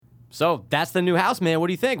So that's the new house, man. What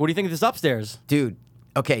do you think? What do you think of this upstairs? Dude,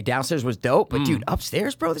 okay, downstairs was dope, but dude,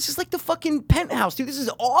 upstairs, bro, this is like the fucking penthouse, dude. This is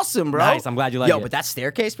awesome, bro. Nice, I'm glad you like it. Yo, but that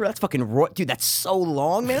staircase, bro, that's fucking dude, that's so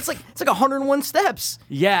long, man. It's like 101 steps.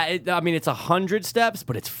 Yeah, it's 100 steps,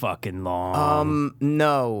 but it's fucking long.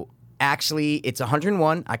 No. Actually, it's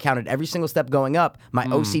 101. I counted every single step going up. My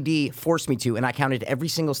OCD forced me to, and I counted every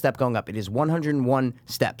single step going up. It is 101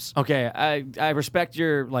 steps. Okay, I respect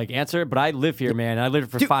your answer, but I live here, man. I lived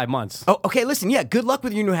for 5 months. Oh, okay, listen, yeah, good luck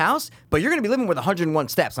with your new house, but you're going to be living with 101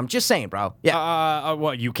 steps. I'm just saying, bro. Yeah.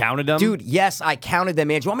 What, you counted them? Dude, yes, I counted them,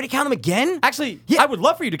 man. Do you want me to count them again? Actually, Yeah. I would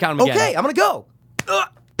love for you to count them again. Okay, I'm going to go.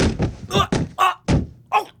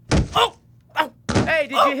 Hey,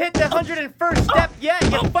 did you hit the 101st step yet, you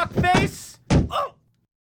fuckface?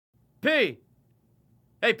 P.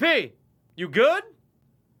 Hey, P. You good?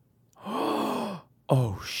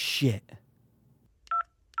 Oh, shit.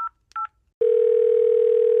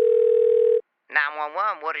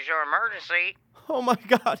 911, what is your emergency? Oh, my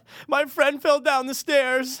God. My friend fell down the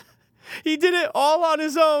stairs. He did it all on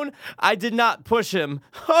his own. I did not push him.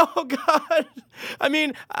 Oh, God. I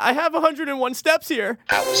mean, I have 101 steps here.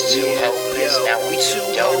 I was too hopeless, now we too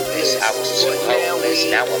dopeless. I was too hopeless,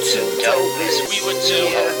 now I'm too dopeless. We were too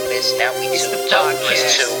hopeless, now we too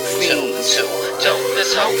dopeless. Too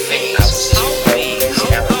dopeless, hope fiends. I was too weightless,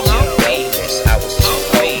 now I'm too weightless. I was too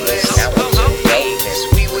weightless, now I'm too weightless.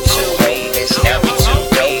 We were too weightless, now we too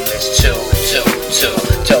weightless. Too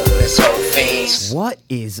dopeless, hope fiends. What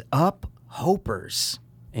is up, Hopers?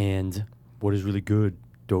 And what is really good,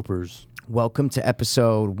 dopers? Welcome to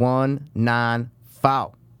episode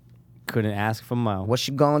 194. Couldn't ask for more. What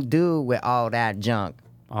you gonna do with all that junk?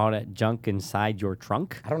 All that junk inside your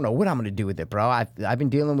trunk? I don't know what I'm gonna do with it, bro. I've been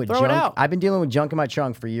dealing with Throw junk. it out. I've been dealing with junk in my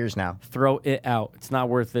trunk for years now. Throw it out. It's not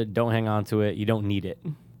worth it. Don't hang on to it. You don't need it.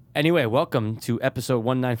 Anyway, welcome to episode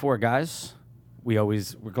 194, guys. We're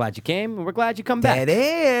glad you came, and we're glad you come back. Dead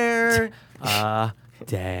air.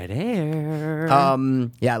 Dead air.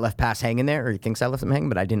 Yeah, I left Pass hanging there, or he thinks I left him hanging,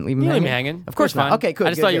 but I didn't leave him You hanging. leave me hanging. Of course It's not. fine. Okay, good. I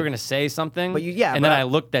just good, thought you good. were gonna say something. But and then I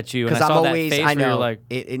looked at you and I because saw I'm that always, face I where you're know.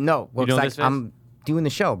 like, No, well, doing 'cause this face? I'm doing the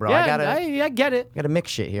show, bro. yeah, I I get it. gotta mix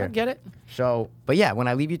shit here. I get it. So, but yeah, when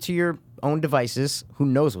I leave you to your own devices, who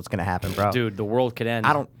knows what's gonna happen, bro? Dude, the world could end.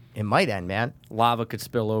 It might end, man. Lava could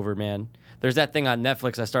spill over, man. There's that thing on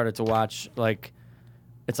Netflix I started to watch,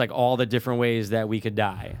 it's like all the different ways that we could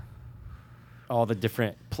die. All the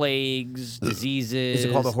different plagues, diseases. Is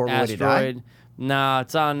it called A Horrible Way to Die? Asteroid. Nah,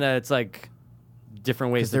 it's on. It's like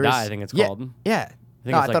different ways to There die. is- I think it's yeah, called. Yeah. think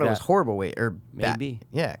No, it's I like thought it was that. Horrible Way or Maybe.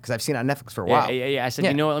 Yeah, because I've seen it on Netflix for a while. Yeah. I said,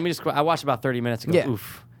 Yeah. you know what? Let me just. I watched about 30 minutes ago. Yeah.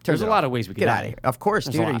 Oof. Turns There's a it lot off. of ways we could Get die. out of here. Of course,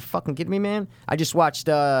 There's a dude. Are lot. you fucking kidding me, man? I just watched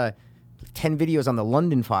 10 videos on the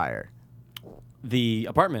London fire. The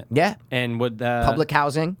apartment. Yeah. And what Public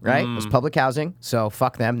housing, right? It was public housing, so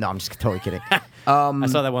fuck them. No, I'm just totally kidding. I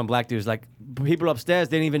saw that one black dude was like, people upstairs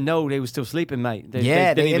didn't even know they were still sleeping, mate. They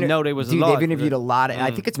Yeah, didn't even know they was alive. They've interviewed a lot of. I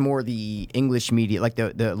think it's more the English media, like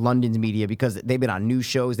the London's media, because they've been on news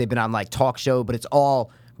shows, they've been on like talk show, but it's all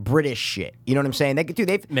British shit. You know what I'm saying?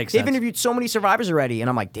 They've Makes sense. interviewed so many survivors already, and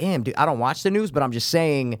I'm like, damn, dude. I don't watch the news, but I'm just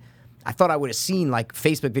saying. I thought I would have seen like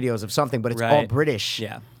Facebook videos of something, but it's all Right. British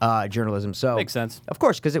journalism. So Makes sense. of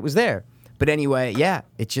course, because it was there. But anyway, yeah,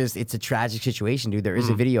 it's a tragic situation, dude. There is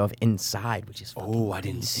a video of inside, which is fucking I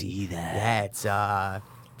didn't see that. yeah, it's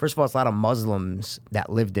first of all, it's a lot of Muslims that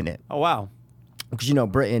lived in it. Oh, wow. Because, you know,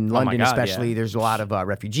 Britain, London God, especially, yeah. there's a lot of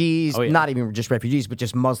refugees. Oh, yeah. Not even just refugees, but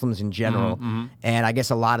just Muslims in general. And I guess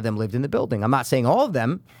a lot of them lived in the building. I'm not saying all of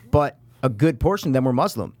them, but a good portion of them were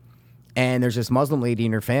Muslim. And there's this Muslim lady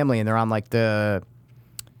and her family, and they're on like the,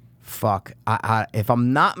 if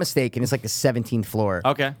I'm not mistaken, it's like the 17th floor.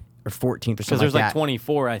 Okay. Or 14th or something Because there's like like that.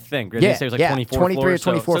 24, I think. Yeah, They say it was like yeah, 24 23 floors, or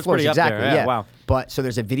 24 so it's floors, pretty up exactly. there. Yeah, Wow. But so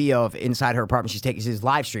there's a video of inside her apartment. She's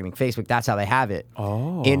live streaming Facebook. That's how they have it.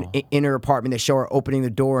 Oh. In her apartment, they show her opening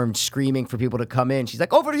the door and screaming for people to come in. She's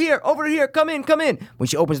like, over here, come in. When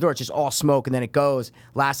she opens the door, it's just all smoke, and then it goes.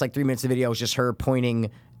 Last like 3 minutes of the video is just her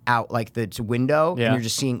pointing out like the window, Yeah. and you're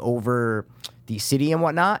just seeing over the city and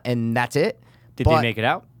whatnot, and that's it. Did But they make it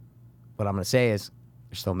out? what I'm gonna say is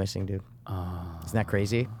they're still missing, dude. Isn't that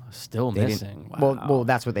crazy? Still They missing. didn't- Wow. Well,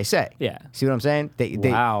 that's what they say. Yeah. See what I'm saying? They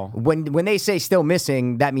Wow. When they say still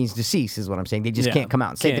missing, that means deceased is what I'm saying. They just Yeah. can't come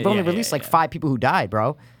out and say. Can't- They've only yeah, released yeah, like yeah. 5 people who died,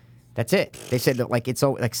 bro. That's it. They said that like it's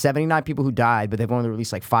like 79 people who died, but they've only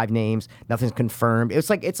released like 5 names. Nothing's confirmed. It's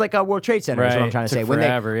like a World Trade Center is what I'm Right. trying to Took say. When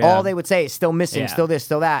forever, they yeah. all they would say is still missing, Yeah. still this,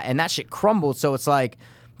 still that, and that shit crumbled. So it's like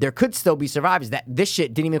there could still be survivors. That this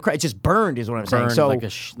shit didn't even. It just burned, is what I'm saying. Burned So like a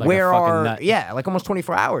where fucking are nut. like almost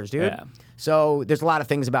 24 hours, dude. Yeah. So there's a lot of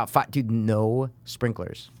things about dude. No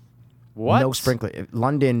sprinklers. What? No sprinkler.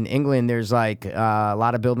 London, England, there's like a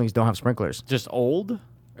lot of buildings don't have sprinklers. Just old?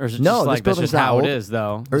 Or is it No, just this like that's building's just not how old. it is,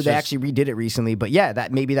 though? Or It's they just- actually redid it recently, but yeah,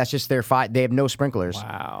 maybe that's just their fire. They have no sprinklers.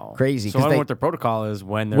 Wow. Crazy. So I 'cause wonder they- what their protocol is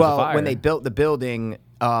when there's a well, fire. when they built the building,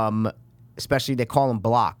 especially they call them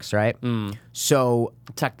blocks, right? So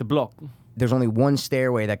attack the block. there's only one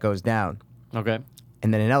stairway that goes down, Okay.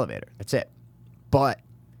 and then an elevator. That's it. But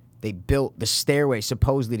they built the stairway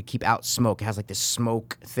supposedly to keep out smoke. It has like this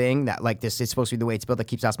smoke thing that like this is supposed to be the way it's built that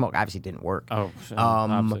keeps out smoke. Obviously, it didn't work. Oh,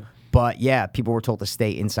 obviously. But yeah, people were told to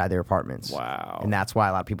stay inside their apartments. Wow. And that's why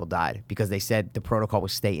a lot of people died because they said the protocol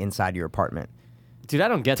was stay inside your apartment Dude, I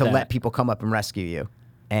don't get to that. let people come up and rescue you.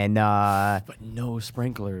 And But no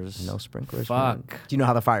sprinklers. no sprinklers. Fuck. man. Do you know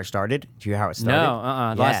how the fire started? Do you know how it started? No,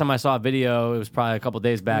 The Yeah. last time I saw a video, it was probably a couple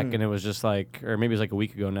days back, and it was just like, or maybe it was like a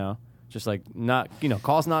week ago now. Just like not,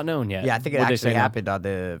 cause not known yet. Yeah, I think it What'd they actually say now? happened on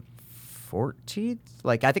the 14th.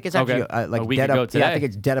 Like I think it's Okay. actually like A week dead ago up. Yeah, I today. think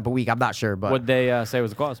it's dead up a week. I'm not sure, but What'd they say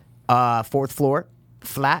was the cause? fourth floor,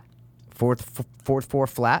 flat, fourth floor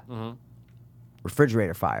flat,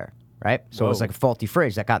 refrigerator fire. Right, so it was Whoa. like a faulty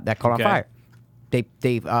fridge that caught Okay. on fire. They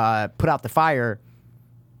put out the fire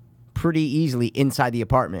pretty easily inside the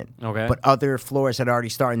apartment. Okay. But other floors had already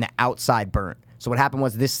started and the outside burnt. So what happened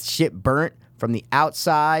was this shit burnt from the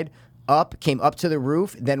outside up, came up to the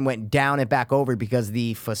roof, then went down and back over because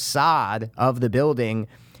the facade of the building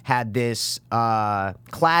had this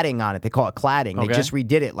cladding on it. They call it cladding. Okay. They just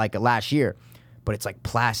redid it like last year. But it's like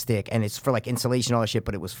plastic and it's for like insulation, all that shit,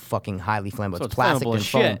 but it was fucking highly flammable. So it's plastic flammable and as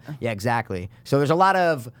foam. shit. Yeah, exactly. So there's a lot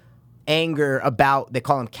of anger about, they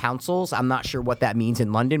call them councils. I'm not sure what that means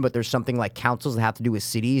in London, but there's something like councils that have to do with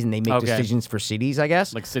cities and they make Okay. decisions for cities, I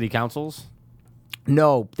guess. Like city councils?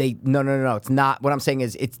 No, no. It's not. What I'm saying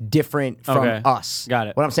is it's different from Okay. us. Got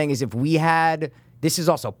it. What I'm saying is if we had, this is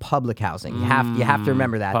also public housing. You have to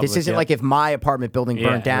remember that. This public, isn't yeah. like if my apartment building Yeah,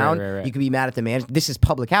 burnt down, right. you could be mad at the manager. This is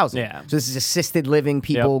public housing. Yeah. So this is assisted living,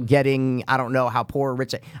 people getting, I don't know how poor or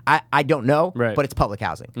rich. I don't know, Right. but it's public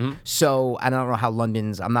housing. So I don't know how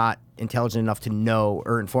London's, I'm not intelligent enough to know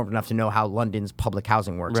or informed enough to know how London's public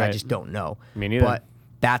housing works. I Right. just don't know. Me neither. But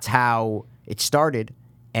that's how it started.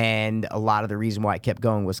 And a lot of the reason why it kept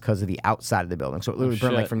going was because of the outside of the building. So it literally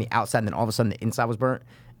burned like shit. from the outside, and then all of a sudden the inside was burnt.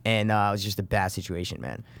 And it was just a bad situation,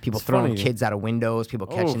 man. People It's throwing funny. kids out of windows, people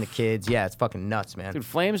catching the Oof. kids. Yeah, it's fucking nuts, man. Dude,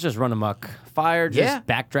 flames just run amok. Fire just Yeah.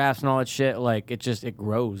 backdrafts and all that shit. Like, it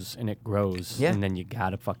grows and it grows. Yeah. And then you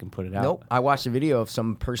gotta fucking put it out. Nope. I watched a video of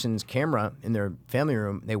some person's camera in their family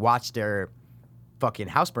room. They watched their fucking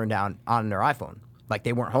house burn down on their iPhone. Like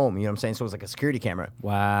they weren't home, you know what I'm saying? So it was like a security camera.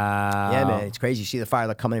 Wow. Yeah, man, it's crazy. You see the fire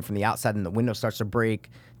like coming in from the outside, and the window starts to break.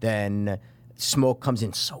 Then smoke comes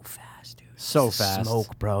in so fast, dude. So It's fast.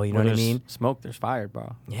 smoke, bro. You know When what I there's mean? Smoke, there's fire,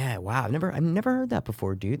 bro. Yeah. Wow. I've never heard that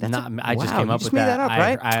before, dude. That's I just wow, came you up just with made that. up,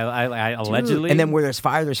 right? I allegedly. Dude. And then where there's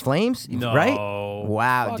fire, there's flames. No. Right?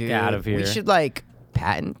 Wow, Fuck dude. out of We here. should like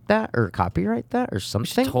patent that or copyright that or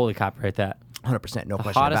something. totally copyright that. 100%, no The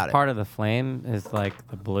question hottest about it. part of the flame is like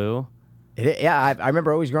the blue. Yeah, I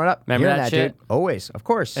remember always growing up. Remember hearing that dude. shit? Always, of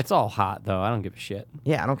course. It's all hot though. I don't give a shit.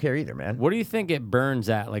 Yeah, I don't care either, man. What do you think it burns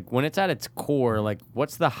at? Like when it's at its core, like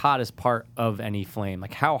what's the hottest part of any flame?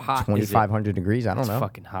 Like how hot is it? 2,500 degrees. I don't It's know.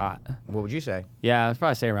 fucking hot. What would you say? Yeah, I'd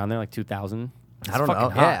probably say around there, like 2,000. I don't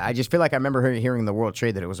know. Yeah, I just feel like I remember hearing the World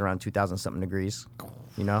Trade that it was around 2,000 something degrees.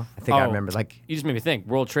 You know, I think I remember like. You just made me think.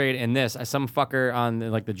 World Trade and this. Some fucker on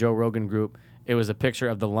like the Joe Rogan group. It was a picture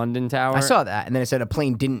of the London Tower. I saw that, and then it said a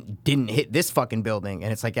plane didn't hit this fucking building,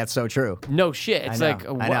 and it's like that's so true. No shit. It's know, like,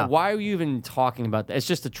 I know. why are you even talking about that? It's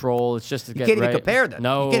just a troll. It's just to get can't even right. compare them.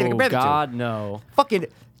 No, You can't even compare the two. God, no. Fucking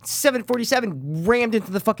 747 rammed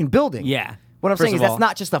into the fucking building. Yeah. What I'm First saying is of that's all,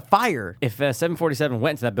 not just a fire. If 747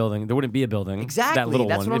 went to that building, there wouldn't be a building. Exactly, That little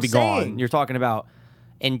that's one. what It'd I'm be gone. saying. You're talking about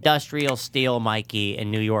industrial steel, Mikey,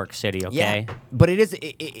 in New York City, okay? Yeah, but it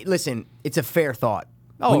is. Listen, it's a fair thought.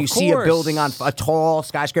 Oh, when you of see a course. building on a tall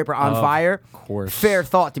skyscraper on fire, course. fair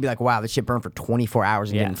thought to be like, wow, this shit burned for 24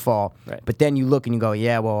 hours and Yeah. didn't fall. Right. But then you look and you go,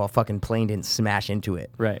 yeah, well, a fucking plane didn't smash into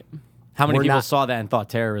it. Right. How many We're people not- saw that and thought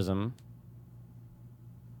terrorism?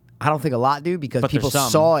 I don't think a lot do because But there's people some,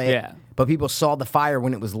 saw it. yeah. But people saw the fire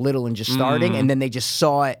when it was little and just starting, and then they just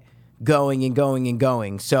saw it going and going and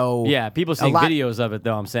going. So Yeah, people a seeing lot- videos of it,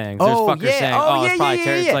 though, I'm saying. There's fuckers yeah. saying, yeah, it's probably yeah,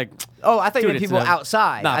 terror. yeah. It's like, oh, I thought you dude, meant it's people a-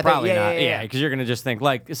 outside. No, I thought, probably yeah, not. Yeah, yeah. Because you're going to just think,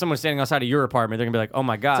 like, if someone's standing outside of your apartment, they're going to be like, oh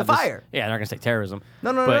my God. It's a fire. Yeah, they're not going to say terrorism.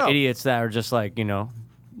 No, no, no, But no. idiots that are just like,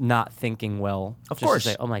 not thinking well. Of just course. To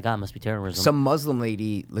say, oh my God, it must be terrorism. Some Muslim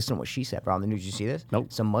lady, listen to what she said, bro, on the news. Did you see this? Nope.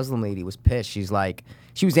 Some Muslim lady was pissed. She's like,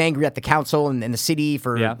 she was angry at the council and the city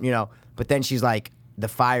for, Yeah. but then she's like, the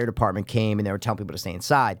fire department came and they were telling people to stay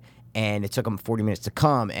inside. and it took them 40 minutes to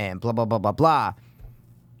come, and blah, blah, blah, blah, blah.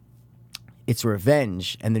 It's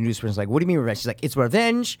revenge. And the news person's like, what do you mean revenge? She's like, it's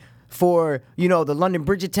revenge for, the London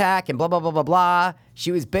Bridge attack and blah, blah, blah, blah, blah.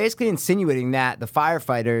 She was basically insinuating that the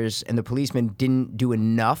firefighters and the policemen didn't do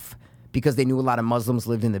enough because they knew a lot of Muslims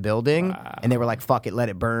lived in the building, and they were like, fuck it, let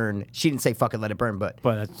it burn. She didn't say fuck it, let it burn, but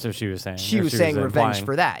that's what she was saying. she was saying revenge implying.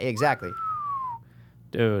 for that. Exactly.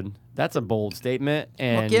 Dude, that's a bold statement.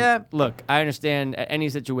 And yeah. look, I understand at any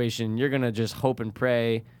situation, you're going to just hope and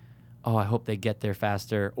pray, oh, I hope they get there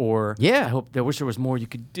faster. Or, Yeah. I wish there was more you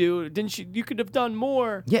could do. You could have done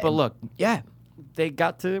more. Yeah. But look, Yeah. they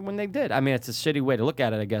got to when they did. I mean, it's a shitty way to look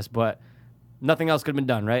at it, I guess, but nothing else could have been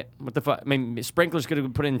done, right? What the fuck? I mean, sprinklers could have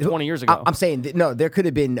been put in 20 years ago. I'm saying, no, there could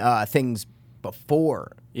have been things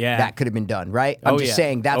before that could have been done, right? I'm just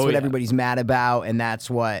saying that's what everybody's mad about, and that's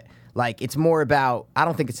what, like, it's more about, I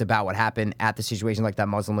don't think it's about what happened at the situation like that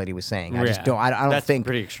Muslim lady was saying. I just don't, I don't That's think.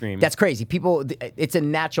 pretty extreme. That's crazy. People, it's a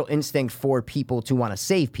natural instinct for people to want to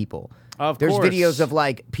save people. Of There's course. videos of,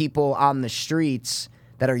 like, people on the streets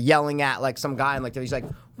that are yelling at, like, some guy, and, like, he's like,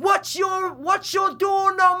 what's your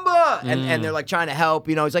door number? And they're, like, trying to help,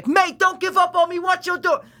 He's like, mate, don't give up on me. What's your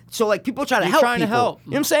door? So, like, people try to help trying to people. help.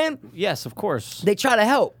 You know what I'm saying? Yes, of course. They try to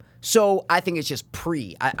help. So I think it's just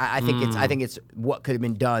I think it's what could have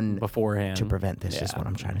been done Beforehand. to prevent this. Is what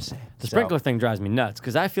I'm trying to say. The sprinkler thing drives me nuts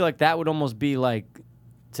because I feel like that would almost be like,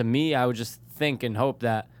 to me, I would just think and hope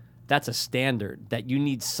that that's a standard, that you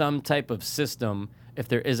need some type of system if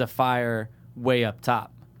there is a fire way up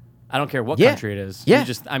top. I don't care what country it is. Yeah.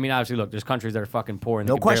 Obviously, look, there's countries that are fucking poor and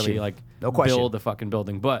No they can question. barely No question. build a fucking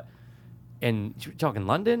building. But, and you're talking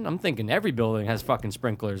London, I'm thinking every building has fucking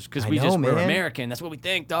sprinklers because we're man. American. That's what we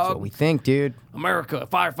think, dog. That's what we think, dude. America,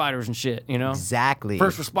 firefighters and shit, Exactly.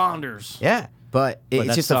 First responders. Yeah. But it's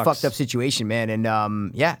that just sucks. a fucked up situation, man. And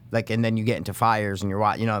and then you get into fires and you're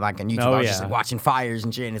watching, like on YouTube, I was just like watching fires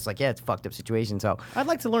and shit, and it's like, it's a fucked up situation. So I'd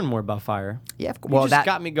like to learn more about fire. yeah, You just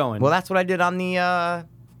got me going. Well, that's what I did on the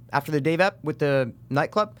after the Dave Ep with the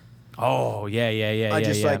nightclub. Oh, yeah. I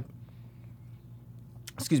just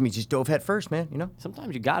just dove head first, man.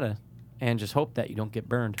 Sometimes you gotta, and just hope that you don't get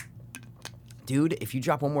burned. Dude, if you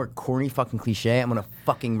drop one more corny fucking cliche, I'm gonna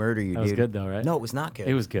fucking murder you, That dude. was good though, right? No, it was not good.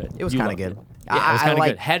 It was good. It was You kind of loved good. it. Yeah, it was kind of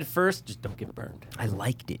like, good. Head first, just don't get burned. I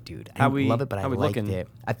liked it, dude. I How didn't we- love it, but I how we liked looking? it.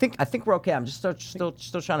 I think we're okay. I'm just still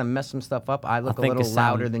trying to mess some stuff up. I look a think little it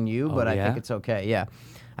louder sound- than you, Oh, but I yeah? think it's okay. Yeah,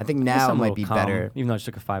 I think Guess now it I'm a might little be calm, better. Even though I just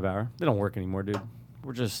took a 5-hour. They don't work anymore, dude.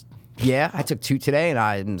 We're just Yeah, I took 2 today, and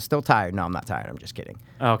I'm still tired. No, I'm not tired. I'm just kidding.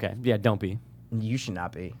 okay. Yeah, don't be. You should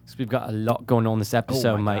not be. 'Cause we've got a lot going on this Oh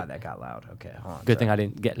episode, my mate. god, that got loud. Okay, hold on. Good thing I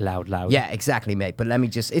didn't get loud. Yeah, exactly, mate. But let me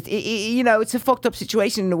just, it's a fucked up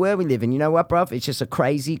situation in the world we live in. You know what, bruv? It's just a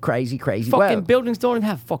crazy Fucking world. buildings don't even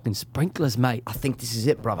have fucking sprinklers, mate. I think this is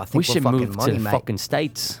it, bruv. I think We we're should fucking move money, to mate. fucking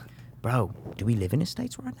states. Bro, do we live in the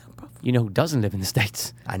States right now, bruv? You know who doesn't live in the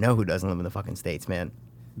states? I know who doesn't live in the fucking States, man.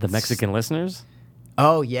 The Mexican listeners.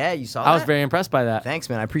 Oh, yeah, you saw that? I was very impressed by that. Thanks,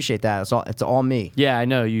 man. I appreciate that. It's all me. Yeah, I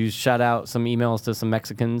know. You shot out some emails to some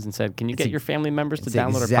Mexicans and said, "Can you get your family members to It's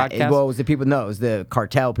download exact- our podcast?" Well, it was the people, no, it was the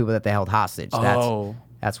cartel people that they held hostage.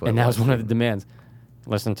 That's what and it that was. was one of the demands.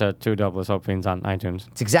 Listen to Two Doubles Hope Fiends on iTunes.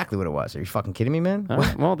 It's exactly what it was. Are you fucking kidding me, man? All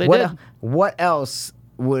right. Well, they what, did. What else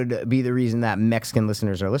would be the reason that Mexican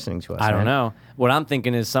listeners are listening to us? I don't man? know. What I'm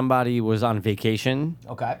thinking is somebody was on vacation,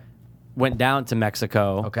 Okay. went down to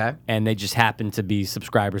Mexico, Okay. and they just happened to be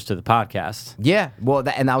subscribers to the podcast. Yeah. Well,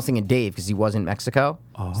 and I was thinking Dave because he was in Mexico.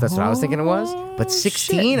 So that's what I was thinking it was. But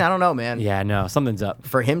 16, I don't know, man. Yeah, no, something's up.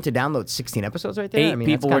 For him to download 16 episodes right there, 8 I mean,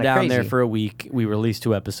 people that's were kinda down there crazy. for a week. We released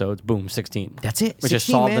 2 episodes. Boom, 16. That's it. We just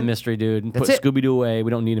 16, solved the man. mystery, dude. That's Put it. Scooby-Doo away.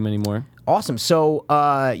 We don't need him anymore. Awesome. So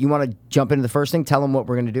you want to jump into the first thing? Tell them what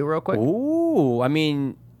we're going to do real quick. Ooh, I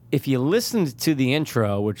mean, if you listened to the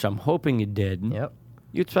intro, which I'm hoping you did, Yep.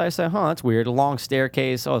 you'd probably say, huh, that's weird. A long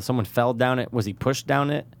staircase. Oh, someone fell down it. Was he pushed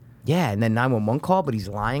down it? Yeah, and then 911 call, but he's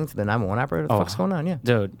lying to the 911 operator. What the fuck's going on? Yeah.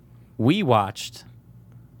 Dude, we watched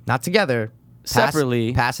Not together.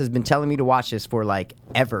 Separately. Pass has been telling me to watch this for like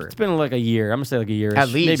ever. It's been like a year. I'm going to say like a year. At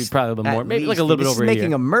least. Maybe probably a little more. At Maybe like least. a little bit This over is a making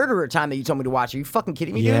year. a murderer time that you told me to watch. Are you fucking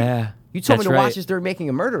kidding me, dude? Yeah. You told me That's to right. watch this during Making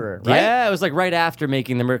a Murderer, right? Yeah, it was like right after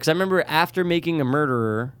Making the Murderer. Because I remember after Making a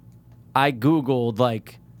Murderer, I Googled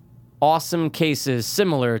like awesome cases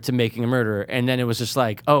similar to Making a Murderer. And then it was just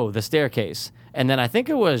like, oh, the staircase. And then I think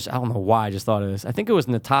it was, I don't know why I just thought of this. I think it was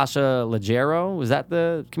Natasha Leggero. Was that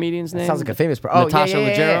the comedian's name? Sounds like a famous person. Oh, Natasha yeah,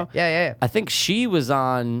 Leggero. Yeah. I think she was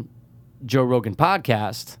on Joe Rogan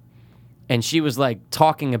podcast. And she was like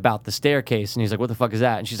talking about the staircase, and he's like, "What the fuck is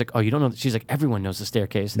that?" And she's like, "Oh, you don't know?" She's like, "Everyone knows the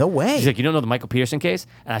staircase." No way. She's like, "You don't know the Michael Peterson case?"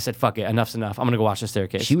 And I said, "Fuck it, enough's enough. I'm gonna go watch the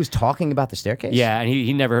staircase." She was talking about the staircase? Yeah, and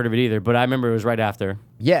he never heard of it either. But I remember it was right after.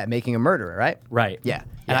 Yeah, Making a Murderer, right? Right. Yeah.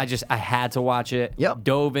 And Yeah. I had to watch it. Yep.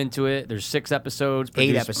 Dove into it. There's 6 episodes.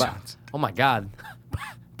 8 produced by- episodes. oh my god.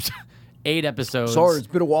 8 episodes. Sorry, it's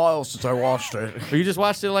been a while since I watched it. Or you just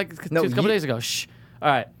watched it like a couple days ago. Shh. All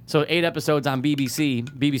right. So 8 episodes on BBC.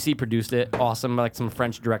 BBC produced it. Awesome. Like some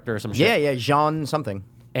French director or some shit. Yeah, Jean something.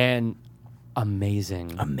 And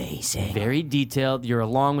amazing. Amazing. Very detailed. You're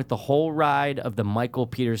along with the whole ride of the Michael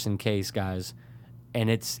Peterson case, guys. And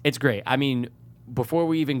it's great. I mean, before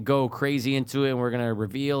we even go crazy into it and we're going to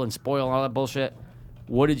reveal and spoil all that bullshit,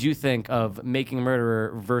 what did you think of Making a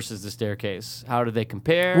Murderer versus The Staircase? How do they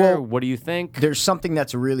compare? Well, what do you think? There's something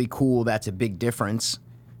that's really cool that's a big difference.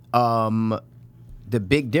 The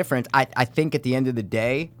big difference, I think at the end of the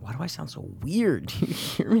day, why do I sound so weird? Do you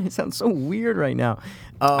hear me? It sounds so weird right now.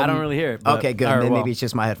 I don't really hear it. But, Okay, good. all right, Then well, maybe it's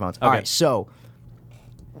just my headphones. All right, so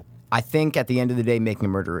I think at the end of the day, Making a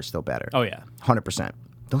Murderer is still better. Oh, yeah. 100%.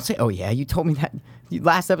 Don't say, oh, yeah, you told me that.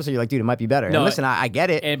 Last episode, you're like, dude, it might be better. No, and listen, I get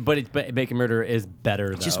it. But Making a Murderer is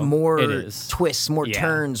better, though. Just more It is. twists, more Yeah.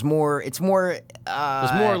 turns, more. It's more.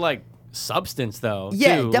 There's more, like, substance, though,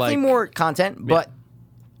 Yeah, too. definitely like, more content, but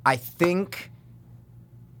I think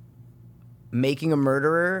Making a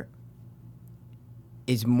Murderer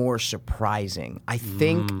is more surprising. I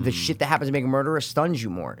think the shit that happens in Making a Murderer stuns you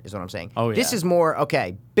more, is what I'm saying. Oh, This yeah. is more,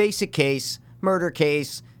 okay, basic case, murder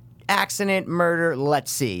case, accident, murder,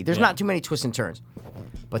 let's see. There's Yeah. not too many twists and turns.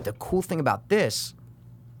 But the cool thing about this,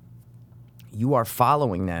 you are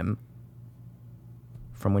following them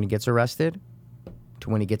from when he gets arrested to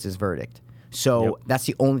when he gets his verdict. So Yep. that's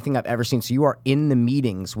the only thing I've ever seen. So you are in the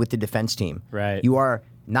meetings with the defense team. Right. You are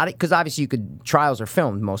not, because obviously trials are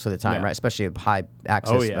filmed most of the time, Yeah. right? Especially a high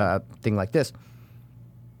access Oh, yeah. thing like this.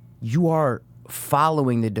 You are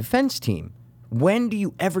following the defense team. When do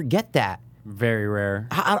you ever get that? Very rare.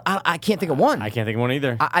 I can't think of one. I can't think of one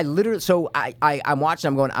either. I literally, so I'm watching,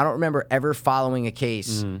 I'm going, I don't remember ever following a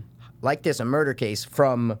case like this, a murder case,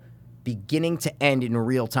 from beginning to end in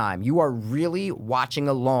real time. You are really watching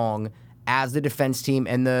along as the defense team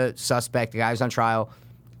and the suspect, the guy who's on trial,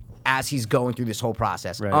 as he's going through this whole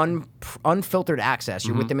process. Right. Unfiltered access.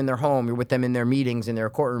 You're with them in their home, you're with them in their meetings, in their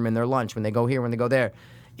courtroom, in their lunch, when they go here, when they go there.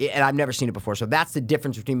 And I've never seen it before. So that's the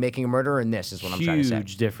difference between Making a Murderer and this, is what I'm trying to say.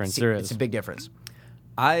 Huge difference, there It's is. a big difference.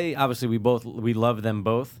 I obviously we love them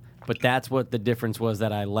both, but that's what the difference was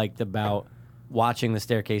that I liked about watching The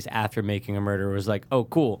Staircase after Making a Murderer. Was like, oh,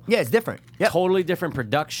 cool. Yeah, it's different. Yep. Totally different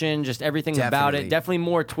production, just everything about Definitely. it. Definitely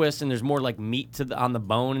more twists, and there's more like meat on the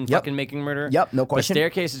bone in Yep. fucking Making a Murderer. Yep, no question. The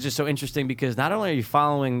Staircase is just so interesting because not only are you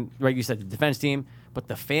following, like you said, the defense team, but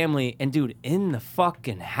the family, and dude, in the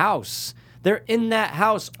fucking house. They're in that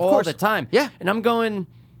house all course. the time. Yeah. And I'm going,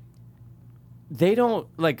 they don't,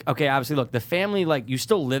 like, okay, obviously, look, the family, like, you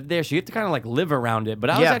still live there, so you have to kind of, like, live around it. But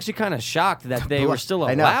I was Yeah. actually kind of shocked that they were still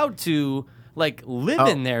I know. allowed to, like, live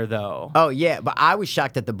in there, though. Oh yeah, but I was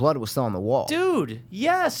shocked that the blood was still on the wall. Dude,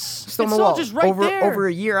 yes. Still it's on the all wall. just right over, there. Over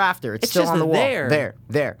a year after, it's still just on the wall. there.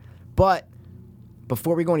 There. But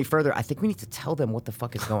before we go any further, I think we need to tell them what the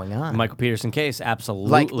fuck is going on. Michael Peterson case, absolutely.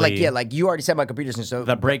 like you already said, Michael Peterson. So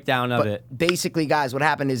The breakdown of but it. Basically, guys, what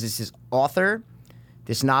happened is this author,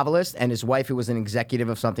 this novelist, and his wife, who was an executive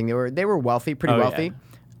of something. They were wealthy, pretty Oh, wealthy.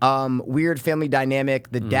 Weird family dynamic.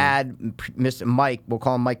 The dad, Mr. Mike, we'll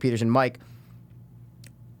call him Mike Peterson. Mike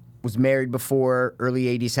was married before, early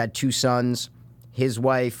 80s, had 2 sons. His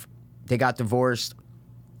wife, they got divorced.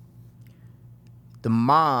 The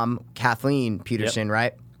mom, Kathleen Peterson,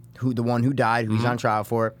 right, the one who died, who he's on trial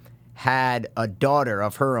for, had a daughter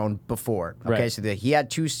of her own before. Okay, Right. so he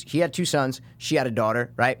had two sons. She had a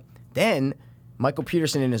daughter, right? Then Michael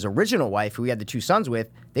Peterson and his original wife, who he had the 2 sons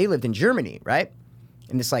with, they lived in Germany, right,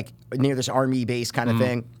 in this like near this army base kind of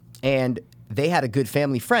thing, and they had a good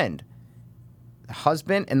family friend. The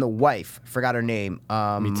husband and the wife, forgot her name,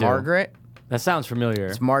 Me too. Margaret. That sounds familiar.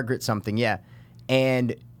 It's Margaret something, yeah.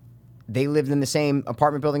 And they lived in the same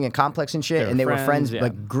apartment building and complex and shit, They were and they were friends, friends, yeah.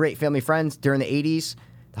 like great family friends during the 80s.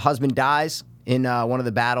 The husband dies in one of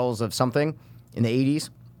the battles of something in the 80s.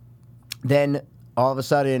 Then all of a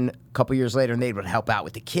sudden, a couple years later, and they would help out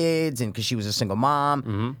with the kids, and because she was a single mom,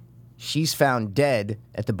 Mm-hmm. she's found dead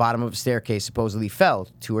at the bottom of a staircase, supposedly fell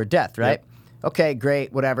to her death, right? Yep. Okay,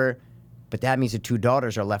 great, whatever. But that means the 2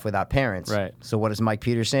 daughters are left without parents. Right. So what does Mike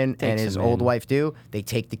Peterson and Takes his them old in. wife do? They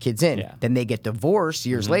take the kids in. Yeah. Then they get divorced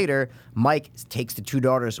years later. Mike takes the 2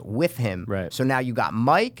 daughters with him. Right. So now you got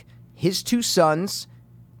Mike, his 2 sons,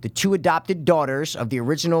 the 2 adopted daughters of the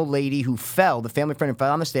original lady who fell, the family friend who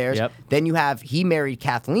fell down the stairs. Yep. Then you have, he married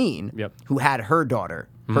Kathleen, Yep. who had her daughter,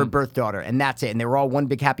 her birth daughter, and that's it. And they were all one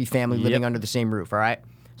big happy family living Yep. under the same roof, all right?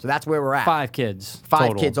 So that's where we're at. 5 kids. 5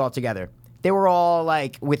 total. kids all together. They were all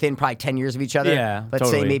like within probably 10 years of each other. Yeah, Let's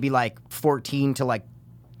say totally. maybe like 14 to like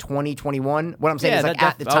 20, 21. What I'm saying is like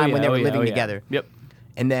that at the time when they were yeah, living yeah. together. Yep.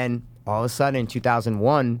 And then all of a sudden in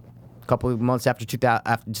 2001, a couple of months after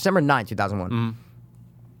December 9, 2001,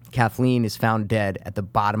 Kathleen is found dead at the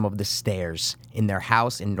bottom of the stairs in their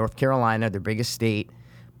house in North Carolina, their biggest state.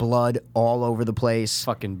 Blood all over the place.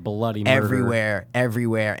 Fucking bloody murder.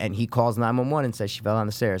 Everywhere. And he calls 911 and says she fell down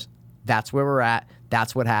the stairs. That's where we're at.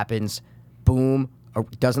 That's what happens. Boom.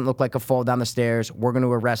 Doesn't look like a fall down the stairs. We're going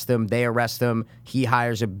to arrest him. They arrest him. He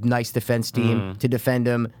hires a nice defense team to defend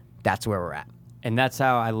him. That's where we're at. And that's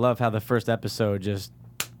how I love how the first episode just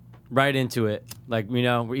right into it. Like, you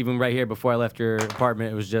know, even right here before I left your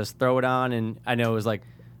apartment, it was just throw it on. And I know it was like,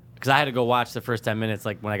 because I had to go watch the first 10 minutes,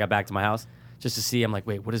 like when I got back to my house, just to see. I'm like,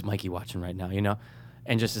 wait, what is Mikey watching right now? You know?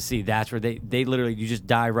 And just to see, that's where they literally, you just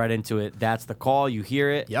dive right into it. That's the call. You hear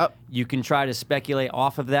it. Yep. You can try to speculate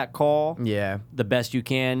off of that call. Yeah. The best you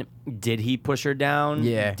can. Did he push her down?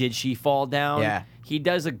 Yeah. Did she fall down? Yeah. He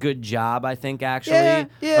does a good job, I think, actually,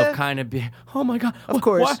 Yeah. of kind of being, oh my God. Of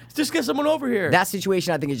course. Why? Just get someone over here. That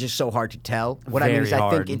situation, I think, is just so hard to tell. What I mean Very is, I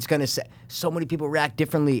think hard. it's going to say so many people react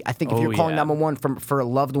differently. I think if Oh, you're calling yeah. 911 for a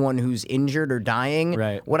loved one who's injured or dying,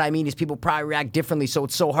 Right. what I mean is people probably react differently. So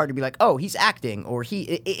it's so hard to be like, oh, he's acting, or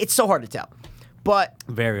it's so hard to tell. But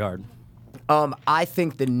Very hard. I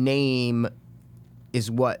think the name is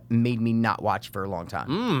what made me not watch for a long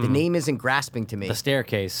time. The name isn't grasping to me. The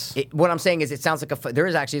staircase. What I'm saying is, it sounds like there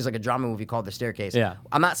is actually like a drama movie called The Staircase. Yeah.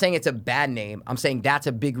 I'm not saying it's a bad name. I'm saying that's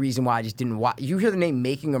a big reason why I just didn't watch. You hear the name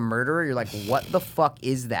Making a Murderer, you're like, what the fuck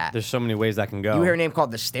is that? There's so many ways that can go. You hear a name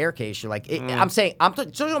called The Staircase, you're like, I'm saying, I'm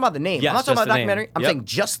talking about the name. Yes, I'm not talking just about the name. documentary. I'm Yep. saying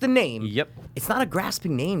just the name. Yep. It's not a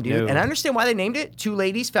grasping name, dude. No. And I understand why they named it. 2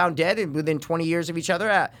 ladies found dead and within 20 years of each other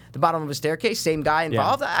at the bottom of a staircase. Same guy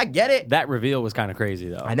involved. I get it. That reveal was kind of crazy,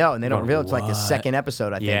 though. I know, and they don't Going, reveal it's like the "What?" second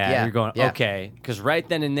episode, I think. Yeah, you're going, Yeah. okay. Because right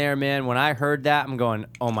then and there, man, when I heard that, I'm going,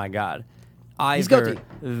 oh my God. He's Either guilty.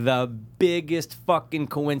 the biggest fucking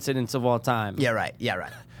coincidence of all time. Yeah, right. Yeah,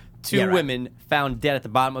 right. 2 Yeah, right. women found dead at the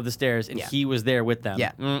bottom of the stairs, and Yeah. he was there with them.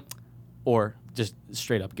 Yeah. Or just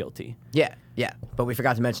straight up guilty. Yeah, yeah. But we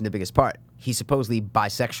forgot to mention the biggest part. He's supposedly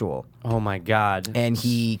bisexual, Oh my God. and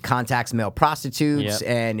he contacts male prostitutes Yep.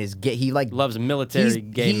 and is gay. He like Loves military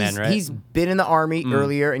gay men, right? He's been in the army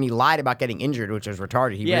earlier, and he lied about getting injured, which was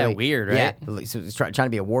retarded. He Yeah, really, weird, right? Yeah, so he's trying to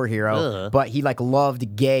be a war hero, Ugh. but he like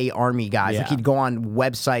loved gay army guys. Like Yeah. he'd go on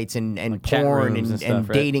websites and chat porn rooms and and stuff,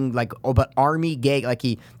 right? dating like but army gay like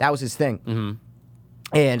that was his thing. Mm-hmm.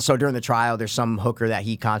 And so during the trial, there's some hooker that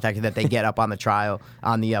he contacted that they get up on the trial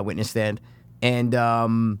on the witness stand, and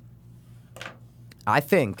I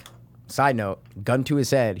think. Side note, gun to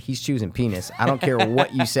his head, he's choosing penis. I don't care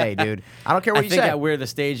what you say, dude. I don't care what I you think say. at where the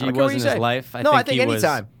stage he I don't care was what in you his say. life, No, I think he was,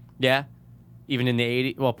 anytime. Yeah? Even in the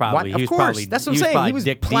 80s? Well, probably. Of He was course, probably, that's what I'm he was saying. probably He was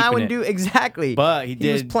dick deep in plowing it. dude. Exactly. But he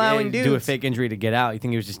was did plowing do a dudes. fake injury to get out. You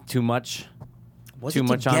think it was just too much? Was too it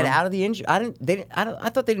much to on get him? out of the injury? I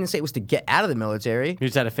thought they didn't say it was to get out of the military. He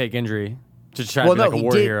just had a fake injury. Just trying Well, to be no, like a he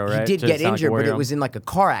war did. hero, right? He did To get sound like a injured, war but it hero. was in like a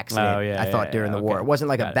car accident. Oh, yeah, I thought yeah, during the okay. war. It wasn't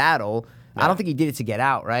like Got a it. battle. I Yeah. don't think he did it to get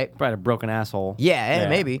out, right? Probably had a broken asshole. Yeah,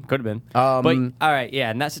 maybe. Could have been. Um, but all right, yeah,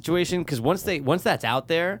 in that situation, because once that's out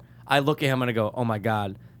there, I look at him and I go, oh my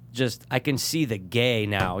God, just I can see the gay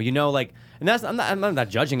now. You know, like, and that's I'm not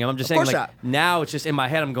judging him. I'm just saying, course like, not. now it's just in my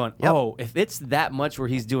head. I'm going, Yep. oh, if it's that much where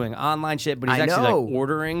he's doing online shit, but he's I actually know. like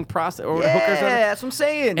ordering hookers. Or Yeah, whatever. that's what I'm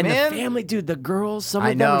saying, And man. the family, dude, the girls, some I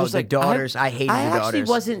of them know, were just the like daughters, I hated the actually daughters.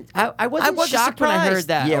 wasn't. I wasn't shocked when I heard surprised.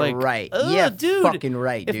 that. Yeah, like, right. Ugh, Yeah, dude, fucking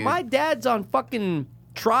right, If dude. my dad's on fucking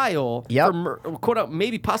trial Yep. for quote out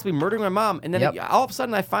maybe possibly murdering my mom, and then Yep. all of a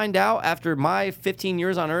sudden I find out after my 15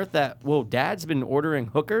 years on Earth that dad's been ordering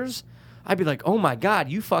hookers. I'd be like, oh my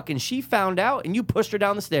God, she found out and you pushed her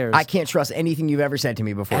down the stairs. I can't trust anything you've ever said to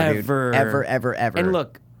me before, Ever. dude. Ever. And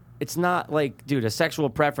look, it's not like, dude, a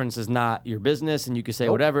sexual preference is not your business and you can say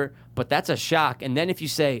Nope. whatever, but that's a shock. And then if you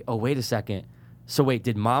say, oh, wait a second. So wait,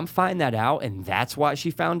 did mom find that out and that's why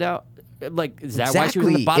she found out? Like, is that why she was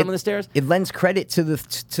on the bottom of the stairs? It lends credit to the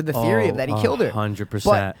theory of that he killed her. 100%.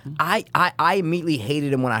 But I immediately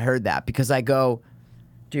hated him when I heard that because I go,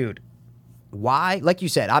 dude, why? Like you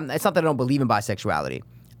said, it's not that I don't believe in bisexuality.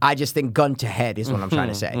 I just think gun to head is what I'm trying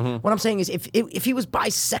to say. What I'm saying is if he was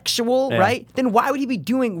bisexual, right, then why would he be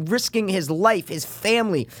risking his life, his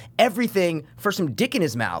family, everything for some dick in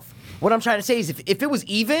his mouth? What I'm trying to say is if it was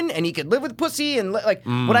even and he could live with pussy and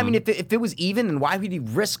what I mean, if it was even, then why would he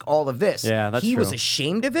risk all of this? Yeah, that's He true. was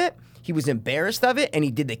ashamed of it. He was embarrassed of it, and he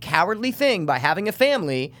did the cowardly thing by having a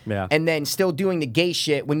family and then still doing the gay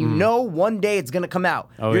shit when you know one day it's going to come out.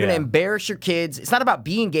 You're going to embarrass your kids. It's not about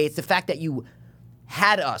being gay. It's the fact that you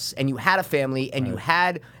had us and you had a family and you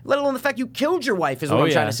had, let alone the fact you killed your wife is what I'm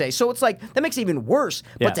trying to say. So it's like, that makes it even worse.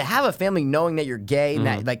 But to have a family knowing that you're gay and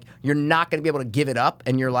that like you're not going to be able to give it up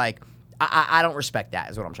and you're like, I don't respect that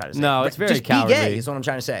is what I'm trying to say. No, it's very Just cowardly. be gay is what I'm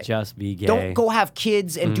trying to say. Just be gay. Don't go have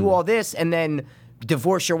kids and do all this and then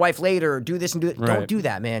divorce your wife later or do this and do that. Right. Don't do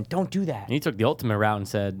that, man. Don't do that. And he took the ultimate route and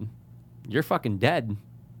said, "You're fucking dead."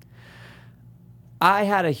 I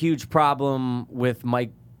had a huge problem with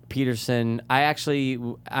Mike Peterson. I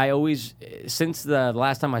always, since the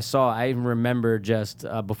last time I saw, I even remember just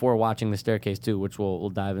before watching The Staircase too, which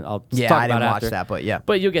we'll dive in. I'll talk I about didn't after. watch that, but yeah.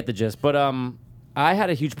 But you'll get the gist. But I had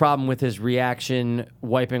a huge problem with his reaction,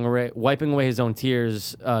 wiping away his own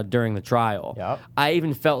tears during the trial. Yep. I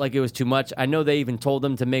even felt like it was too much. I know they even told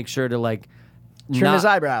him to make sure to like Trim his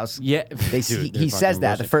eyebrows. Yeah, He says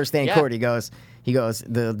that the first day in court. He goes,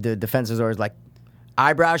 the defense lawyer is like,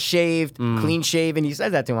 eyebrows shaved, clean shaven. He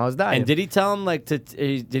said that to him. I was dying. And did he tell him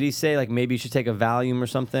did he say like maybe you should take a Valium or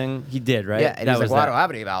something? He did, right? Yeah, and he's like, well, I don't have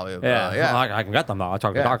any Valium. Yeah, I can get them though. I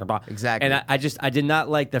talk to the doctor. Exactly. And I did not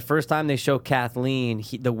like the first time they show Kathleen,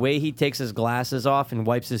 the way he takes his glasses off and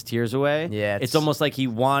wipes his tears away. Yeah, it's almost like he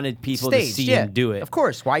wanted people to see him do it. Of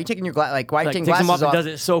course. Why are you taking your why are you taking takes glasses them off off? and does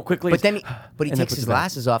it so quickly. But then he and takes puts his it back.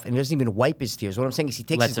 glasses off and doesn't even wipe his tears. What I'm saying is he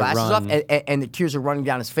takes Lets his it glasses off run. and the tears are running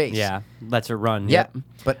down his face. Yeah, lets her run. Yeah. Yep.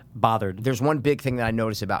 But bothered. there's one big thing that I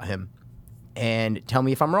notice about him, and tell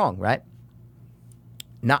me if I'm wrong, right?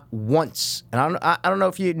 Not once, and I don't know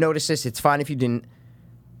if you noticed this. It's fine if you didn't.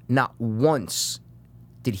 Not once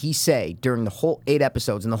did he say during the whole 8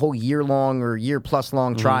 episodes and the whole year-long or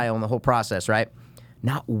year-plus-long trial and the whole process, right?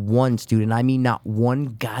 Not once, dude, and I mean not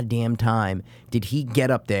one goddamn time did he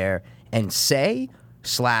get up there and say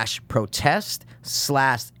 / protest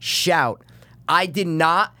 / shout, I did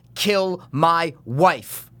not kill my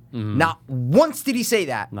wife. Not once did he say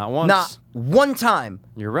that. Not once. Not one time.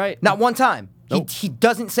 You're right. Not one time. Nope. He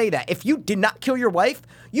doesn't say that. If you did not kill your wife,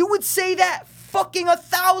 you would say that fucking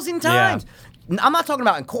 1,000 times. I'm not talking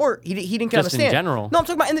about in court. He didn't Just in understand. general. No, I'm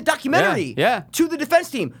talking about in the documentary. Yeah. To the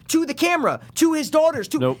defense team, to the camera, to his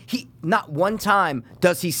daughters. Nope. He not one time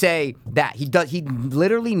does he say that. He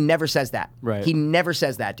literally never says that. Right. He never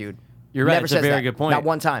says that, dude. You're right. Never It's a says very that. good point. Not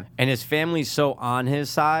one time. And his family's so on his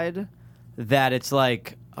side that it's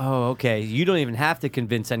like, oh, okay, you don't even have to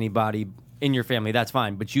convince anybody in your family. That's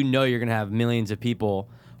fine. But you know you're going to have millions of people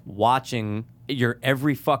watching your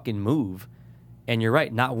every fucking move. And you're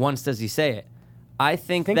right. Not once does he say it. I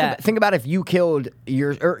think that... Think about if you killed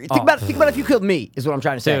your... think about if you killed me, is what I'm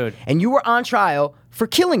trying to say. Dude. And you were on trial for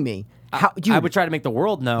killing me. I would try to make the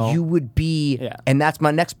world know. You would be, and that's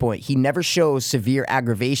my next point. He never shows severe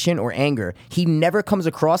aggravation or anger. He never comes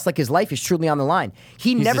across like his life is truly on the line.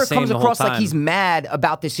 He He's never the same comes the whole across like time. he's mad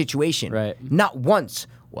about this situation. Right. Not once.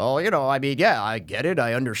 Well, I mean, yeah, I get it,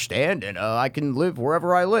 I understand, and I can live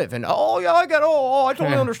wherever I live, and I get, I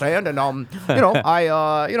totally understand, and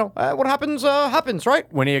what happens happens,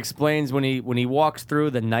 right? When he explains, when he walks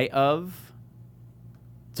through the night of,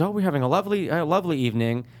 so we're having a lovely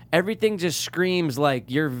evening. Everything just screams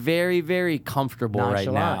like you're very, very comfortable right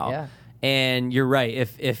Nonchalant, now. yeah. And you're right.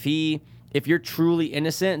 If you're truly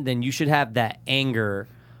innocent, then you should have that anger.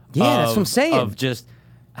 Yeah, that's what I'm saying. Of just,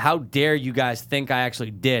 how dare you guys think I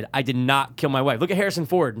actually did? I did not kill my wife. Look at Harrison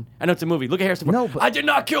Ford. I know it's a movie. Look at Harrison Ford. No, but- I did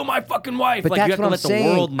not kill my fucking wife. But like, that's you have what to I'm let saying.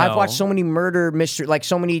 the world know. I've watched so many murder mystery, like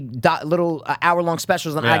so many little hour-long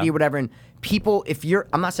specials on ID or whatever, and people,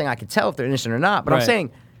 I'm not saying I can tell if they're innocent or not, but I'm Right.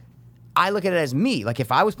 saying, I look at it as me. Like,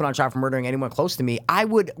 if I was put on trial for murdering anyone close to me, I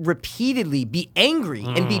would repeatedly be angry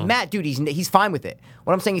and be mad. Dude, he's fine with it.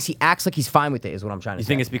 What I'm saying is he acts like he's fine with it, is what I'm trying to You say.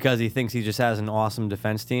 think it's because he thinks he just has an awesome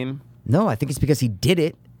defense team? No, I think it's because he did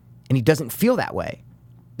it, and he doesn't feel that way.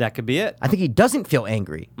 That could be it. I think he doesn't feel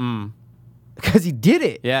angry. Because he did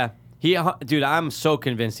it. Yeah. Dude, I'm so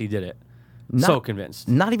convinced he did it. So convinced.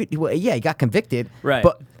 Not even, well, yeah, he got convicted. Right.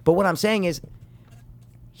 But what I'm saying is,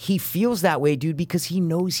 he feels that way, dude, because he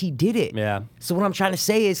knows he did it. Yeah. So what I'm trying to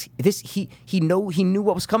say is he knew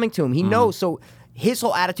what was coming to him. He knows. So his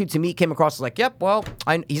whole attitude to me came across as like, yep, well,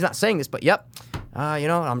 he's not saying this, but yep,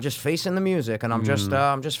 I'm just facing the music, and I'm just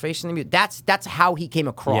facing the music. That's how he came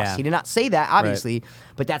across. Yeah. He did not say that, obviously,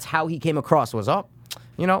 but that's how he came across. Was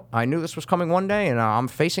you know, I knew this was coming one day, and I'm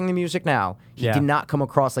facing the music now. He Yeah. did not come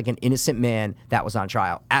across like an innocent man that was on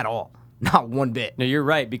trial at all. Not one bit. No, you're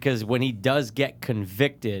right, because when he does get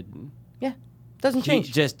convicted, Yeah, doesn't he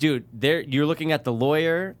change. just, dude, you're looking at the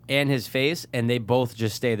lawyer and his face, and they both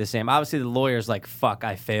just stay the same. Obviously, the lawyer's like, "Fuck,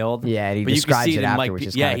 I failed." Yeah, and he but you can describes see it in Mike afterwards, Pe-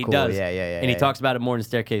 it's yeah, kinda he cool. does. Yeah, And he talks about it more in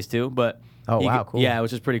Staircase too. But Oh, he- wow, cool. Yeah,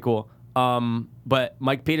 which is pretty cool. But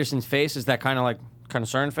Mike Peterson's face is that kind of like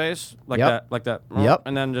concerned face, like Yep. that. Yep.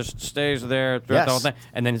 And then just stays there throughout the whole Yes. thing,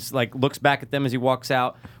 and then it's like looks back at them as he walks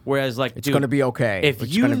out. Whereas like, It's dude, gonna be okay. If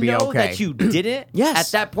It's you gonna be know okay. that you did it, Yes.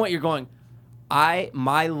 at that point you're going,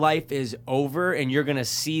 my life is over, and you're gonna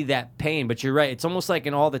see that pain. But you're right. It's almost like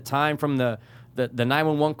in all the time from the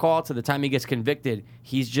 911 call to the time he gets convicted,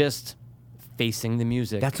 he's just facing the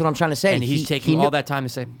music. That's what I'm trying to say. And he's He taking knew- all that time to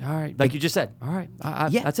say, all right, like you just said, all right,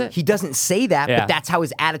 Yeah, that's it. He doesn't say that, Yeah. but that's how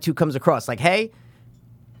his attitude comes across. Like, hey,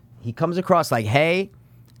 he comes across like, hey,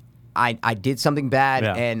 I did something bad,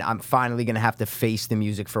 Yeah. and I'm finally gonna have to face the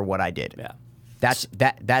music for what I did. Yeah. That's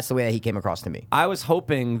the way that he came across to me. I was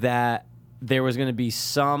hoping that there was going to be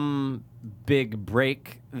some big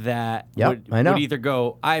break that Yep, I know. would either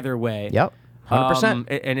go either way. Yep, 100%.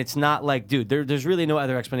 And it's not like, dude, there's really no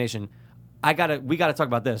other explanation. We gotta talk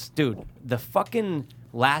about this, dude. The fucking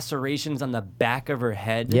lacerations on the back of her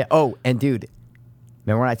head. Yeah. Oh, and dude,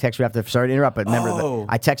 remember when I texted you after? Sorry to interrupt, but remember Oh.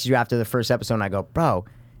 I texted you after the first episode, and I go, bro.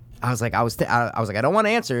 I was like, I don't want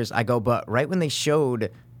answers. I go, but right when they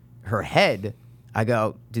showed her head, I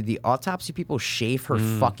go, did the autopsy people shave her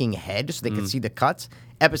fucking head so they could see the cuts?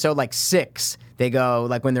 Episode like 6, they go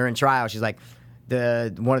like when they're in trial. She's like,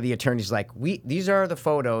 one of the attorneys is like, these are the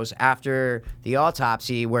photos after the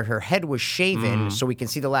autopsy where her head was shaven so we can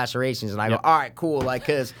see the lacerations. And I go, all right, cool. Like,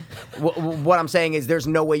 because what I'm saying is there's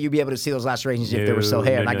no way you'd be able to see those lacerations if there was still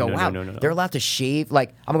hair. And I go, wow, they're allowed to shave.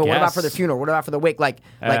 Like, I'm going, what about for the Yes. funeral? What about for the wake? Like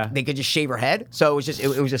Yeah. they could just shave her head. So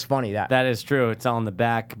it was just funny that. That is true. It's on the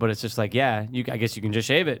back, but it's just like, yeah, I guess you can just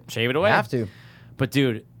shave it away. Have to. But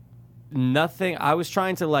dude, nothing. I was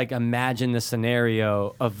trying to like imagine the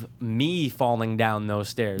scenario of me falling down those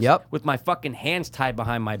stairs. Yep. With my fucking hands tied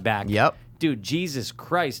behind my back. Yep. Dude, Jesus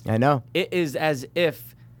Christ. I know. It is as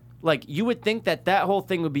if, like, you would think that whole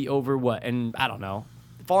thing would be over. What? And I don't know,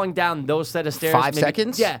 falling down those set of stairs. 5 maybe-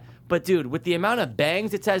 seconds? Yeah. But dude, with the amount of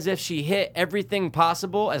bangs, it's as if she hit everything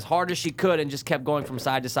possible as hard as she could and just kept going from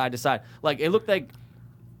side to side to side. Like, it looked like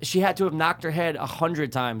she had to have knocked her head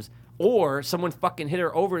 100 times, or someone fucking hit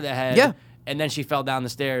her over the head. Yeah. And then she fell down the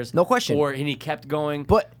stairs. No question. And he kept going.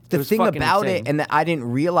 But It the was thing fucking about insane. it, and that I didn't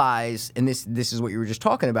realize, and this is what you were just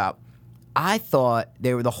talking about. I thought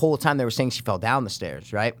the whole time they were saying she fell down the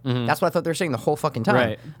stairs, right? That's what I thought they were saying the whole fucking time.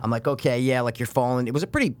 Right. I'm like, okay, yeah, like you're falling. It was a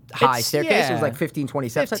pretty high It's- staircase. It was yeah. like 15, 20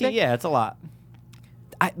 steps, I 15, think. yeah, it's a lot.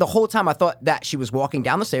 The whole time I thought that she was walking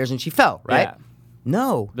down the stairs and she fell, right? Yeah.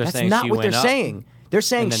 No, They're that's saying not she what they're went up saying. They're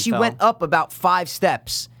saying and then she fell. went up about 5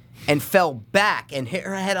 steps and fell back and hit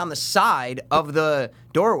her head on the side of the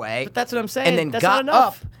doorway. But that's what I'm saying. And then That's got not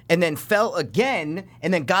enough. up and then fell again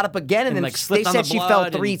and then got up again and then like they slipped on said the she fell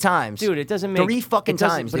blood 3 and- times. Dude, it doesn't make 3 fucking it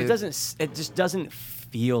doesn't- times, But dude. it just doesn't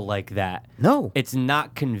feel like that. No. It's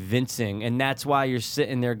not convincing, and that's why you're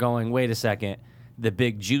sitting there going, "Wait a second." The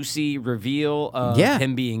big juicy reveal of Yeah.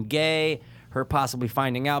 him being gay, her possibly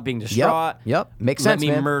finding out, being distraught. Yep. Makes Let sense, me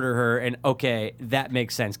man. murder her, and okay, that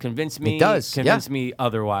makes sense. Convince me. It does, yeah. Convince me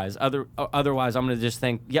otherwise. Otherwise, I'm gonna just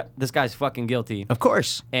think, "Yep, this guy's fucking guilty." Of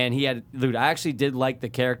course. And dude, I actually did like the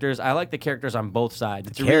characters. I like the characters on both sides.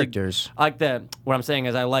 It's characters. I like what I'm saying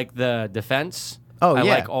is I like the defense. Oh, I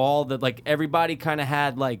yeah. like all the, like, everybody kind of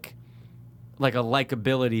had like a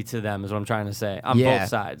likability to them is what I'm trying to say on Yeah. both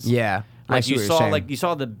sides. Yeah. I Like see you what you're saw, saying. like you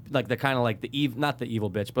saw the kind of like not the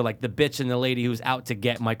evil bitch, but like the bitch and the lady who's out to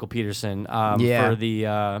get Michael Peterson Yeah. for the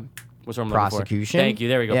what's what I'm looking for? Prosecution? Thank you.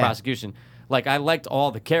 There we go. Yeah. Prosecution. Like I liked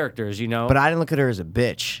all the characters, you know. But I didn't look at her as a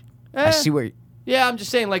bitch. I Eh. see where Yeah, I'm just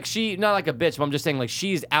saying, like, not like a bitch, but I'm just saying, like,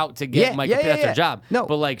 she's out to get Yeah, Michael. yeah, That's yeah. her job. No,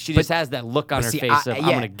 but like, she but- just has that look on her See, face of, I'm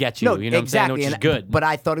yeah. gonna get you. No, You know exactly. what I'm saying? Which is good. But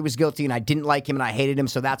I thought he was guilty, and I didn't like him, and I hated him,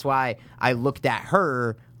 so that's why I looked at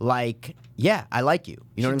her like, yeah, I like you.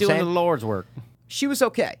 You know what I'm she's doing saying? the Lord's work. She was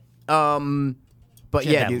okay. But She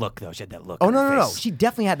had yeah, that dude. look though. She had that look. Oh on no, her no, no! face. She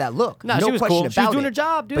definitely had that look. No, no she was question cool. about She was doing it. her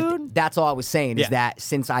job, But dude. that's all I was saying is Yeah. that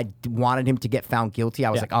since I wanted him to get found guilty, I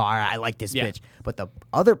was Yeah. like, oh, all right, I like this Yeah. bitch. But the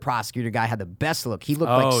other prosecutor guy had the best look. He looked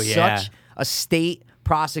Oh, like yeah. such a state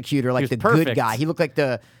prosecutor, like was the good perfect. guy. He looked like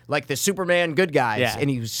the Superman good guys, Yeah. and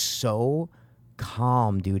he was so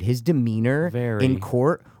calm, dude. His demeanor Very. in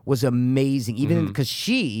court was amazing, even because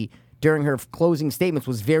she. During her closing statements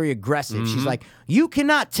was very aggressive. She's like, you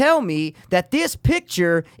cannot tell me that this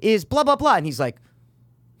picture is blah, blah, blah. And he's like,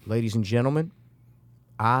 ladies and gentlemen,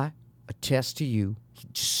 I attest to you. He's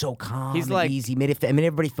just so calm He's and like- easy. Made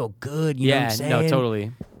everybody feel good. You know what I'm saying? no,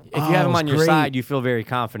 totally. If Oh, you have it him was on your great. side, you feel very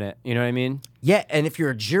confident. You know what I mean? Yeah, and if you're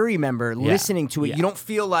a jury member listening to it, Yeah. you don't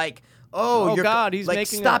feel like, oh Oh, God, he's like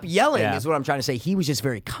making stop a- yelling Yeah. is what I'm trying to say. He was just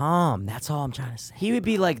very calm. That's all I'm trying to say. He would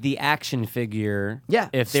be like the action figure. Yeah,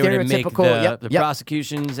 If they were to make stereotypical, the yep.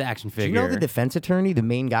 prosecution's action Do figure. you know the defense attorney, the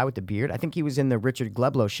main guy with the beard? I think he was in the Richard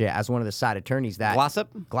Gleblow shit as one of the side attorneys. That Glossop?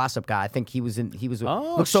 Glossop guy. I think he was in. He was.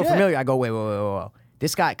 Oh, looks so shit. familiar. I go, wait.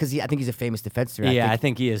 This guy, because I think he's a famous defense attorney. Yeah, I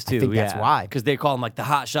think he is too. I think that's why. Because they call him like the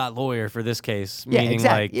hot shot lawyer for this case. Yeah, meaning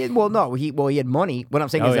exactly. like, Yeah, well, no, he had money. What I'm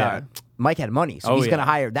saying Oh, is, yeah. Mike had money, so Oh, he's yeah. gonna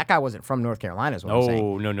hire. That guy wasn't from North Carolina, is what I'm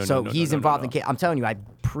saying. No, So no, he's no, no, involved no. in. I'm telling you, I'm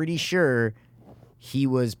pretty sure he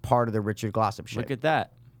was part of the Richard Glossop shit. look at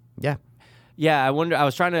that. Yeah. Yeah,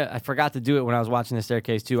 I forgot to do it when I was watching The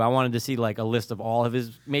Staircase too. I wanted to see like a list of all of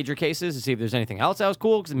his major cases to see if there's anything else that was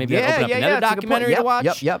cool, because maybe I'd open up another that's a good point. documentary to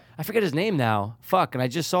watch. Yep. I forget his name now. Fuck, and I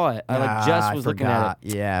just saw it. I like just was looking at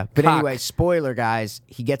it. Yeah. But Cock. anyway, spoiler, guys.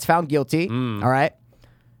 He gets found guilty. Mm. All right.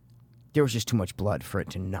 There was just too much blood for it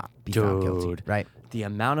to not be found guilty. Dude. Right. The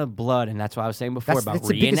amount of blood, and that's what I was saying before about That's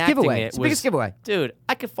the biggest reenacting giveaway. it. It's the biggest giveaway. Dude,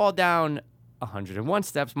 I could fall down 101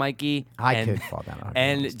 steps, Mikey. I could fall down 101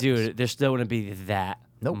 And steps. dude, there's still gonna be that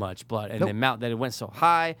Nope. much blood, and Nope. the amount that it went so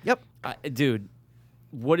high. Yep. Dude,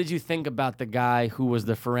 what did you think about the guy who was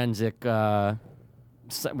the forensic?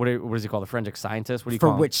 What is he called? The forensic scientist? What do you For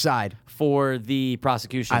call him? which side? For the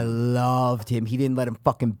prosecution. I loved him. He didn't let him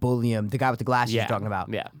fucking bully him. The guy with the glasses Yeah, you're talking about.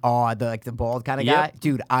 yeah. Oh, the bald kind of Yep. guy.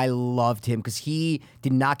 Dude, I loved him because he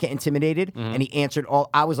did not get intimidated Mm-hmm. and he answered all.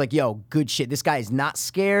 I was like, yo, good shit. This guy is not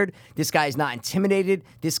scared. This guy is not intimidated.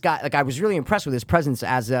 This guy, like, I was really impressed with his presence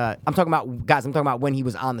as I'm talking about when he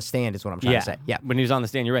was on the stand is what I'm trying to say. Yeah. When he was on the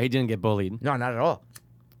stand, you're right. He didn't get bullied. No, not at all.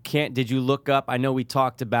 Did you look up? I know we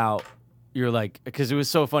talked about. You're like, because it was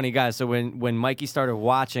so funny, guys. So when Mikey started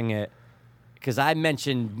watching it, because I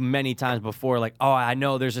mentioned many times before, like, oh, I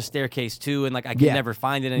know there's a Staircase too, and like I can never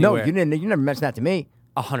find it No, anywhere. you didn't. You never mentioned that to me.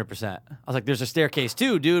 100%. I was like, there's a Staircase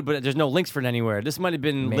too, dude, but there's no links for it anywhere. This might have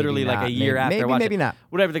been Maybe literally like not. a year after. Maybe, I watched maybe it. not.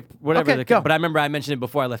 Whatever. Okay, go. But I remember I mentioned it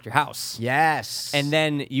before I left your house. Yes. And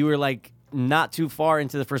then you were like, not too far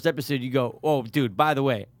into the first episode, you go, oh, dude, by the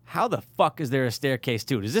way, how the fuck is there a Staircase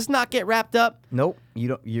too? Does this not get wrapped up? Nope. You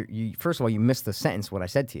don't. You first of all, you missed the sentence. What I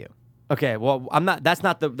said to you. Okay, well, I'm not. That's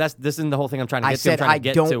not the. This isn't the whole thing I'm trying to get I to. I'm said trying to I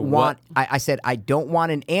get don't to want. What, I said I don't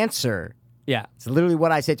want an answer. yeah. It's literally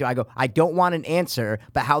what I said to you. I go, I don't want an answer,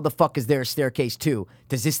 but how the fuck is there a Staircase too?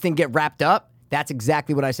 Does this thing get wrapped up? That's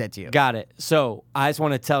exactly what I said to you. Got it. So I just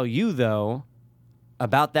want to tell you though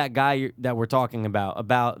about that guy that we're talking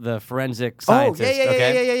about the forensic scientist. Oh,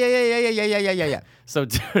 yeah. Okay. So,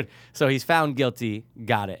 dude, so he's found guilty.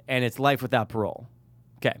 Got it. And it's life without parole.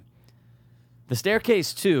 Okay. The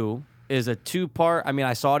Staircase 2 is a 2-part. I mean,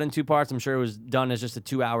 I saw it in 2 parts. I'm sure it was done as just a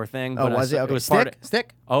 2-hour thing. Oh, but was it? Okay. It was part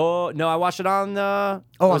Stick? Oh no, I watched it on. Oh,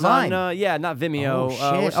 it was online? On, yeah, not Vimeo. Oh,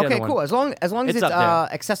 shit. What's the Okay, other cool. one? As long as It's it's up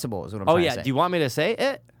there. accessible is what I'm Oh trying to yeah. say. Do you want me to say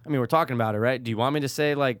it? I mean, we're talking about it, right? Do you want me to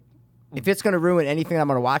say like? If it's going to ruin anything I'm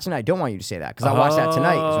going to watch, and I don't want you to say that because I'll watch that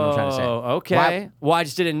tonight. Is what I'm trying to say. Oh, okay. Why- Well, I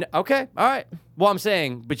just didn't. Okay, all right. Well, I'm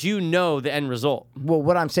saying, but you know the end result. Well,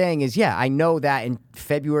 what I'm saying is, yeah, I know that in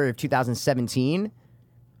February of 2017,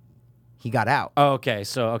 he got out. Oh, okay,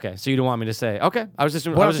 so you don't want me to say? Okay, I was just.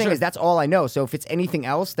 What I'm saying is that's all I know. So if it's anything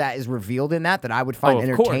else that is revealed in that I would find of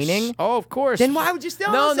entertaining, Course. Oh, of course. then why would you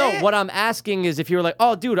still No, say no. it? What I'm asking is if you're like,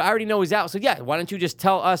 oh, dude, I already know he's out. So yeah, why don't you just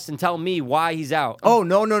tell us and tell me why he's out? Oh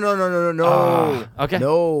no. Okay.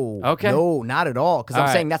 No. Okay. No, not at all. Because All I'm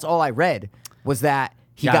right. saying that's all I read was that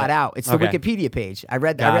he Got got it. out. It's the Okay. Wikipedia page. I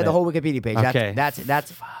read Got the it. whole Wikipedia page. Okay.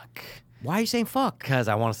 That's. Fuck. Why are you saying fuck, Because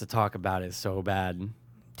I want us to talk about it so bad.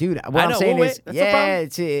 dude? What I I'm know. saying Well, is, wait, that's the problem.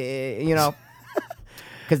 it's you know,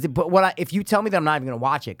 because if you tell me that I'm not even gonna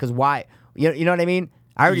watch it, because why? You know what I mean?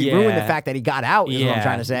 I already ruined the Yeah. fact that he got out. Is what I'm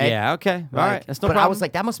trying to say. Yeah. Okay. All Like, right. That's no but problem. I was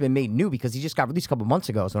like, that must have been made new because he just got released a couple months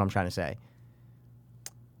ago. Is what I'm trying to say.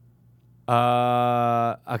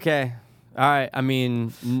 Okay. All right. I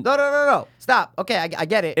mean, No. Stop. Okay, I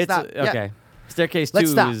get it. it's Stop. Yeah. okay. Staircase 2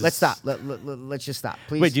 Let's stop. is. Let's stop. Let's just stop,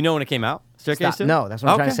 please. Wait, do you know when it came out? Staircase Stop. 2? No, that's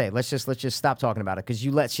what I'm trying to Okay. say. Let's just stop talking about it because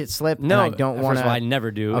you let shit slip. No, and I don't want First of all, I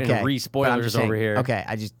never do. Okay, And but I'm re-spoilers just saying- over here. Okay,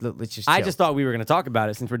 let's just. I chill. just thought we were going to talk about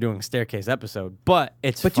it since we're doing a Staircase episode, but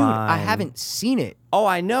it's But fine. dude, I haven't seen it. Oh,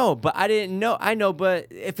 I know, but I didn't know. I know, but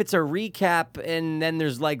if it's a recap and then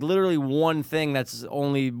there's like literally one thing that's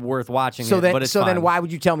only worth watching, So but it's then fine. why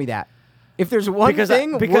would you tell me that? If there's one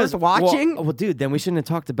thing worth watching, Well, dude, then we shouldn't have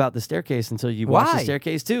talked about the Staircase until you watched the Why?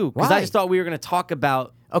 Staircase too. Because I Why? just thought we were going to talk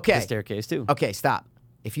about Okay. the Staircase too. okay, stop.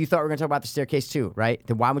 if you thought we were going to talk about The Staircase 2, right?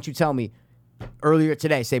 Then why wouldn't you tell me earlier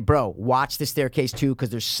today, say, bro, watch The Staircase 2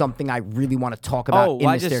 because there's something I really want to talk about in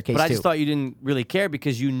The Staircase 2. I just thought you didn't really care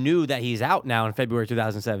because you knew that he's out now in February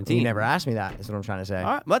 2017. You never asked me that, is what I'm trying to say.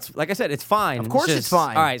 All right, like I said, it's fine. Of course it's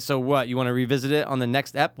fine. All right, so what? You want to revisit it on the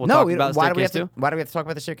next ep? We'll No, talk we about don't, why, do we Staircase have to, 2? why do we have to talk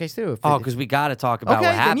about The Staircase 2? Oh, because we got to talk about Okay,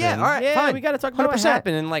 what then happened. yeah, all right, fine. We got to talk about 100%. what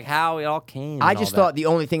happened and like how it all came. I and just all thought the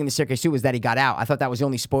only thing in The Staircase 2 was that he got out. I thought that was the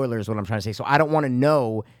only spoiler is what I'm trying to say. So I don't want to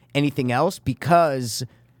know anything else because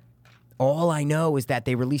all I know is that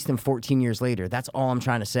they released him 14 years later. That's all I'm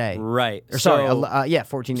trying to say. Right. Or sorry, yeah,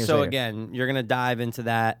 14 years later. So again, you're gonna dive into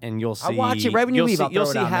that, and you'll see. I'll watch it right when you leave. You'll see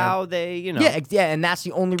I'll throw it on, how man. they, Yeah, and that's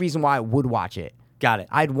the only reason why I would watch it. Got it.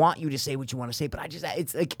 I'd want you to say what you want to say, but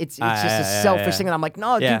it's like it's just yeah, a selfish thing, and I'm like,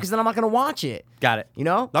 no, dude, Yeah. because then I'm not gonna watch it. Got it. You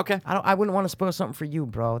know? Okay. I wouldn't want to spoil something for you,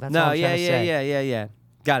 bro. That's all No. I'm trying to say. Yeah.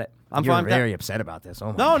 Got it. I'm You're fine. with that. very upset about this.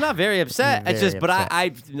 Oh my No, not very upset. You're It's just, very but upset.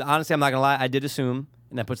 I honestly, I'm not gonna lie. I did assume,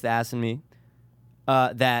 and that puts the ass in me,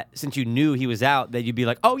 that since you knew he was out, that you'd be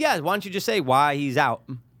like, oh yeah, why don't you just say why he's out?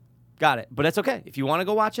 Got it. But that's okay. If you want to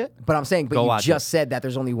go watch it, But I'm saying, but Go you watch just said that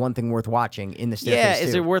there's only one thing worth watching in The yeah, Staircase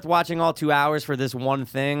is 2. it worth watching all 2 hours for this one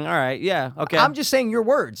thing? All right, yeah, okay. I'm just saying your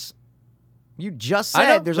words. You just I know.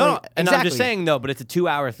 said there's no, only no, and exactly. I'm just saying though, but it's a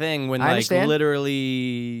 2-hour thing when I like understand.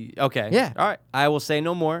 literally. Okay. Yeah. All right. I will say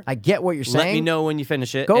no more. I get what you're saying. Let me know when you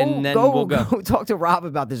finish it, Go, and then we'll go. talk to Rob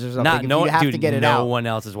about this or something. Not if no, you have dude, to get it no out. one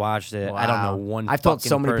else has watched it. I don't know one. I've told so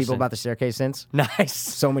fucking many people person. about The Staircase since. Nice.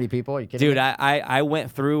 So many people. Are you kidding Dude, me? I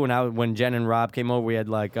went through when Jen and Rob came over. We had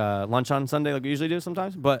like lunch on Sunday, like we usually do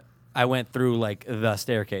sometimes. But I went through like The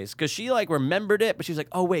Staircase because she like remembered it, but she was like,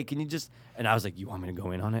 "Oh wait, can you just?" And I was like, "You want me to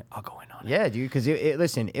go in on it? I'll go in on it." Yeah, dude. Because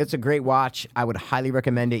listen, it's a great watch. I would highly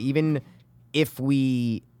recommend it. Even if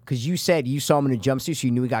because you said you saw him in a jumpsuit, so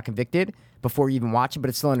you knew he got convicted before you even watched it, but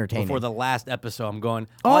it's still entertaining. Before the last episode, I'm going.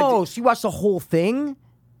 I oh, did- so you watched the whole thing?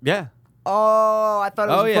 yeah. Oh, I thought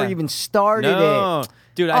it was Oh, before yeah. you even started No, it.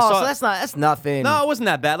 dude, I oh, saw. so that's nothing. No, it wasn't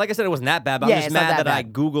that bad. Like I said, it wasn't that bad. But Yeah, I'm just it's not mad that that I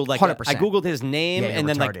bad. googled I 100%. googled his name Yeah, you're and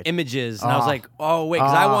then like retarded. images, and I was Oh. like, oh wait,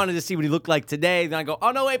 because I Oh. wanted to see what he looked like today. Then I go,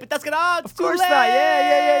 oh no, wait, but that's gonna. Oh, it's Of course too late. not.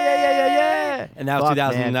 Yeah. And that was Fuck,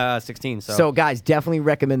 man. 2016. So, guys, definitely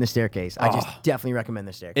recommend The Staircase. I just definitely recommend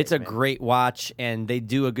The Staircase. it's a man. great watch, and they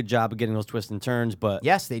do a good job of getting those twists and turns. But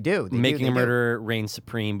Yes, they do. They Making do, a they do. Murderer reigns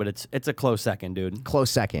supreme. But it's a close second, dude.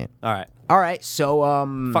 Close second. All right, All right, so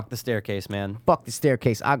fuck The Staircase, man. fuck The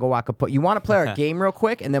Staircase. Agawaka. You want to play our game real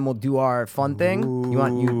quick, and then we'll do our fun thing. You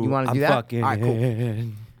want to do that? Fucking All right,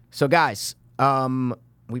 cool. So, guys,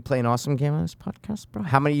 we play an awesome game on this podcast, bro.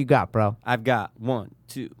 How many you got, bro? I've got 1,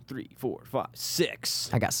 2, 3, 4, 5, 6.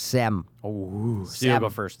 I got 7. Oh, so you go 7.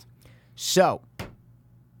 first. So,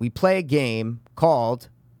 we play a game called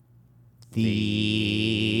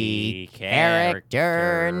the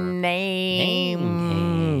Character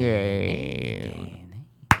Name Game.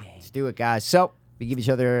 Let's do it, guys. So, we give each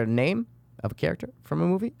other a name of a character from a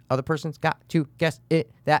movie. Other person's got to guess it.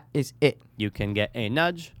 That is it. You can get a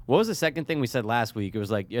nudge. What was the second thing we said last week? It was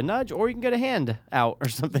like a nudge, or you can get a hand out or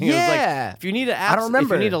something. It was Yeah. like if you need a I don't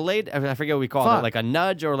remember. If you need a laid, I forget what we called Fuck. it, like a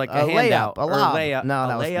nudge or like a, A hand layup, out a or lob. layup. No, a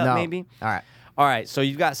that was- layup no. maybe. All right. All right. So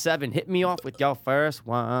you've got 7. Hit me off with your first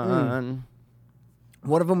one.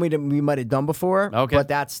 One of them we might have done before. Okay. But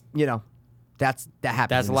that's, that happens. That's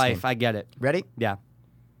in this life. game. I get it. Ready? Yeah.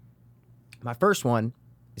 My first one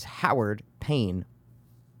is Howard Payne.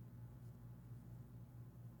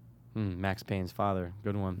 Max Payne's father.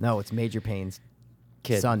 Good one. No, it's Major Payne's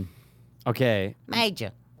Kid. son. Okay.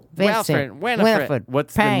 Major. Winifred.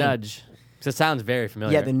 What's Payne. the nudge? 'Cause it sounds very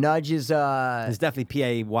familiar. Yeah, the nudge is It's definitely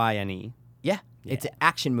Payne. yeah, it's an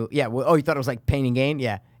action movie. Yeah, well, oh, you thought it was like Pain and Gain?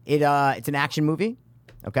 Yeah, it's an action movie.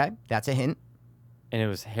 Okay, that's a hint. And it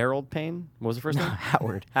was Harold Payne. What was the first name?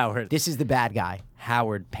 Howard. Howard. This is the bad guy.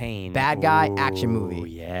 Howard Payne. Bad guy, action Ooh,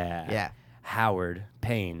 movie. Yeah. Yeah. Howard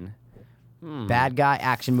Payne. Bad guy,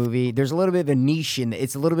 action movie. There's a little bit of a niche in it.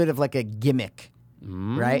 It's a little bit of like a gimmick,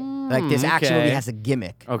 right? Like this action okay. movie has a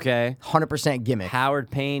gimmick. Okay. 100% gimmick. Howard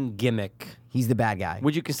Payne gimmick. He's the bad guy.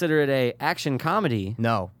 Would you consider it a action comedy?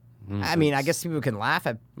 No. I mean, I guess people can laugh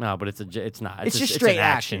at. No, but it's not. It's just an straight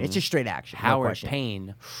action. It's just straight action. no Howard question.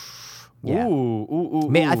 Payne. Yeah. Ooh.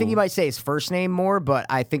 Man, I think you might say his first name more, but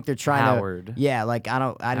I think they're trying Howard. to. Yeah, like I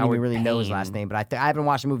didn't Howard even really know his Payne. last name, but I haven't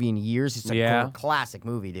watched the movie in years. It's a Yeah. classic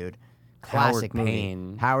movie, dude. Howard Classic movie.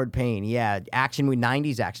 Payne. Howard Payne. Yeah, action movie,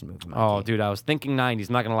 90s action movie. Oh, dude, I was thinking 90s.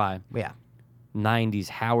 I'm not gonna lie. Yeah. 90s.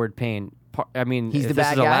 Howard Payne. I mean, He's if the this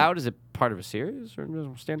bad is guy? allowed, is it part of a series or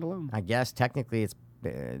just standalone? I guess technically it's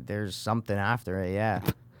there's something after it. Yeah.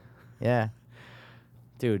 Yeah.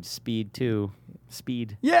 Dude, Speed 2.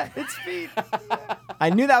 Speed. Yeah, it's Speed. I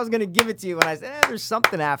knew that I was gonna give it to you when I said, "There's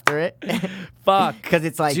something after it." Fuck. Because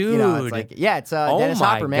it's like, dude. you know, it's like, yeah, it's Oh Dennis my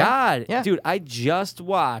Hopper, man. God. Yeah. Dude, I just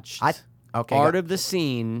watched Okay, Art go. of the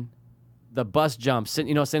Scene, the bus jump.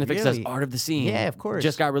 You know, Cinefix says Really? Art of the Scene. Yeah, of course.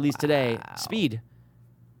 Just got released today. Wow. Speed.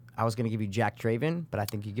 I was gonna give you Jack Traven, but I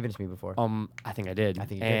think you've given it to me before. I think I did. I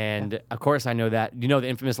think you did, And of course I know that. You know the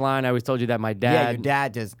infamous line I always told you that my dad. Yeah, your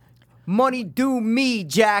dad does. Money do me,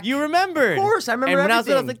 Jack. You remembered. Of course, I remember And when I was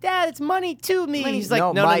everything. like, Dad, it's money to me. Money- He's like,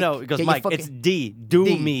 No, no, Mike, no. He goes, get your Mike, fucking- it's D. Do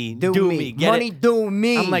me. Do me. Get Money it? do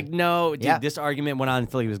me. I'm like, no, dude, Yeah. this argument went on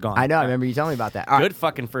until he was gone. I know. I All right. remember you telling me about that. All right. Good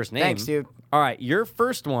fucking first name. Thanks, dude. All right, your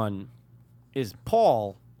first one is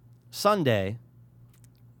Paul Sunday.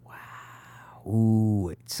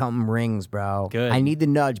 Ooh, something rings, bro. Good. I need the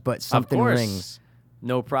nudge, but something of course. rings.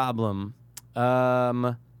 No problem.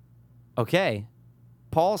 Okay.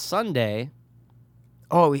 Paul Sunday.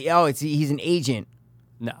 He's an agent.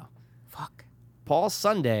 No. Fuck. Paul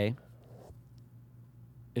Sunday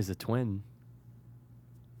is a twin.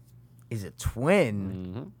 Is it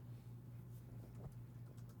twin? Mm-hmm.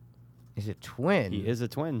 Is it twin? He is a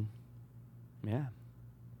twin. Yeah.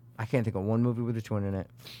 I can't think of one movie with a twin in it.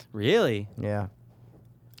 Really? Yeah.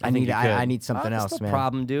 I think you could. I need something That's else, no man.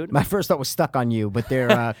 problem, dude. My first thought was Stuck on You, but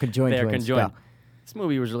they're conjoined They're twins. conjoined. Go. This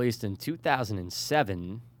movie was released in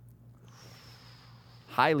 2007.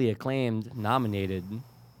 Highly acclaimed, nominated.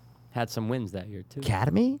 Had some wins that year, too.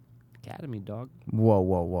 Academy? Academy, dog. Whoa.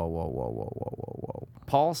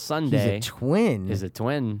 Paul He's Sunday a twin. is a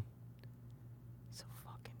twin. He's a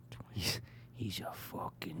fucking twin. He's a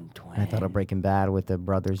fucking twin. I thought of Breaking Bad with the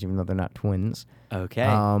brothers, even though they're not twins. Okay.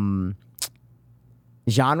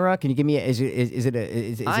 Genre? Can you give me? Is it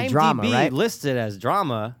IMDb drama? Right? listed as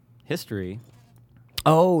drama history.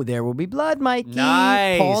 Oh, There Will Be Blood, Mikey.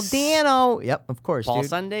 Nice. Paul Dano. Yep, of course. Paul dude.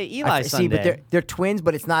 Sunday, Eli See, but Sunday. they're twins,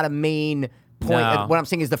 but it's not a main point. No. What I'm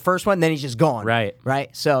saying is the first one, then he's just gone. Right. Right.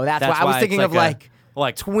 So that's That's why I was why thinking it's of like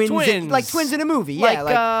like twins. like twins in a movie.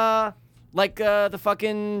 Yeah. Like the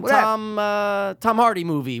fucking Whatever. Tom Hardy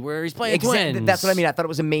movie where he's playing twins. That's what I mean. I thought it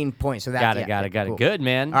was a main point. So that Got it, yeah, got it. cool. Good,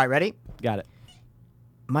 man. All right, ready? Got it.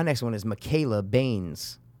 My next one is Michaela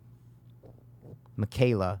Baines.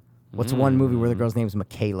 Michaela. What's one movie where the girl's name is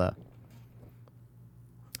Michaela?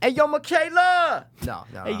 Hey, yo, Michaela! No.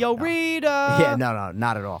 Hey, yo, no. Rita! Yeah, no,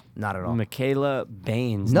 not at all. Not at all. Michaela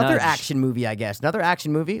Baines. Another Nudge. action movie, I guess. Another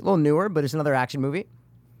action movie. A little newer, but it's another action movie.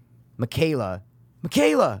 Michaela.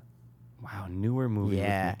 Wow, newer movie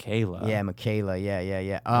Yeah. with Michaela. Yeah, Michaela. Yeah.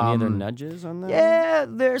 Any other nudges on that? Yeah,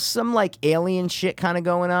 there's some like alien shit kind of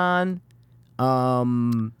going on.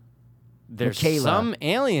 There's Michaela. some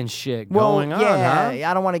alien shit Well, going on, yeah, huh?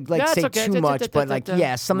 I don't want to like That's say okay. too much, but like,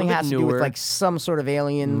 yeah, A something little has bit to do with newer. like some sort of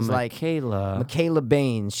aliens, like Michaela. Michaela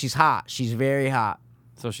Baines. She's hot. She's very hot.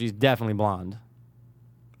 So she's definitely blonde.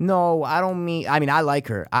 No, I don't mean. I mean, I like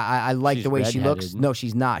her. I like She's the way she looks. redheaded. No,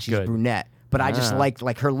 she's not. She's Good. brunette. But I just Ah. liked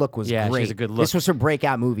like her look was Yeah, she's great. a good look. This was her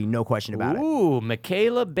breakout movie, no question about it. Ooh,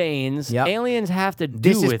 Michaela Baines. Yep. Aliens have to do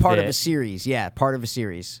This is with part it. of a series. Yeah, part of a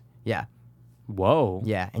series. Yeah, Whoa.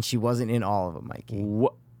 yeah, and she wasn't in all of them, Mikey. Wha-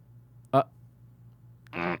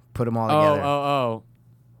 Put them all Oh, together. oh.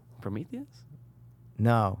 Prometheus?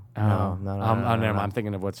 No, no. Oh, never mind. I'm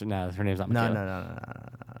thinking of what's her name's not No, Michaela.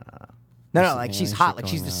 no. There's Like some she's alien hot. shit Like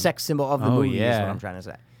she's going the on. sex symbol of the Oh, movie. Is yeah. what I'm trying to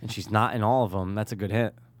say. And she's not in all of them. That's a good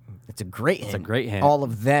hint. It's a great hint. a great hint. All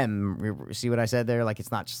of them. See what I said there? Like it's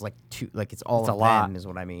not just like two. Like it's all It's of a lot. them is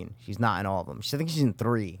what I mean. She's not in all of them. I think she's in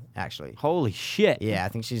 3 actually. Holy shit. Yeah, I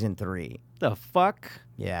think she's in 3. The fuck?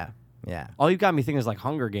 Yeah. All you got me thinking is like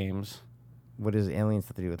Hunger Games. What does aliens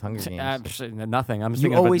have to do with Hunger Games? Nothing. I'm just You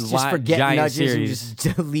thinking always of a just forget giant nudges series. and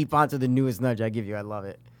just leap onto the newest nudge I give you. I love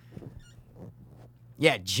it.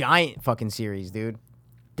 Yeah, giant fucking series, dude.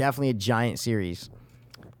 Definitely a giant series.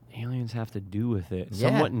 Aliens have to do with it. Yeah.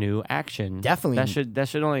 Somewhat new action. Definitely. That should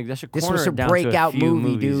This corner was her it down breakout to a few movie,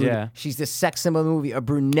 movies, dude. Yeah. She's the sex symbol of the movie. A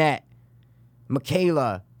brunette.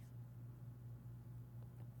 Michaela.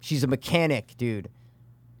 She's a mechanic, dude.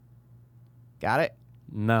 Got it?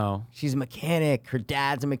 No. She's a mechanic. Her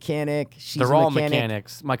dad's a mechanic. She's They're a all mechanic.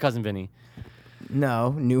 mechanics. My cousin Vinny.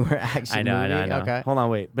 No, newer action I know. movie. Okay. Hold on,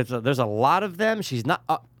 wait. But there's a lot of them. She's not.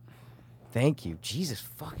 Thank you. Jesus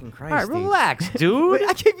fucking Christ. All right, dude. relax, dude.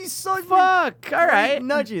 I gave you such Fuck. All right.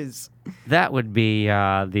 nudges. That would be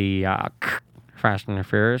the Fast and the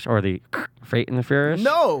Furious or the Fate and the Furious.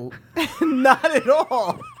 No, not at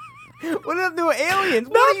all. What does it do with aliens?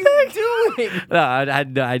 What are you doing?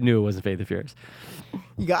 No, I knew it wasn't Fate and the Furious.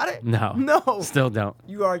 You got it? No. No. Still don't.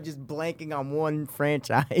 You are just blanking on one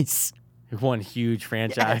franchise. One huge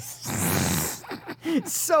franchise.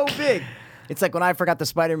 It's so big. It's like when I forgot the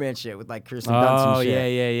Spider-Man shit with like Kirsten Dunst and Oh, shit.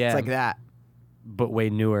 yeah. It's like that. But way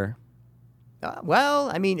newer.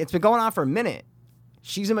 Well, I mean, it's been going on for a minute.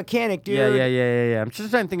 She's a mechanic, dude. Yeah. I'm just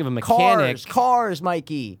trying to think of a mechanic. Cars,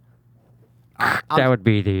 Mikey. That would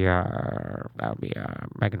be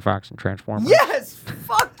Megan Fox and Transformers. Yes,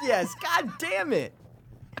 fuck yes. God damn it.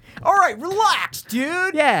 All right, relax,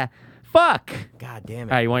 dude. Yeah. Fuck. God damn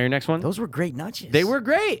it. All right, you want your next one? Those were great nutches. They were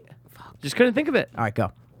great. Just couldn't think of it. All right,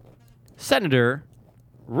 go. Senator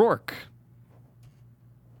Rourke.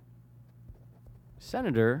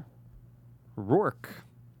 Senator Rourke.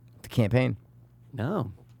 The campaign.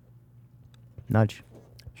 No. Nudge.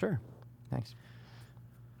 Sure. Thanks.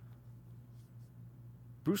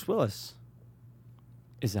 Bruce Willis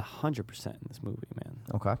is 100% in this movie, man.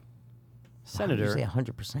 Okay. Senator Wow, you say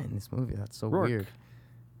 100% in this movie. That's so Rourke. weird.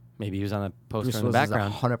 Maybe he was on a poster Bruce in the Willis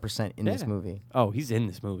background. is 100% in this Yeah. movie. Oh, he's in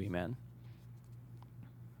this movie, man.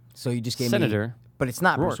 So you just gave me... Senator But it's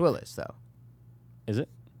not Bruce Rourke. Willis, though. Is it?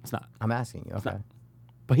 It's not. I'm asking you. Okay. not.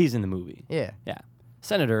 But he's in the movie. Yeah. Yeah.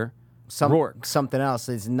 Senator Rourke. Something else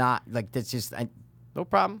is not... Like, that's just... No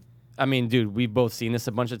problem. I mean, dude, we've both seen this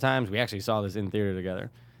a bunch of times. We actually saw this in theater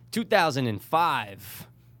together. 2005.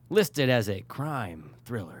 Listed as a crime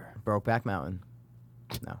thriller. Brokeback Mountain.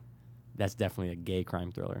 No. That's definitely a gay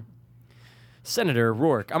crime thriller. Senator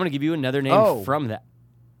Rourke. I'm going to give you another name Oh. from that.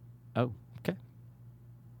 Oh, okay.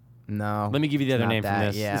 No. Let me give you the it's other not name from that.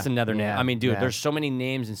 this. Yeah. This is another name. Yeah. I mean, dude, Yeah. there's so many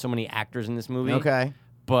names and so many actors in this movie. Okay.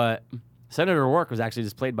 But Senator Rourke was actually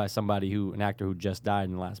just played by an actor who just died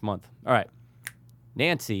in the last month. All right.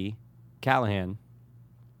 Nancy Callahan.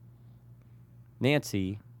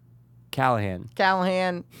 Nancy Callahan.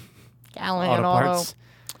 Callahan Auto Auto. Parts.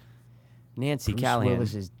 Nancy Bruce Callahan.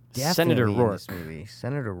 Willis is definitely Senator in Rourke. this movie.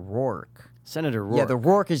 Senator Rourke. Senator Rourke. Yeah, the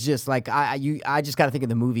Rourke is just like I just got to think of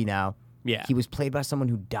the movie now. Yeah. He was played by someone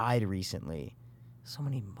who died recently. So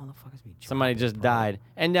many motherfuckers be Somebody dropping, just bro. died.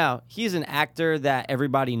 And now he's an actor that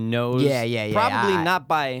everybody knows. Yeah. Probably I- not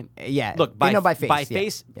by Yeah. look, they by, know by face. by yeah.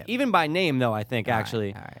 face, Yeah. even by name though, I think All right,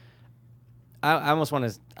 actually. All right. I almost want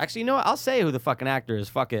to actually, you know what? I'll say who the fucking actor is.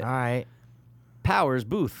 Fuck it. All right. Powers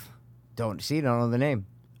Booth. Don't know the name.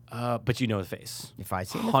 But you know the face. If I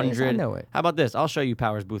see the face, I know it. How about this? I'll show you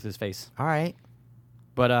Powers Booth's face. All right.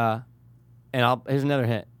 But here's another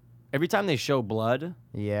hint. Every time they show blood,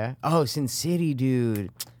 Yeah. Oh, Sin City, dude.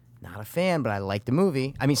 Not a fan, but I like the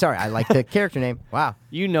movie. I mean, sorry, I like the character name. Wow.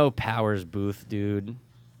 you know Powers Booth, dude.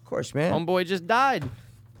 Of course, man. Homeboy just died.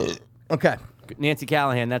 Okay. Nancy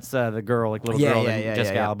Callahan, that's the girl, like little girl in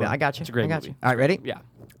Jessica Alba. I got you. It's a great I got movie. you. All right, ready? Yeah.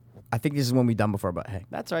 I think this is one we've done before, but hey.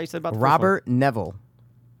 That's right. You said about the first Robert Neville. one.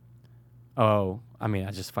 Oh, I mean,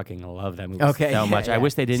 I just fucking love that movie Okay, so yeah, much. I yeah.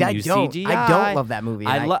 wish they didn't See, I use don't. CGI. I don't love that movie,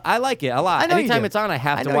 and I like it a lot. I know you Anytime do. it's on, I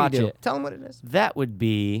have I to know watch you do. it. Tell them what it is. That would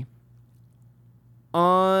be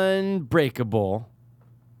Unbreakable.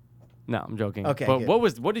 No, I'm joking. Okay, but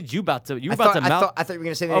good. what did you about to? You I about thought, to mouth? I thought you were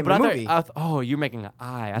going to say the Oh, name but of the I movie. thought, oh, you're making an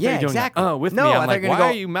eye. I thought Yeah, you were doing exactly. that. With No, me. I I'm thought like, you were why gonna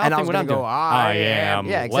are go- you and I mouthing was what gonna I'm go, doing? I am.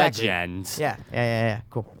 Yeah, exactly. Legend. Yeah.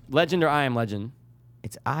 Cool. Legend or I Am Legend?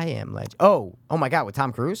 It's I Am Legend. Oh my God, with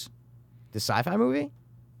Tom Cruise? The sci-fi movie?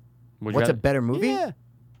 Would you What's a rather- better movie? Yeah.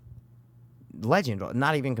 Legend.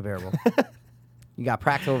 Not even comparable. You got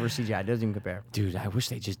practical over CGI. It doesn't even compare. Dude, I wish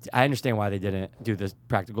they just. I understand why they didn't do this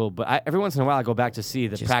practical, but every once in a while I go back to see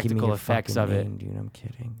the Just give me practical your effects fucking of it. name, dude. I'm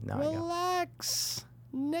kidding. No, I don't. Relax,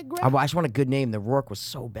 nigga. I just want a good name. The Rourke was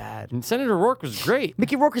so bad. And Senator Rourke was great.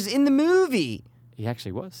 Mickey Rourke is in the movie. He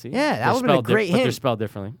actually was. See, Yeah, that They're would've been a spelled great but they're hint. spelled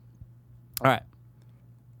differently. All right,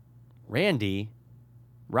 Randy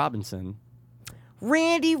Robinson.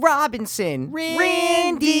 Randy Robinson.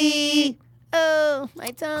 Randy. Oh,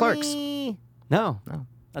 my tummy. Clerks. No, No.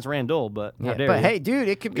 that's Randall. But how Yeah, dare but you. hey, dude,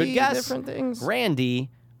 it could Good be guess. different things. Randy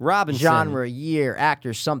Robinson. Genre, year,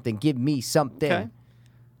 actor, something. Give me something. Okay.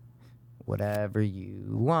 Whatever you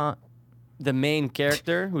want. The main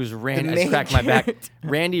character, who's Randy. I main just cracked my back. character.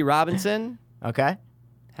 Randy Robinson Okay.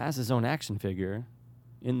 has his own action figure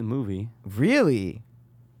in the movie. Really?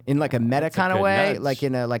 In like a meta That's a kind of good way? nudge. Like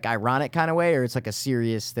in a like ironic kind of way, or it's like a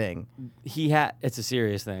serious thing? It's a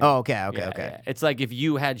serious thing. Oh, okay. Yeah. It's like if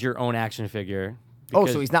you had your own action figure. Oh,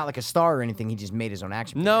 because- so he's not like a star or anything. He just made his own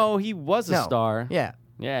action figure. No, he was a No. star. Yeah.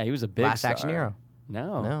 Yeah, he was a big Last star. Action Hero.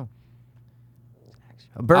 No. No.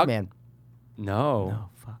 Birdman. No. No,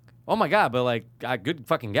 fuck. Oh my god, but like a good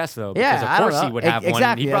fucking guess though. Yeah, because I of don't course know. he would have one.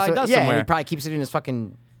 Exactly. He that's probably what- does yeah, and somewhere. he probably keeps it in his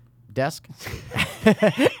fucking desk.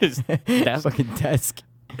 His desk. Fucking desk.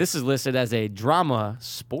 This is listed as a drama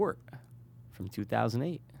sport from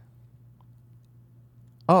 2008.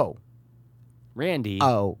 Oh. Randy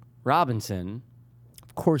Oh. Robinson.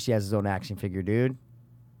 Of course he has his own action figure, dude.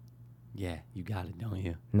 Yeah, you got it, don't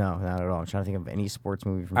you? No, not at all. I'm trying to think of any sports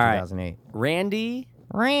movie from All right. 2008. Randy.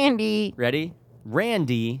 Ready?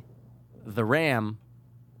 Randy, the Ram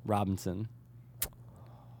Robinson.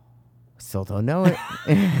 Still don't know it.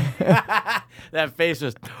 That face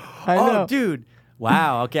was. I Oh, know. dude.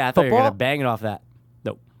 Wow. Okay, I thought you were Football? gonna bang it off that.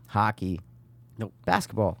 Nope. Hockey. Nope.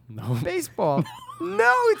 Basketball. No. Baseball.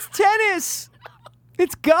 No, it's tennis.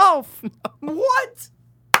 It's golf. What?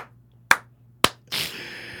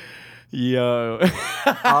 Yo.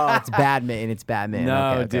 Oh, it's badminton. It's badminton.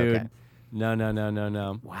 No, Okay, okay, dude. okay.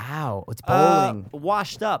 No. Wow, it's bowling.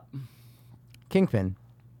 Washed up. Kingpin.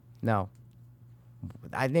 No.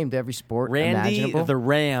 I named every sport Randy imaginable. the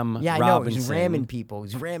Ram. Yeah, I know. Robinson. He's ramming people.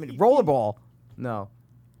 He's ramming. Rollerball. No.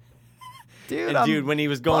 Dude, And I'm dude, when he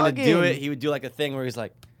was going to do bugging. it, he would do like a thing where he's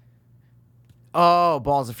like, Oh,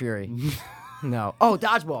 Balls of Fury. No. Oh,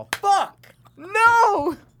 dodgeball. Fuck.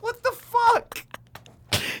 No. What the fuck?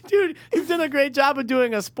 dude, you've done a great job of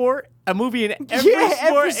doing a movie in every Yeah,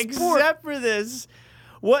 sport every sport. except for this.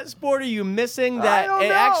 What sport are you missing I that don't it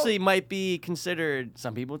know. actually might be considered?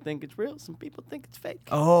 Some people think it's real, some people think it's fake.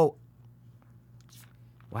 Oh.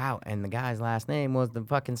 Wow, and the guy's last name was the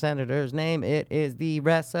fucking senator's name. It is the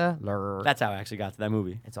wrestler. That's how I actually got to that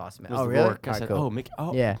movie. It's awesome. It was Oh, The really? Rourke. I Alright, said, cool. oh, Mickey.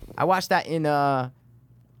 Oh, Yeah, I watched that in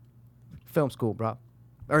film school, bro.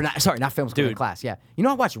 Or not? Sorry, not film school. In Dude. class. Yeah. You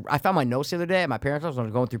know, I found my notes the other day at my parents' house when I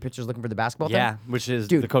was going through pictures looking for the basketball yeah, thing. which is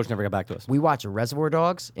Dude. the coach never got back to us. We watched Reservoir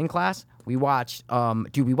Dogs in class. We watched,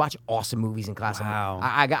 we watch awesome movies in class. Wow.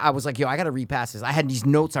 I was like, yo, I gotta repass this. I had these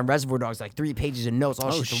notes on Reservoir Dogs, like 3 pages of notes,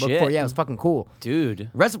 all Oh, shit to look shit. for. Yeah, it was fucking cool. Dude,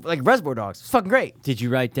 Reservoir Dogs, it's fucking great. did you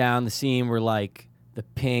write down the scene where like the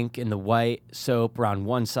pink and the white soap are on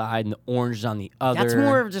one side and the orange is on the other? That's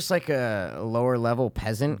more of just like a lower level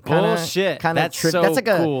peasant kind of Bullshit. Kind of That's so that's like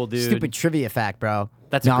a cool, dude. stupid trivia fact, bro.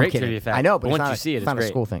 That's No, a I'm great kidding. trivia fact. I know, but But it's once not you a- see it, it's it's not a great.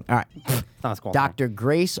 school thing. All right, It's not a school. Dr.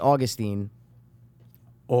 Grace Augustine.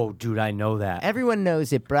 Oh, dude, I know that. Everyone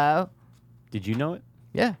knows it, bro. Did you know it?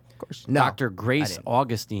 Yeah, of course. No, Dr. Grace didn't.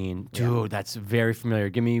 Augustine. Dude, that's very familiar.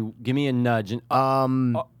 Give me a nudge. And,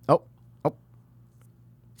 Oh,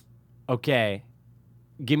 okay.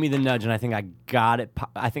 Give me the nudge, and I think I got it.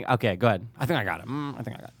 Okay, go ahead. I think I got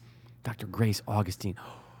it. Dr. Grace Augustine.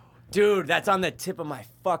 Dude, that's on the tip of my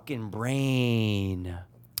fucking brain.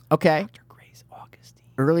 okay. Dr. Grace Augustine.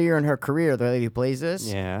 Earlier in her career, the lady who plays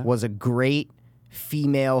this Yeah. was a great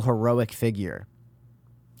female heroic figure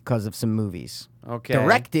because of some movies. Okay.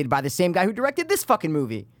 Directed by the same guy who directed this fucking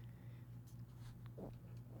movie.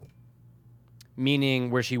 Meaning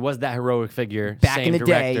where she was that heroic figure. Back same in the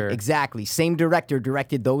director. day, exactly. Same director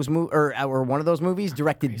directed those or one of those movies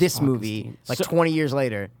directed this movie Augustine. like So- 20 years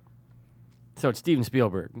later. So it's Steven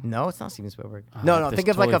Spielberg. No, it's not Steven Spielberg. No, this think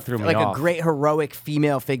of like totally threw me a off. great heroic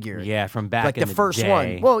female figure. Yeah, from back like in the first day.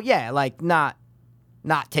 one. Well, yeah, like not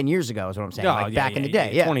 10 years ago is what I'm saying. Oh, like yeah, back in yeah, the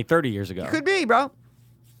day. Yeah. 20, 30 years ago. Could be, bro.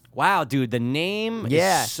 Wow, dude, the name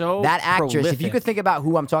Yeah. is so that actress, if you prolific. think about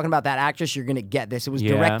who I'm talking about, that actress, you're going to get this. It was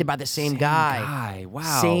Yeah. directed by the same guy. Wow.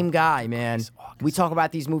 Same guy, man. We talk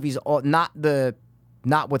about these movies, not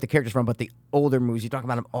what the character's from, but the older movies. You talk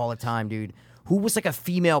about them all the time, dude. Who was like a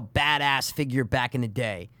female badass figure back in the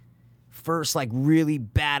day? First, like really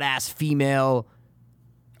badass female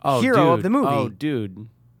hero of dude. the movie. Oh, dude.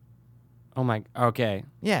 Oh my. Okay.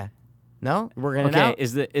 Yeah. No, we're gonna Okay. know.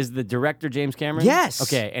 Is the director James Cameron? Yes.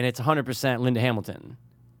 Okay, and it's 100% Linda Hamilton.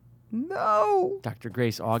 No. Dr.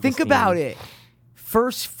 Grace Augustine. Think about it.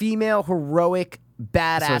 First female heroic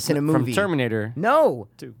badass So it's in a movie. from Terminator. No.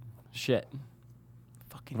 Dude, shit.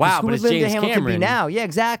 Fucking Wow, who but would it's Linda James Hamilton Cameron. be now? Yeah,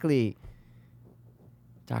 exactly.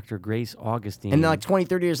 Dr. Grace Augustine. And then like 20,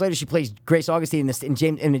 30 years later, she plays Grace Augustine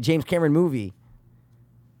in a James Cameron movie.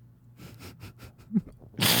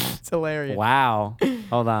 It's hilarious. Wow.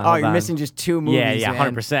 Hold on. Oh, hold you're on. missing just 2 movies. Yeah, yeah,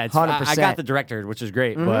 man. 100%. 100%. I got the director, which is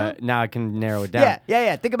great, but now I can narrow it down.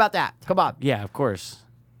 Yeah. Think about that. Come on. Yeah, of course.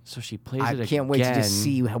 So she plays it I can't wait to just again.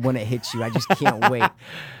 see when it hits you. I just can't wait.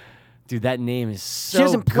 Dude, that name is so She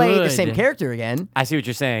doesn't play the good. same character again. I see what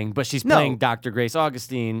you're saying, but she's No. playing Dr. Grace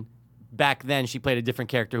Augustine. Back then, she played a different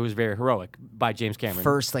character who was very heroic by James Cameron.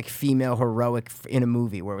 First, like female heroic in a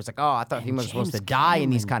movie where it was like, oh, I thought females were supposed to James die in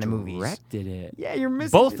these Cameron kind of movies. Directed it. Yeah, you're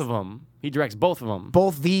missing Both this. of them. He directs both of them.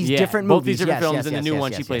 Both these Yeah, different both movies. these different Yes, films, yes, and the yes, new yes,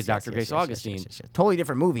 one yes, she plays yes, Dr. yes, Grace yes, yes, Augustine. yes. Totally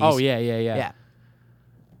different movies. Oh yeah. Yeah.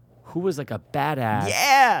 Who was like a badass?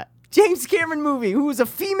 Yeah. James Cameron movie. Who was a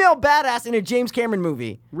female badass in a James Cameron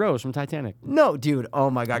movie? Rose from Titanic, No, dude. Oh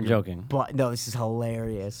my God. I'm you're- joking. But no, this is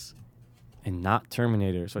hilarious. and not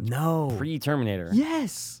Terminator. So it's No. pre-Terminator.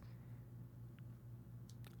 Yes.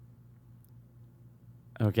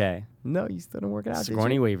 Okay. No, you still don't work it out. did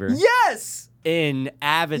Sigourney you? Weaver. Yes. in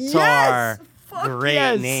Avatar. Yes! Fuck Great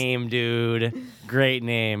yes! name, dude. Great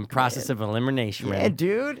name. Process of elimination. Yeah, man.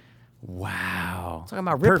 dude. Wow. Talking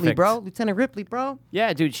about Ripley, Perfect. bro. Lieutenant Ripley, bro.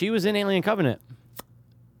 Yeah, dude. She was in Alien Covenant.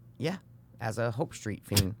 Yeah, as a Hope Street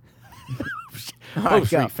fiend. All Hope right,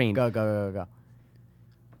 Street go. fiend. Go.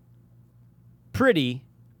 Pretty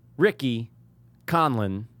Ricky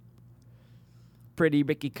Conlon. Pretty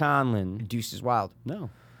Ricky Conlon. Deuce is wild. No.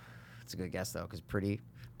 That's a good guess though, because Pretty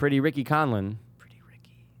Ricky Conlon.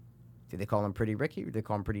 Ricky. Did they call him Pretty Ricky or did they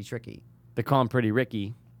call him Pretty Tricky? They call him Pretty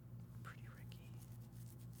Ricky.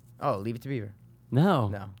 Oh, Leave It to Beaver. No.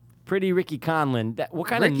 No. Pretty Ricky Conlon. What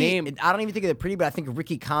kind Ricky, of name? I don't even think of the Pretty, but I think of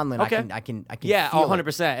Ricky Conlon. Okay. I can. Yeah, feel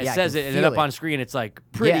 100%. It Yeah, I says can it, and then feel up on screen, it's like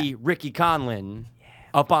Pretty Yeah. Ricky Conlon.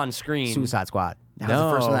 Up on screen. Suicide Squad. That was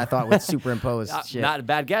the first No. one I thought with superimposed shit. Not a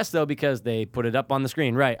bad guess though, because they put it up on the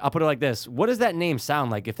screen. Right. I'll put it like this. What does that name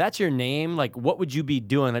sound like? If that's your name, like what would you be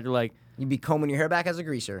doing? That you're like, You'd be combing your hair back as a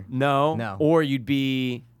greaser. no. No. Or you'd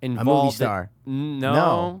be involved. A movie star.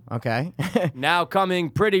 No. Okay. Now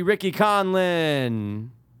coming Pretty Ricky Conlon.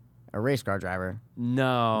 A race car driver.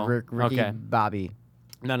 No. Ricky Okay. Bobby.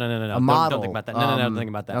 No. A model. Don't think about that. No, don't think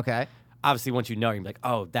about that. Okay. Obviously, once you know, you're like,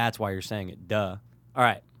 oh, that's why you're saying it. Duh. All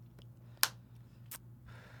right.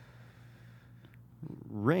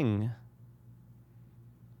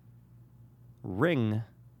 Ring.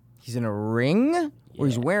 He's in a ring? Or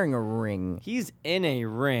he's Yeah. wearing a ring? He's in a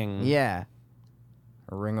ring. Yeah.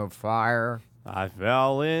 A ring of fire. I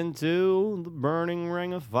fell into the burning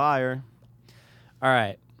ring of fire. All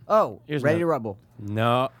right. Oh, Here's Ready another- to Rumble.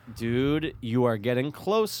 No, dude, you are getting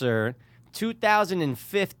closer.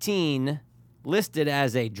 2015, listed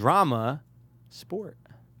as a drama sport.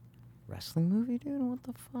 Wrestling movie, dude? What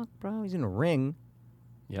the fuck, bro? He's in a ring.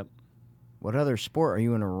 Yep. What other sport are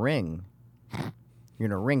you in a ring? You're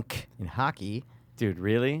in a rink in hockey. Dude,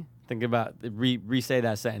 really? Think about re-say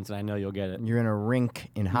that sentence, and I know you'll get it. You're in a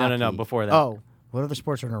rink in hockey. no, before that. Oh, what other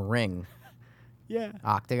sports are in a ring? Yeah.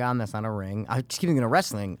 Octagon, that's not a ring. I'm just keeping it in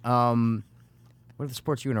wrestling. What other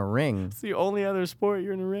sports are you in a ring? It's the only other sport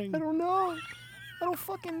you're in a ring. I don't know. I don't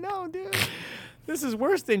fucking know, dude. This is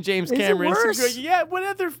worse than James Is it Cameron. worse? Yeah, what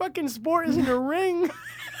other fucking sport is in a ring? I'm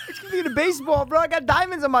just thinking of baseball, bro. I got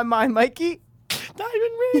diamonds on my mind, Mikey. Diamond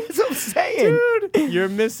ring. That's what I'm saying. Dude, you're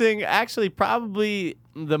missing actually probably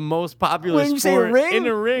the most popular When you say sport ring? in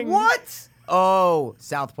a ring. What? Oh,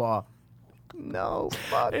 Southpaw. No,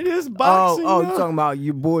 fuck. It is boxing. Oh, though. you're talking about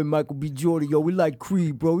your boy Michael B. Jordan. Yo, we like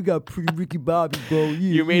Creed, bro. We got Pretty Ricky Bobby, bro. Yeah,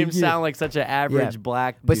 You made yeah, him yeah. sound like such an average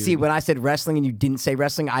black dude. But see, when I said wrestling and you didn't say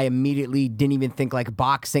wrestling, I immediately didn't even think like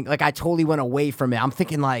boxing. Like I totally went away from it. I'm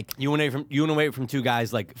thinking like you went away from two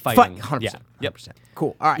guys like fighting. 100%. Yeah. Yep. 100%.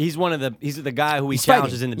 Cool. All right. He's the guy who he He's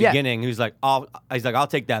challenges fighting. in the Yeah. beginning. Who's like, I'll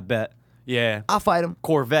take that bet. Yeah. I'll fight him.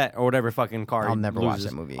 Corvette or whatever fucking car. I'll he never watch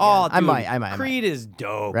loses. that movie Oh, again. dude, I might. Creed is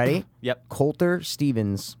dope. Ready? Yep. Coulter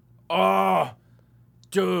Stevens. Oh,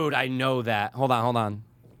 dude, I know that. Hold on.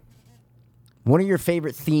 One of your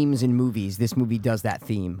favorite themes in movies. This movie does that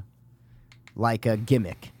theme. Like a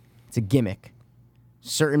gimmick. It's a gimmick.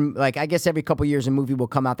 Certain, like, I guess every couple years a movie will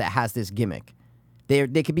come out that has this gimmick.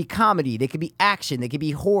 They could be comedy. They could be action. They could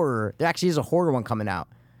be horror. There actually is a horror one coming out.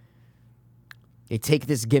 They take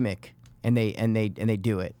this gimmick and they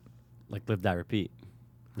do it. Like Live, Die, Repeat.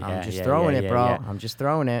 I'm just throwing it, bro. yeah. I'm just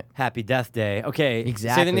throwing it. Happy Death Day. Okay. Say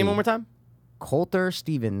Exactly. the name one more time. Coulter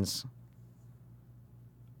Stevens.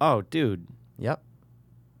 Oh, dude. Yep.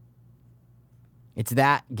 It's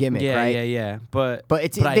that gimmick, Yeah, right? yeah. But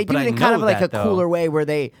They do it in kind of like a cooler way where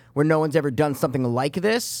no one's ever done something like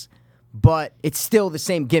this, but it's still the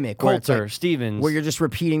same gimmick. where it's Coulter like- Stevens. where you're just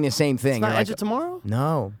repeating the same thing. It's not You're Edge like, of Tomorrow.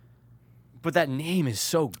 no. But that name is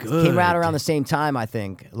so good. Came out around the same time, I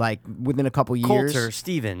think, like within a couple years. Coulter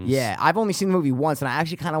Stevens. Yeah, I've only seen the movie once, and I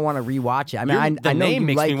actually kind of want to rewatch it. I mean, The I know name you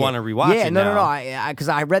makes like me it. wanna rewatch yeah, it no, now. because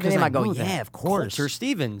I read the name, I go, know yeah, that. of course. Coulter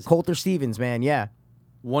Stevens. Coulter Stevens, man, yeah.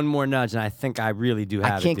 One more nudge, and I think I really do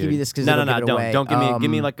have it. can't give dude. you this 'cause no, it'll no, give it don't away. don't give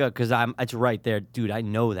me like a because it's right there, dude. I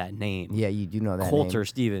know that name. Yeah, you do know that Coulter name.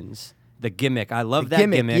 Stevens, the gimmick. I love The that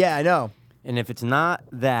gimmick. Yeah, I know. And if it's not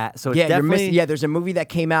that, so it's Yeah, you're definitely missing. Yeah, there's a movie that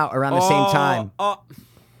came out around the same time. Oh.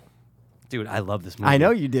 Dude, I love this movie. I know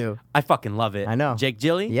you do. I fucking love it. I know. Jake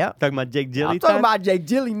Gilly. Yep. Talking about Jake Gilly. I'm talking time? about Jake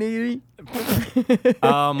Gilly, nigga.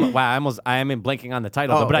 Wow, I am blanking on the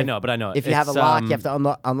title, though, but I know. If you have a It's, lock, you have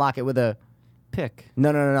to unlock it with a pick. no,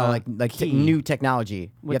 like key. new technology.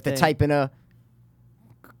 You With have to a- type in a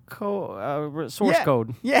Source Yeah,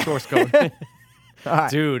 code. yeah. Source code. all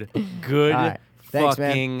right. Dude, good All right. Thanks,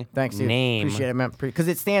 fucking man. Thanks, dude. name. Appreciate it, man. Because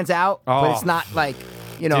it stands out, but it's Oh. not like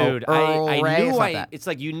you know, Dude, Earl I Ray. It's knew not that. it's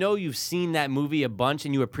like you've seen that movie a bunch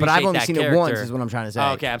and you appreciate But I've only that seen character. it once, is what I'm trying to say.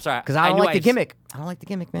 Oh, okay, I'm sorry. Because I don't knew like the I've- gimmick. I don't like the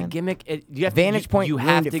gimmick, man. Gimmick. You have Vantage Point you ruined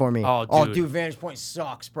have it to, for me. Oh, dude. Vantage Point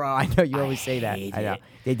sucks, bro. I know you always say that. hate I know. it.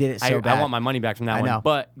 They did it so bad. I want my money back from that I one. know.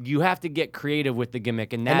 But you have to get creative with the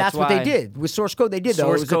gimmick, and And that's what why, they did. With Source Code, they did, though.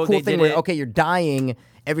 Source It was a Code, cool they thing did where, it. okay, you're dying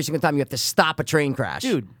every single time you have to stop a train crash.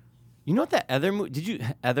 Dude, you know what that other movie? Did you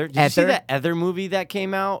see that other movie that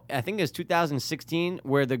came out? I think it was 2016,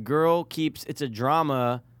 where the girl keeps. It's a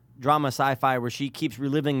drama sci-fi where she keeps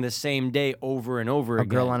reliving the same day over and over A again.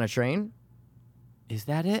 Girl on a Train Is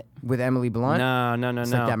that it? with Emily Blunt? No.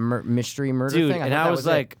 It's like that mystery murder Dude, thing. and thought I that was it.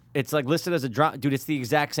 like, it's like listed as a drama. Dude, it's the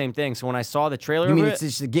exact same thing. So when I saw the trailer You of mean it,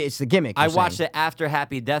 it's the gimmick? I you're watched saying. it after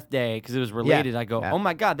Happy Death Day because it was related. I go, yeah. oh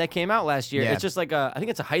my God, that came out last year. Yeah. It's just like I think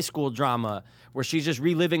it's a high school drama where she's just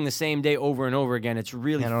reliving the same day over and over again. It's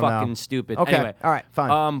really I don't fucking know. stupid. Okay, Anyway, all right,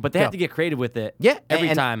 fine. But they Go. have to get creative with it. Yeah, every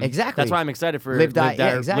and time. exactly. That's why I'm excited for Live, Die,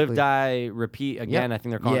 yeah, exactly. Live, Die, Repeat again. Yep. I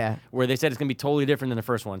think they're calling Yeah. it. Where they said it's gonna be totally different than the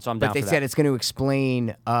first one. So I'm But down they for said that. it's going to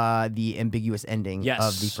explain the ambiguous ending Yes,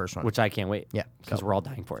 of the first one. which I can't wait. Yeah, because go. we're all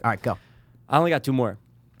dying for it. All right, go. I only got two more.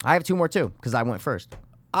 I have two more too because I went first.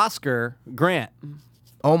 Oscar Grant.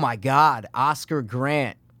 Oh my God, Oscar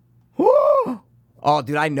Grant. Woo! Oh,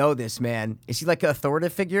 dude, I know this man. Is he like an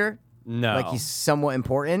authoritative figure? No, Like he's somewhat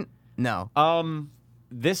important? No.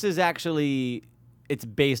 This is actually it's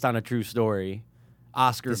based on a true story.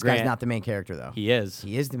 Oscar This Grant. guy's not the main character though. He is.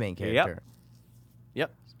 He is the main character.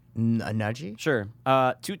 Yep. A nudgy? Sure.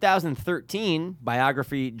 2013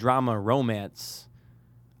 biography drama romance.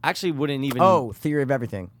 Actually, wouldn't even. Oh, Theory of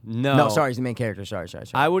Everything. No. No, sorry, he's the main character. Sorry.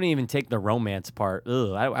 I wouldn't even take the romance part.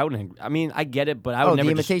 Ugh, I wouldn't. I mean, I get it, but I would Oh, never.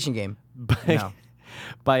 The Imitation Game. Just, No.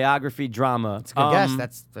 biography drama. It's a good guess.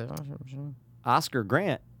 That's Oscar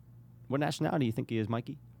Grant. What nationality do you think he is,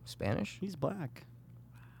 Mikey? Spanish. He's black.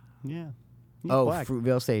 Yeah. He's Oh, black.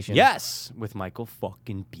 Fruitvale Station. Yes, with Michael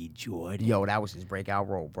fucking B. Jordan. Yo, that was his breakout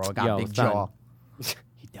role, bro. Got Yo, a big son. jaw.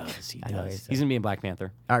 He does. He I know does. he's- He's gonna be in Black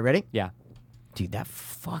Panther. All right, ready? Yeah. Dude, that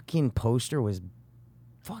fucking poster was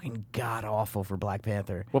fucking god awful for Black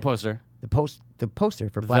Panther. What poster? The poster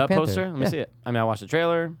for Black The Panther. poster? Let me Yeah. see it. I mean, I watched the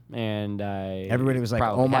trailer, and I. Everybody was like,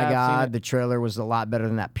 probably "Oh my have seen god, it. the trailer was a lot better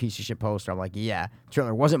than that piece of shit poster." I'm like, "Yeah, the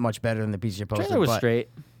trailer wasn't much better than the piece of shit poster." trailer was but straight.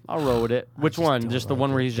 I'll roll with it. Which just one? don't Just the like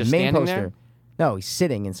one it. where he's The just main standing poster. there? No, he's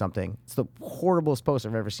sitting in something. It's the horriblest poster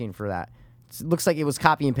I've ever seen for that. It looks like it was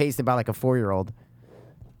copy and pasted by like a 4-year-old.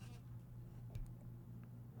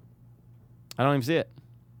 I don't even see it.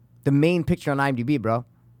 The main picture on IMDb, bro.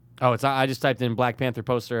 Oh, it's. I just typed in Black Panther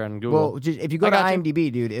poster on Google. Well, if you go I to got you.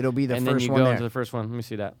 IMDb, dude, it'll be the and then first you one go there. into the first one. Let me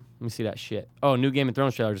see that. Let me see that shit. Oh, new Game of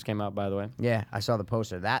Thrones trailer just came out, by the way. Yeah, I saw the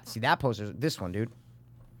poster. That poster. This one, dude.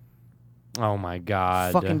 Oh my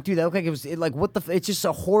god. Fucking dude, that looked like it was what the? It's just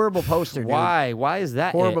a horrible poster, dude. Why? Why is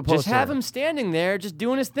that? Horrible it? Just have poster. him standing there, just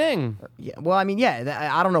doing his thing. Yeah, well, I mean, yeah.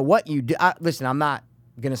 I don't know what you do. Listen, I'm not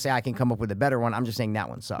gonna say I can come up with a better one. I'm just saying that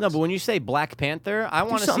one sucks. No, but when you say Black Panther, I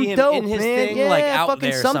want to see something him dope, in his man. thing, Yeah, like out fucking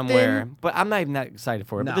there something. somewhere. But I'm not even that excited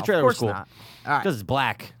for it. No, but the of trailer was course cool. not. All right, Because it's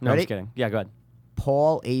black. No, I'm Ready? just kidding. Yeah, go ahead.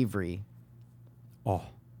 Paul Avery. Oh,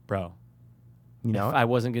 bro. You know, If I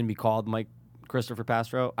wasn't going to be called Mike Christopher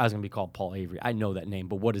Pastro, I was going to be called Paul Avery. I know that name,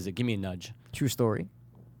 but what is it? Give me a nudge. true story.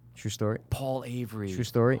 True story. Paul Avery. True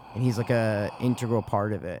story. And he's like a integral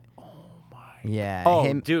part of it. Oh my. Yeah. Oh,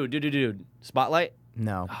 him. dude. Spotlight?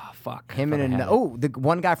 No. Oh, fuck. Him I thought I and had it. the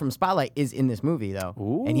one guy from Spotlight is in this movie though,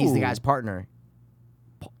 and he's the Ooh. guy's partner.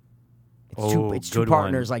 Oh, It's two good one.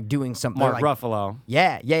 partners like doing something. Mark like, Ruffalo.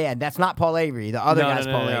 Yeah. That's not Paul Avery. The other No, guy's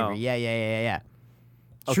no, Paul no. Avery. Yeah.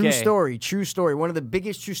 True Okay. story. One of the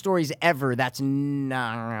biggest true stories ever. That's I'm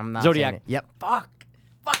not Zodiac. saying it. Yep. Fuck.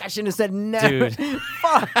 I shouldn't have said no. Dude.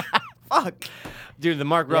 Fuck. Dude, the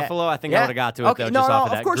Mark Yeah. Ruffalo, I think Yeah. I would have got to it, Okay, though, no, just no, off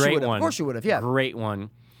of of that. course you Great would've. Of one. course you would've, yeah. Great one.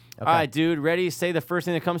 Okay. All right, dude, ready? Say the first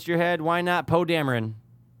thing that comes to your head. Why not Poe Dameron?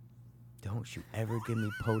 Don't you ever give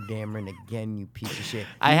me Poe Dameron again, you piece of shit.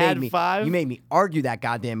 I You had made me, 5. You made me argue that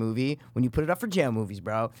goddamn movie when you put it up for jail movies,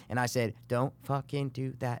 bro. And I said, don't fucking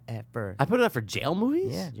do that ever. I put it up for jail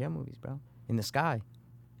movies? Yeah, jail movies, bro. In the sky.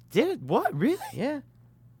 Did it? What? Really? Yeah.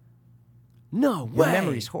 No Your way.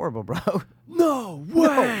 memory's horrible, bro. No No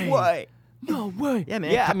way. way. No way. Yeah,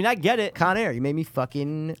 man. Yeah, I mean, I get it. Con Air. You made me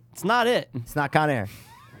fucking... It's not it. It's not Con Air.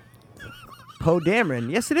 Poe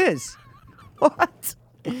Dameron. Yes, it is. What?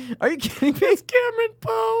 Are you kidding me? It's Cameron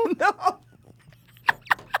Poe. No.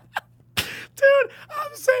 Dude,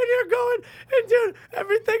 I'm sitting here going, and dude,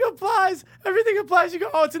 everything applies. Everything applies. You go,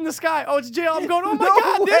 oh, it's in the sky. Oh, it's jail. I'm going, oh my No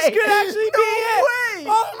God, this way. could actually No be it. way.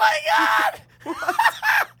 Oh my God.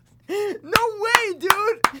 No way,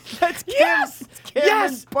 dude. That's Kim. Yes. It's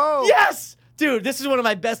Cameron Poe. Yes! Dude, this is one of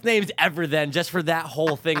my best names ever then, just for that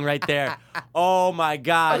whole thing right there. Oh my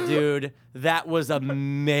God, dude. That was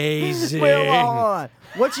amazing. Wait, hold on.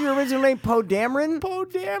 What's your original name? Poe Dameron? Poe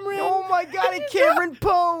Dameron. Oh my God, and Cameron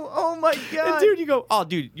Poe. Oh my God. And dude, you go, oh,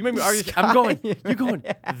 dude, you made me argue. I'm going, you're going,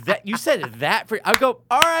 that, you said that for, I go,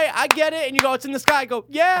 all right, I get it. And you go, it's in the sky. I go,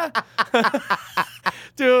 yeah.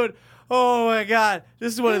 Dude, oh my God.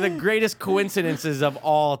 This is one of the greatest coincidences of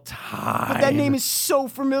all time. But that name is so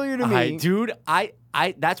familiar to me. Dude, I,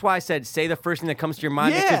 that's why I said, say the first thing that comes to your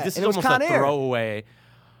mind, Yeah, because this and is it was almost Con a Air. throwaway.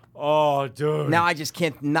 Oh, dude. Now I just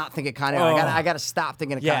can't not think of Con Air. Oh. I gotta stop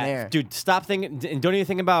thinking of Con Air. Dude, stop thinking, and don't even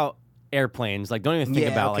think about airplanes. Like, don't even think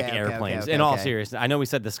Yeah, about okay, like okay, airplanes. okay, In all okay. seriousness, I know we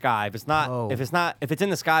said the sky. If it's not, Oh. if it's in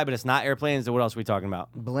the sky, but it's not airplanes, then what else are we talking about?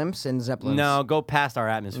 Blimps and Zeppelins. No, go past our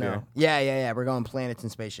atmosphere, No. Yeah. We're going planets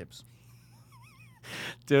and spaceships.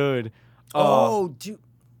 dude. Oh, dude.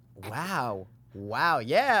 Wow.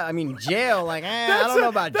 Yeah. I mean, jail. Like, I don't know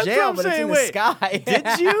about that's jail, what I'm but it's saying. in the Wait, sky.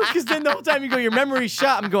 Did you? Because then the whole time you go, your memory's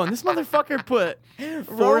shot. I'm going, this motherfucker put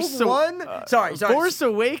Rogue One? Sorry. Force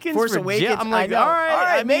Awakens. Force for Awakens. jail. I'm like, I know. all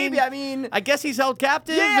right, maybe. I mean, I guess he's held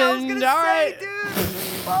captive. yeah, I was and gonna all say, right. dude.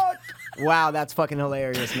 Fuck. Wow, that's fucking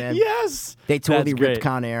hilarious, man. Yes. They totally That's ripped great.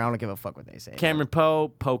 Con Air. I don't give a fuck what they say. Cameron Poe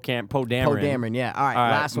Dameron. Poe Dameron, yeah. All right, All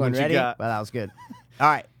right, last one. what you Ready? got? Well, that was good. All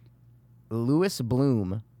right. Lewis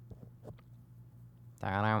Bloom.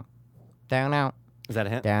 Down out. Is that a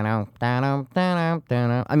hint? Down out.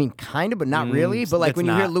 I mean, kind of, but not really. But like That's when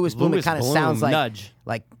you hear not. Lewis Bloom, it kind of sounds like nudge.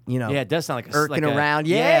 you know, Yeah, it does sound like a irking like a- around.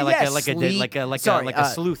 Yeah, Yeah, like yeah, a like sleek. a Sorry, like a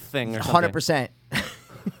sleuth thing or something. 100%.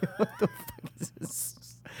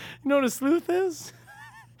 You know what a sleuth is?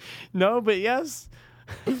 No, but yes.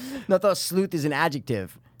 No, I thought sleuth is an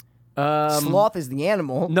adjective. Sloth is the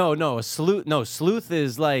animal. No, a sleuth. No, sleuth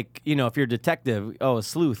is like, you know, if you're a detective. Oh, a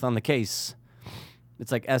sleuth on the case.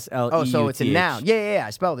 It's like SLEUTH. Oh, so it's a noun. Yeah. I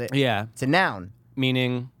spelled it. Yeah, It's a noun.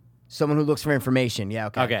 meaning Someone who looks for information. Yeah,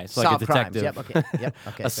 okay. Okay, so like a Solve crimes. detective. Yep,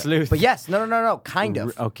 okay. A sleuth. But yes, no. Kind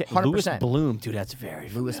of. Okay, 100%. Lewis Bloom, dude, that's very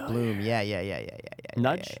Lewis familiar. Bloom. Yeah.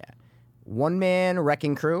 Nudge? Yeah. One man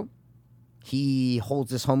wrecking crew. He holds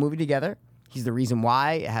this whole movie together. He's the reason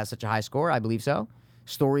why it has such a high score. I believe so.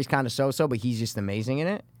 Story's kind of so-so, but he's just amazing in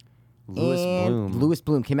it. Lewis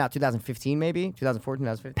Bloom came out 2015, maybe 2014,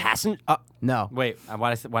 2015. Passenger. No, Wait,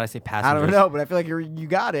 why'd I say passenger? I don't know, but I feel like you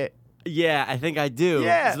got it. Yeah, I think I do.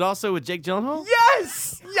 Yeah. Is it also with Jake Gyllenhaal?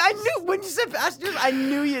 Yes, yeah, I knew when you said passengers. I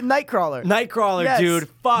knew you Nightcrawler. Nightcrawler, Yes. dude.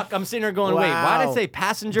 Fuck, I'm sitting there going, wait, why did I Wow. say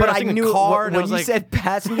passenger? But I was I thinking knew car, and I when was you like, said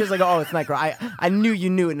passengers, like, oh, it's Nightcrawler. I knew you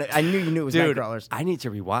knew it. I knew it was dude, Nightcrawlers. I need to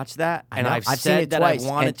rewatch that, and know. I've I've seen said it that twice, I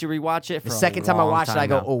wanted and to rewatch it. For The a second time I long watched it, I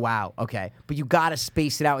go, now. oh wow, okay. But you gotta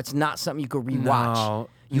space it out. It's not something you could rewatch. No,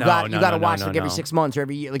 you no, got no, you gotta no, watch no, like every no. 6 months or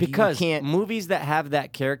every year. Like Because you can't. movies that have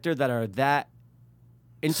that character that are that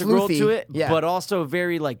integral Sleuthy, to it, yeah. but also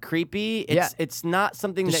very like creepy. It's not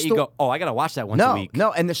something The that you sto- go, oh, I gotta watch that once a week.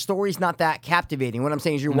 No, and the story's not that captivating. What I'm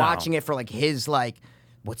saying is you're No. watching it for like his like,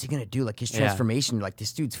 what's he gonna do? Like his Yeah. transformation. You're like,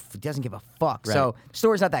 this dude doesn't give a fuck. Right. So the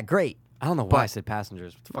story's not that great. I don't know why I But- said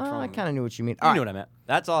passengers. What the fuck's Well, wrong I with kind of knew what you mean. You knew what I meant.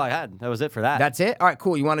 That's all I had. That was it for that. That's it. All right,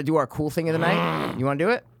 cool. You want to do our cool thing of the night? You want to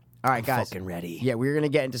do it? All right, guys. fucking ready. Yeah, we're gonna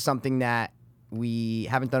get into something that we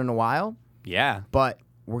haven't done in a while, Yeah. but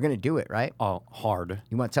we're gonna do it, right? Oh, hard.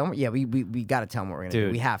 You want to tell them? Yeah, we got to tell them what we're gonna do.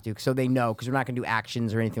 Dude. We have to, so they know, because we're not gonna do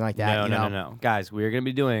actions or anything like that. No. Guys, we're gonna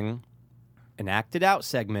be doing an acted out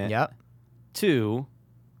segment Yep. to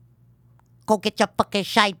Go get your fucking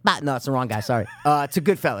shite back. No, it's the wrong guy. Sorry. To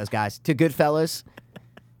Goodfellas, guys. To Goodfellas.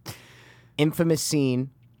 Infamous scene.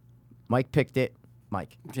 Mike picked it.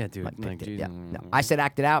 Mike. Yeah, dude. Mike like, picked it. dude, Yeah. No. I said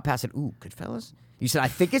act it out. Pat said, ooh, Goodfellas. You said, I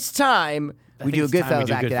think it's time we think do a it's time we Goodfellas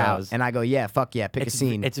do act it out. Goodfellas. And I go, yeah, fuck yeah, pick a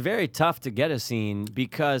scene. It's very tough to get a scene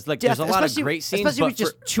because like Yeah, there's a lot of especially- great scenes. Especially but with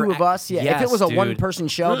just for- two for of us. Yeah. Yes, if it was a dude. one-person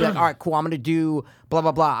show, I'd be like, all right, cool. I'm gonna do blah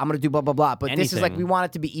blah blah. I'm gonna do blah blah blah. But this is like Anything. we want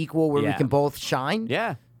it to be equal, where we Yeah. can both shine.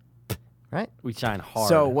 Yeah, Right. we shine hard.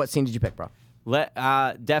 So, what scene did you pick, bro?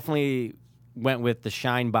 Definitely went with the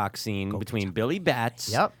shine box scene between Billy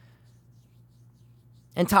Bats. Yep.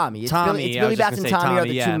 And Tommy. It's Tommy, Billy, it's I Billy was just Bats and gonna say Tommy are Tommy,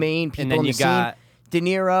 the yeah. two main And people then in you the got- scene. De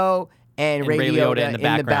Niro and Ray Liotta in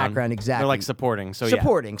the background. Exactly. They're like supporting. So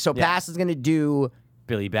Supporting. So Yeah. Pass is gonna do,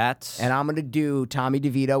 Billy Bats. and I'm gonna do Tommy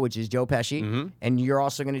DeVito, which is Joe Pesci, and you're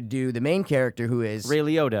also gonna do the main character, who is Ray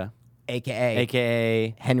Liotta, AKA.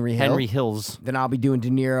 aka Henry Hill. Henry Hills. Then I'll be doing De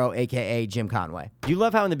Niro, AKA Jim Conway. You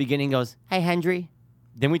love how in the beginning he goes, "Hey Henry."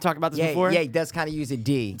 Didn't we talk about this Yeah, before? yeah, he does kind of use a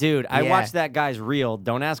D. Dude, I Yeah. watched that guy's reel.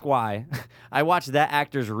 Don't ask why. I watched that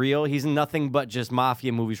actor's reel. He's in nothing but just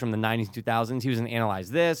mafia movies from the 90s, 2000s. He was in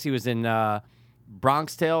Analyze This. He was in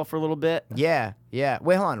Bronx Tale for a little bit. Yeah.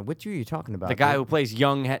 Wait, hold on. Which are you talking about? The guy dude? who plays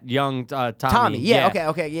young Tommy. Tommy. Yeah.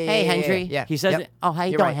 Okay. Yeah. Hey, yeah, Hendry. Yeah. He says, Yep. it, "Oh, how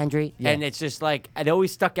you You're doing, right. Hendry?" Yeah. And it's just like it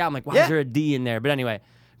always stuck out. I'm like, why Yeah. is there a D in there? But anyway,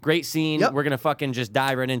 great scene. Yep. We're gonna fucking just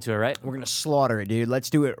dive right into it, right? We're gonna slaughter it, dude. Let's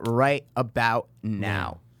do it right about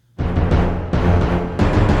now.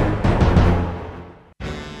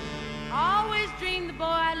 Always dreamed the boy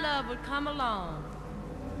I love would come along.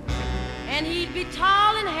 And he'd be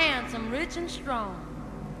tall and handsome, rich and strong.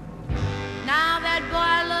 Now that boy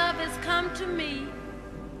I love has come to me,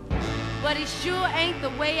 but he sure ain't the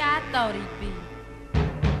way I thought he'd be.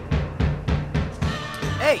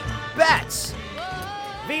 Hey, Bats.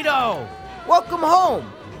 Vito, Welcome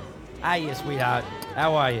home. hiya, sweetheart.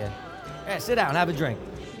 How are you? Hey, sit down, have a drink.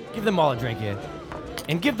 Give them all a drink here,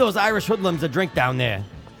 and give those Irish hoodlums a drink down there.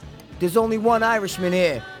 There's only one Irishman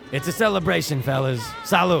here. It's a celebration, fellas.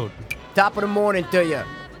 Salute. Top of the morning to you.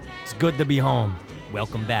 It's good to be home.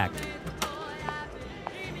 Welcome back.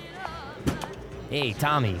 Hey,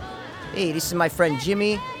 Tommy. Hey, this is my friend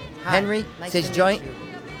Jimmy. Henry. Nice Says to meet joint. you.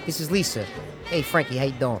 This is Lisa. Hey, Frankie. How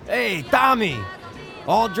you doing? Hey, Tommy.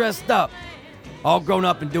 All dressed up. All grown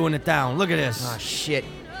up and doing the town. Look at this. Oh shit!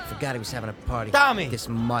 Forgot he was having a party. Tommy. This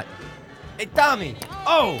mutt. Hey, Tommy.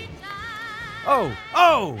 Oh.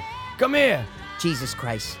 Come here. Jesus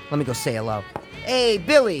Christ. Let me go say hello. Hey,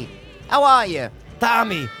 Billy. How are you?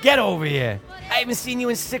 Tommy, get over here. I haven't seen you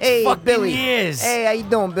in 6 Hey, fucking Billy. years. Hey, how you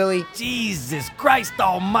doing, Billy? Jesus Christ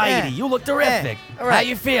almighty. Yeah. You look terrific. Yeah. All right. How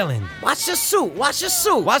you feeling? Watch your suit. Watch your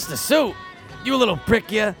suit. Watch the suit. You little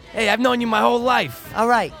prick, you. Hey, I've known you my whole life. All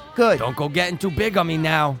right. Good. Don't go getting too big on me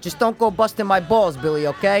now. Just don't go busting my balls, Billy.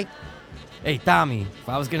 Okay? Hey, Tommy, if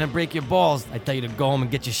I was gonna break your balls, I'd tell you to go home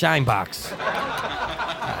and get your shine box.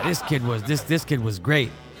 This kid was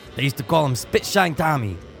great. They used to call him Spit Shine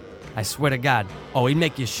Tommy. I swear to God. Oh, he'd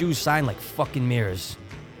make your shoes shine like fucking mirrors.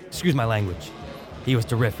 Excuse my language. He was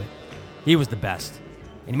terrific. He was the best.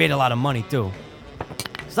 And he made a lot of money, too.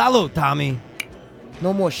 Salute, Tommy.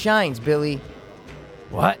 No more shines, Billy.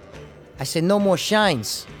 What? I said no more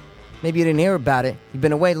shines. Maybe you didn't hear about it. You've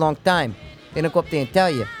been away a long time. They don't go up there and tell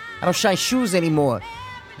you. I don't shine shoes anymore.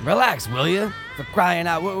 Relax, will you? For crying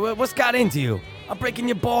out. What's got into you? I'm breaking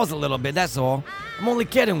your balls a little bit, that's all. I'm only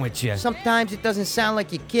kidding with you. Sometimes it doesn't sound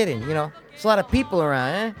like you're kidding, you know? There's a lot of people around,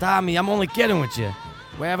 eh? Tommy, I'm only kidding with you.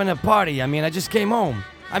 We're having a party. I mean, I just came home.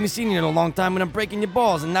 I haven't seen you in a long time when I'm breaking your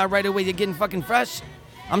balls, and now right away you're getting fucking fresh?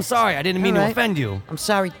 I'm sorry, I didn't mean All to right. offend you. I'm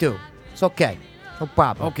sorry, too. It's okay. No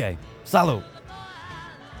problem. Okay, salute.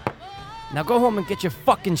 Now go home and get your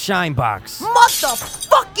fucking shine box.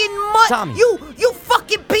 Motherfucking mutt! Tommy. You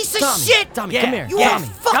fucking piece of Tommy, shit! Tommy, Yeah, come here. You Tommy,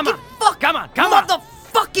 fucking come on. fuck! Come on, come on.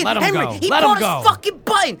 Motherfucking Let him Henry! go. He Let bought him go. his fucking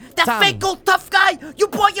button! That Tommy. fake old tough guy! You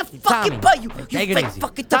bought your fucking Tommy, button! You take it fake easy.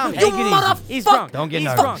 fucking Tommy, tough! You take it easy. motherfucker! He's drunk. Don't get He's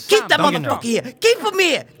nervous. drunk. Keep that Don't get motherfucker nervous. here! Keep him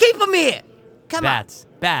here! Keep him here! Come Bats.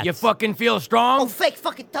 on! You fucking feel strong? Oh, fake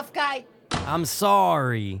fucking tough guy! I'm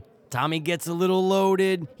sorry. Tommy gets a little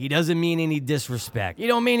loaded. He doesn't mean any disrespect. You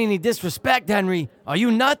don't mean any disrespect, Henry. Are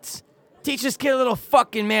you nuts? Teach this kid a little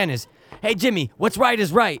fucking manners. Hey, Jimmy, what's right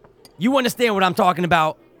is right. You understand what I'm talking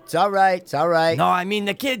about? It's all right. It's all right. No, I mean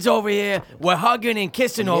the kid's over here. We're hugging and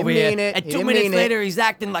kissing He didn't over here. mean it. And He 2 didn't minutes mean it. later, he's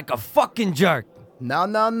acting like a fucking jerk.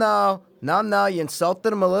 No. You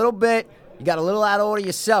insulted him a little bit. You got a little out of order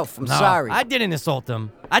yourself. I'm No, sorry. I didn't insult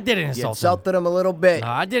him. You insulted him a little bit. No,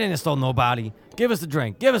 I didn't insult nobody. Give us a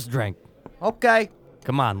drink. Give us a drink. Okay.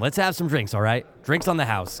 Come on, let's have some drinks, all right? Drinks on the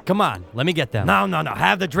house. Come on, let me get them. No.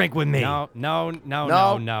 Have the drink with me. No.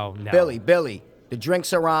 Billy. The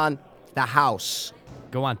drinks are on the house.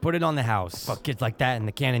 Go on, put it on the house. Fuck kids like that in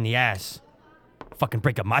the can in the ass. Fucking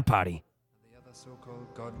break up my party. The other so-called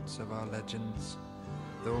gods of our legends,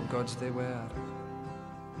 though gods they were,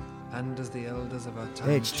 and as the elders of our time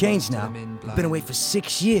Hey, it's changed chose now. them in We've been away blind. for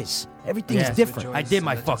 6 years. Everything's Yes. different. I did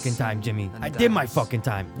my Let us fucking time, sing Jimmy. and I did my dance. fucking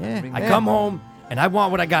time. Yeah. I come home and I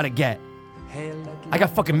want what I gotta get. Hail, I got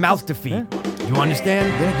fucking mouths to feed. You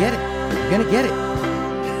understand? You're gonna get it. You're gonna get it.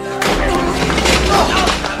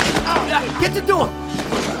 Get the door.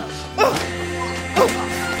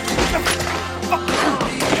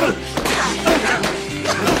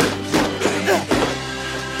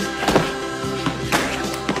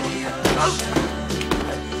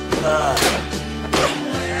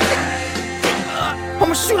 I'm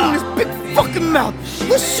gonna shoot him in his big fucking mouth.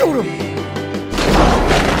 Let's shoot him.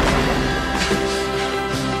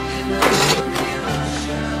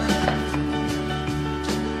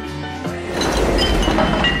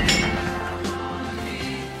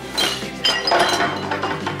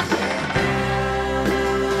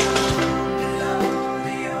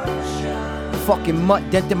 Fucking mutt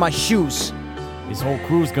dented my shoes. His whole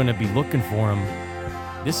crew's gonna be looking for him.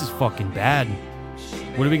 This is fucking bad.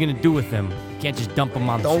 What are we gonna do with him? We can't just dump him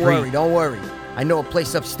on the street. Don't worry. I know a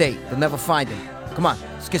place upstate. They'll never find him. Come on,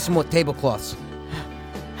 let's get some more tablecloths.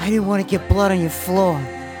 I didn't want to get blood on your floor.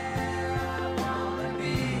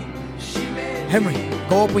 Henry,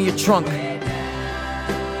 go open your trunk.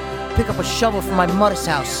 Pick up a shovel from my mother's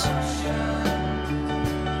house.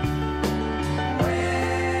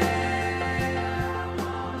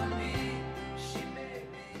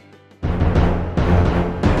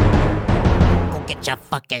 Go get your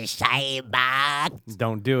fucking shine box.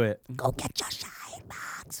 Don't do it. Go get your shine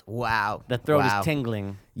box. Wow. The throat Wow. is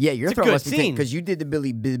tingling. Yeah, your It's a throat good must be scene. because you did the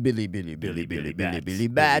Billy Bats.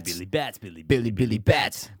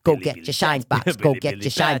 Bats. Go get your shine box. Go get your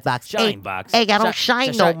shine box. Shine box. Hey, I don't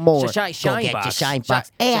shine no more. Go Shine get your box. shine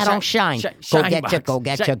box. Hey, I don't shine. Go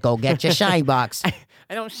get your shine box.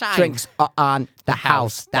 I don't shine. Drinks are on the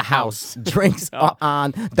house. The house. Drinks are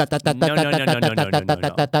on the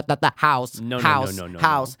house. No.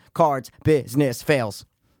 House. Cards. Business fails.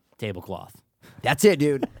 Tablecloth. That's it,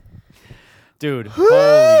 dude. Dude,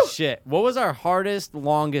 holy shit. What was our hardest,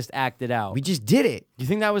 longest acted out? We just did it. You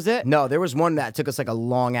think that was it? No, there was one that took us like a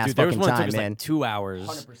long ass Dude, there was fucking one that time, took us man. like 2 hours.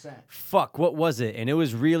 100%. Fuck, what was it? And it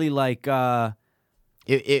was really like,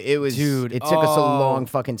 It was, Dude, It took us a oh. long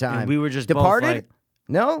fucking time. And we were just both Departed. like-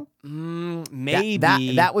 No, maybe.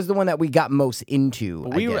 that was the one that we got most into.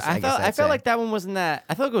 I felt like that one wasn't that.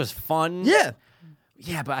 I felt like it was fun. Yeah,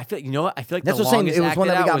 Yeah, but I feel, you know what? I feel like That's the what I'm saying. longest It was one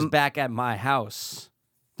acted that we out got was back at my house.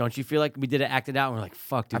 Don't you feel like we did it acted out and we're like,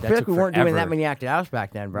 fuck, dude, I that feel like took we weren't doing that forever. many acted outs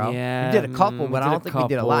back then, bro. Yeah, we did a couple, but I don't think we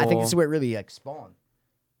did a lot. I think this is couple. where it really like spawned.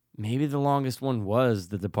 Maybe the longest one was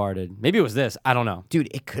The Departed. Maybe it was this. I don't know. Dude,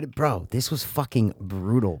 it could have, bro. This was fucking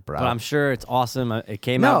brutal, bro. But I'm sure it's awesome. It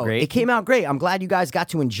came out great. it came out great. I'm glad you guys got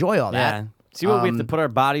to enjoy all that. Yeah. See what we have to put our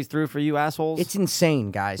bodies through for you assholes? It's insane,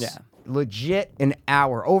 guys. Yeah. Legit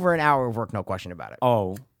over an hour of work, no question about it.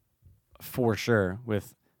 Oh, for sure.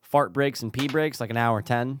 With fart breaks and pee breaks, like an hour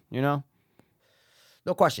 10, you know?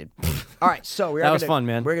 No question. All right, so That was fun,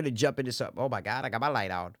 man. We're gonna jump into some. Oh my god, I got my light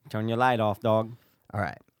on. Turn your light off, dog. All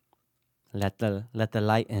right, Let the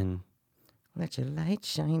light in. let your light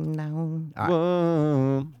shine down. All right.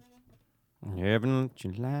 Whoa. Heaven, let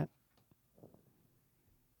your light.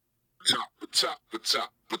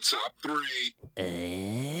 Top three.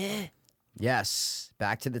 Yes,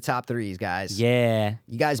 back to the top threes, guys. Yeah.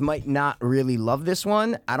 You guys might not really love this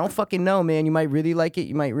one. I don't fucking know, man. You might really like it.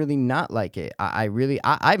 You might really not like it. I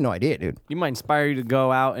have no idea, dude. You might inspire you to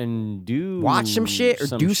go out and Watch some shit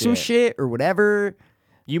or do some shit or whatever.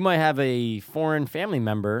 You might have a foreign family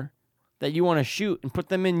member that you want to shoot and put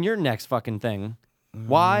them in your next fucking thing.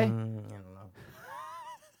 Why? I don't know.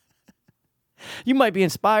 You might be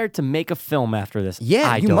inspired to make a film after this.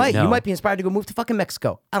 Yeah, you don't might. know. You might be inspired to go move to fucking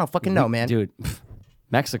Mexico. I don't fucking know, man. Dude,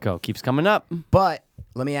 Mexico keeps coming up. But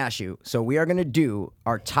let me ask you. So we are gonna do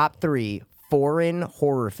our top 3 foreign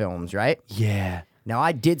horror films, right? Yeah. Now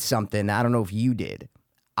I did something that I don't know if you did.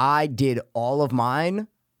 I did all of mine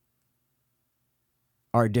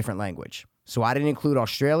are a different language. So I didn't include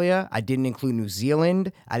Australia. I didn't include New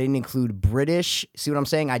Zealand. I didn't include British. See what I'm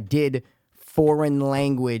saying? I did foreign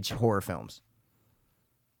language horror films.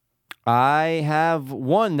 I have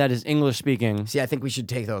one that is English speaking. See, I think we should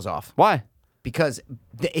take those off Why? because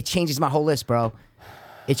it changes my whole list, bro.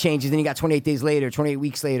 It changes. Then you got 28 days later, 28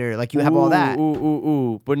 weeks later. Like you have all that.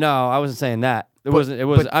 Ooh. But no, I wasn't saying that. It was.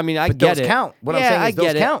 I mean, I but get those it. count. What I'm Yeah, saying is I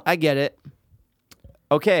those get count. it. I get it.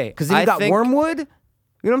 Okay. Because then you got Wormwood.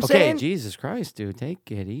 You know what I'm Okay, saying? Jesus Christ, dude,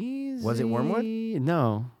 take it easy. Was it Wormwood?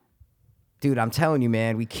 No. Dude, I'm telling you,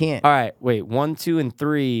 man, we can't. All right, wait. 1, 2, and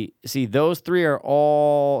 3. See, those 3 are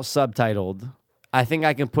all subtitled. I think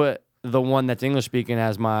I can put the one that's English speaking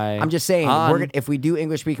as my. I'm just saying, on. if we do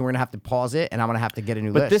English speaking, we're gonna have to pause it, and I'm gonna have to get a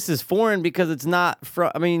new But list. this is foreign because it's not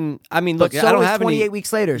from. I mean, But look. so I don't is have 28 any.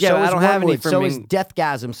 weeks later. Yeah, so but is I don't have any Wormwood, from So is Eng-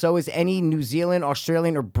 Deathgasm. So is any New Zealand,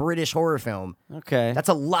 Australian, or British horror film. Okay. That's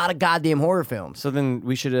a lot of goddamn horror films. So then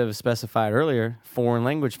we should have specified earlier foreign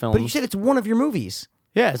language films. But you said it's one of your movies,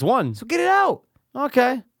 yeah, it's one. so get it out.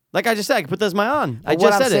 Okay. Like I just said, I can put that as my on. I But just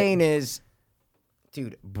what I'm said saying is,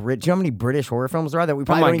 dude, do you know how many British horror films there are that we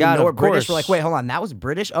probably my don't even God, know are of British? We're course. like, wait, hold on, that was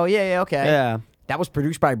British? Oh yeah, okay. Yeah. That was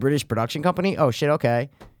produced by a British production company. Oh shit, okay.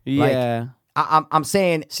 Yeah. I'm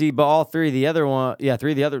saying See, but all 3 of the other one, yeah,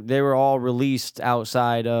 3 of the other, they were all released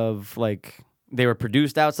outside of like. They were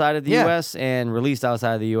produced outside of the Yeah. U.S. and released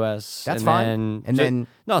outside of the U.S. That's and fine. Then, And then-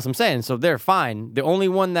 no, that's what I'm saying. So they're fine. The only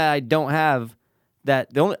one that I don't have I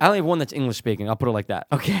only have one that's English speaking. I'll put it like that.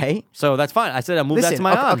 okay. So that's fine. I said I moved that to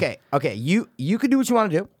my on. Okay. You can do what you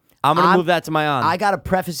want to do. I'm gonna move that to my on. I gotta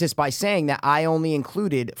preface this by saying that I only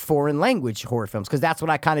included foreign language horror films because that's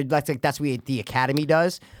what I kind of that's what the Academy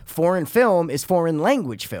does. Foreign film is foreign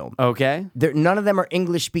language film. Okay, None of them are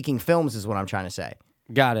English speaking films, is what I'm trying to say.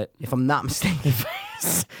 got it. If I'm not mistaken.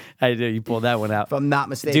 I did. You pulled that one out. If I'm not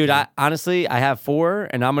mistaken, Dude, I honestly have 4,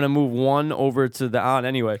 and I'm gonna move 1 over to the on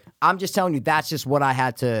anyway. I'm just telling you that's just what I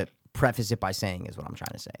had to preface it by saying is what I'm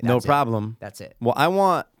trying to say. No That's it. problem. That's it. Well, I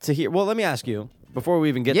want to hear. Well, let me ask you before we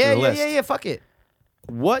even get to the list. Yeah. Fuck it.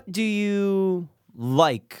 What do you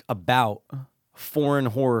like about foreign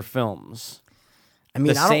horror films? I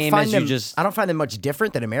mean, The I don't same find as you them. just- I don't find them much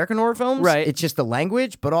different than American horror films. Right. It's just the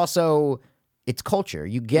language, but also it's culture.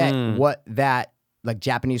 You get what that like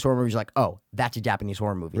Japanese horror movies are like. Oh, that's a Japanese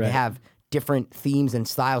horror movie. Right. They have different themes and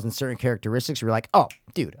styles and certain characteristics. You're like, oh,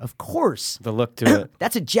 dude, of course, The look to it.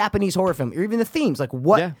 that's a Japanese horror film. Or even the themes, like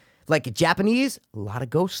what. Yeah. Like Japanese, a lot of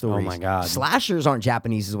ghost stories. my God. Slashers aren't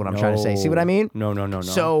Japanese, is what I'm trying to say. See what I mean? No.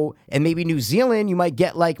 So, and maybe New Zealand, you might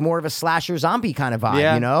get like more of a slasher zombie kind of vibe,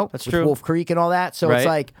 Yeah, you know? that's With true. Wolf Creek and all that. So Right. it's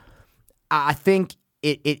like, I think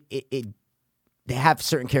it they have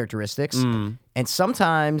certain characteristics, Mm. and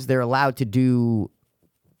sometimes they're allowed to do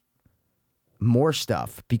more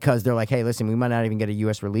stuff because they're like, hey, listen, we might not even get a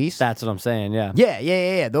U.S. release. That's what I'm saying. Yeah.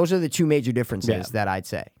 Yeah. Those are the two major differences Yeah. that I'd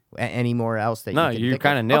say. Any more else that No, you can you think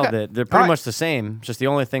kind of of? nailed Okay. it. They're pretty All right. much the same. Just the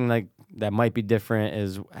only thing like that might be different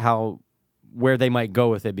is where they might go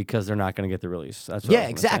with it because they're not going to get the release. That's what I Yeah, was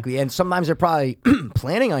gonna say. exactly. And sometimes they're probably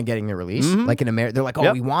planning on getting the release. Like in America, they're like, oh,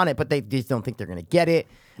 Yep. we want it, but they just don't think they're going to get it.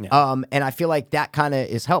 Yeah. And I feel like that kind of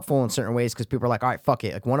is helpful in certain ways because people are like, all right, fuck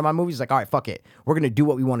it. Like one of my movies is like, all right, fuck it. We're going to do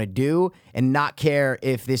what we want to do and not care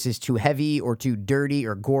if this is too heavy or too dirty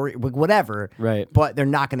or gory, whatever. Right. But they're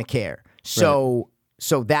not going to care. So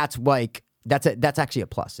that's like, that's actually a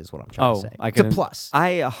plus is what I'm trying to say. I It's a can. plus.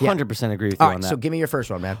 I 100% agree with you All on right, that. so give me your first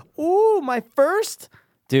one, man. Ooh, my first?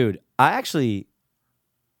 Dude, I actually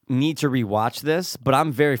need to rewatch this, but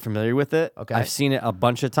I'm very familiar with it. Okay. I've seen it a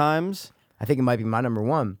bunch of times. I think it might be my number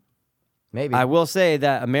one. Maybe. I will say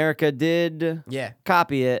that America did Yeah.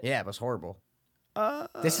 copy it. Yeah, it was horrible.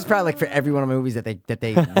 This is probably like for every one of the movies that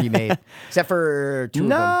they remade, except for two of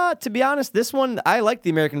them. Nah, to be honest, this one, I like the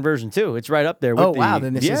American version too. It's right up there with Oh, wow,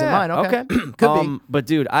 then this isn't mine. Okay. Could be. But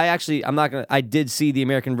dude, I did see the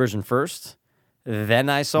American version first. Then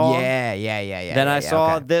I saw. Yeah. Then I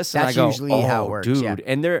saw okay. this, and That's I go, usually "Oh, how it works, dude!" yeah.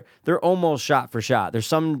 And they're almost shot for shot. There's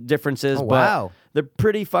some differences, Oh, but wow. they're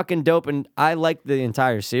pretty fucking dope. And I like the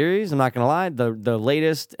entire series. I'm not gonna lie. The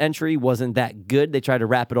latest entry wasn't that good. They tried to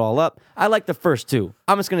wrap it all up. I like the first two.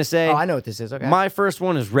 I'm just gonna say. Oh, I know what this is. Okay. My first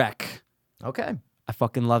one is Wreck. Okay. I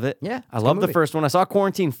fucking love it. Yeah, it's I a good love the movie. first one. I saw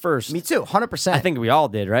Quarantine first. Me too. 100%. I think we all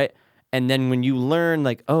did, right? And then when you learn,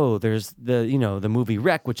 like, oh, there's the movie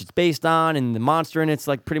Wreck, which it's based on, and the monster, and it's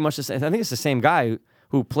like pretty much the same. I think it's the same guy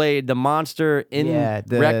who played the monster in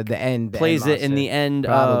the Wreck. end. Plays it in monster. the end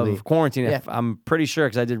Probably. of Quarantine. Yeah. I'm pretty sure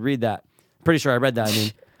because I did read that. Pretty sure I read that. I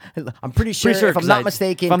mean, I'm pretty sure, if I'm 'cause not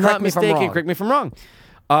mistaken, if I'm correct not me if I'm mistaken, wrong. correct me if I'm wrong.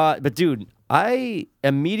 But dude, I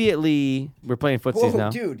immediately we're playing footsies Whoa, now.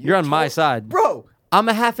 dude, you're on my side, Bro, I'm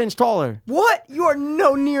a half inch taller. what? You are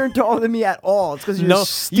no near taller than me at all. It's because you're No,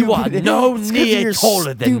 stupid. you are no It's 'cause of near your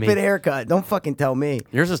taller than me. Stupid haircut. Don't fucking tell me.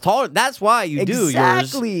 Yours is taller. That's why you do yours.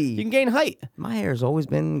 Exactly. You can gain height. My hair's always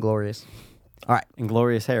been glorious. All right. And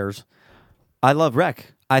glorious hairs. I love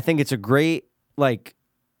Wreck. I think it's a great like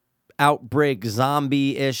outbreak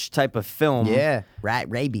zombie-ish type of film. Yeah.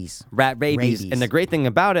 Rabies. Rat rabies. Rabies. And the great thing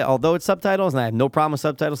about it, although it's subtitles, and I have no problem with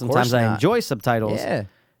subtitles, sometimes I not. enjoy subtitles. Yeah.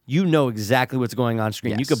 You know exactly what's going on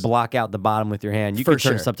screen. You Yes. could block out the bottom with your hand. You For could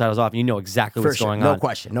turn sure. subtitles off and you know exactly For what's sure. going No on.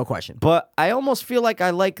 question. No question. But I almost feel like I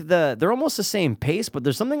like they're almost the same pace, but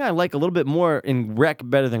there's something I like a little bit more in Wreck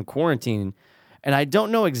better than Quarantine. And I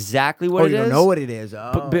don't know exactly what Oh, it you is. don't know what it is.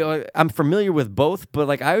 Oh. But I'm familiar with both, but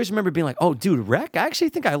like I always remember being like, "Oh, dude, Wreck." I actually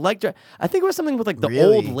think I liked her. I think it was something with like the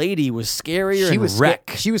Really? old lady was scarier she in was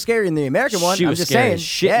Wreck. She was scary in the American one. She I'm was just scary saying. as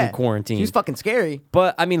shit in Quarantine. She was fucking scary.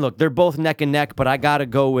 But I mean, look, they're both neck and neck. But I gotta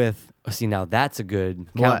go with. See, now that's a good.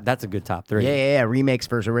 What? That's a good top three. Yeah. Remakes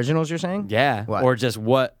versus originals, you're saying? Yeah. What? Or just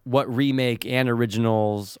what remake and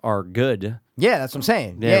originals are good. Yeah, that's what I'm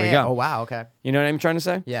saying. There we go. Oh, wow. Okay. You know what I'm trying to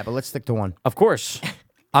say? Yeah, but let's stick to one. Of course.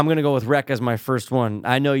 I'm gonna go with Wreck as my first one.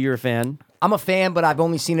 I know you're a fan. I'm a fan, but I've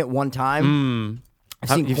only seen it one time.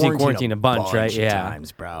 You've seen Quarantine a bunch, right? of Yeah.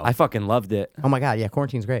 times, bro. I fucking loved it. Oh my god, yeah,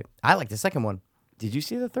 Quarantine's great. I like the second one. Did you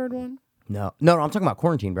see the third one? No, I'm talking about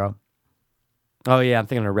Quarantine, bro. Oh yeah, I'm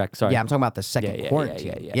thinking of Wreck. Sorry. Yeah, I'm talking about the second Yeah,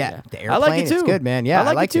 quarantine. yeah. The I like airplane, it too. it's good, man. Yeah, I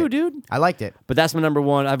like liked it too, dude. I liked it. But that's my number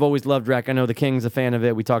one. I've always loved Wreck. I know the King's a fan of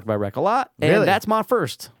it. We talked about Wreck a lot. And Really? that's my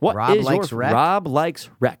first. What Rob is likes your Wreck? Rob likes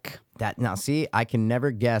Wreck. That now, see, I can never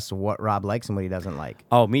guess what Rob likes and what he doesn't like.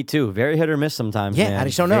 Oh, me too. Very hit or miss sometimes, Yeah, man. I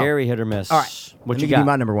just don't know. Very hit or miss. All right, What let you me got? give you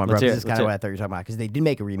my number one, bro. Let's hear This is it. kind of what I thought you were talking about because they did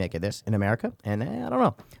make a remake of this in America, and I don't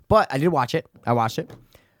know, but I did watch it. I watched it,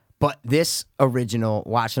 but this original,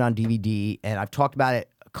 watched it on DVD, and I've talked about it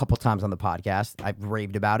a couple times on the podcast. I've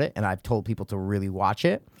raved about it, and I've told people to really watch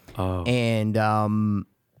it. Oh. And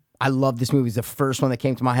I love this movie. It's the first one that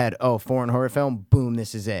came to my head. Oh, foreign horror film. Boom,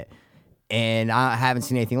 this is it. And I haven't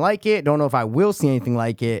seen anything like it. Don't know if I will see anything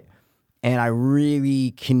like it. And I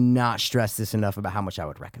really cannot stress this enough about how much I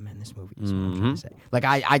would recommend this movie. Is what I'm trying to say. Like,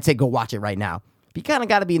 I'd say go watch it right now. But you kind of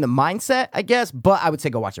got to be in the mindset, I guess. But I would say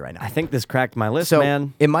go watch it right now. I think this cracked my list, So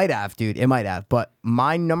man. it might have, dude. It might have. But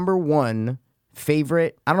my number one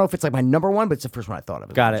favorite, I don't know if it's like my number one, but it's the first one I thought of.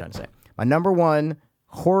 Is Got what it. I'm trying to say. My number one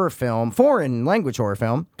horror film, foreign language horror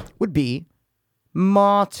film, would be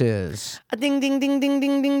Martyrs. Ding, ding, ding, ding,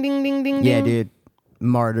 ding, ding, ding, ding, ding. Yeah, dude.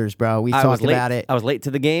 Martyrs, bro. We I was talked late. about it. I was late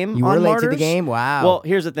to the game. You were on late to the Martyrs. game? Wow. Well,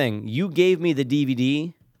 here's the thing. You gave me the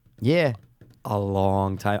DVD Yeah. a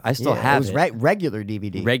long time. I still Yeah, have it. Was regular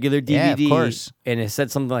DVD. regular DVD, Yeah, of course. and it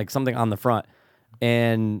said something on the front.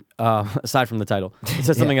 And aside from the title, it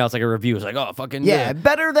said something else like a review. It's like, oh, fucking Yeah,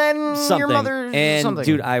 better than something. your mother's and something.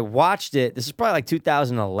 dude, I watched it. This is probably like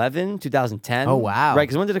 2011, 2010. Oh, wow. Right?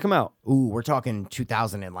 Because when did it come out? Ooh, we're talking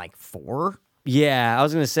 2004. Yeah, I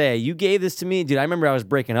was gonna say you gave this to me, dude. I remember I was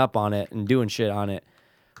breaking up on it and doing shit on it,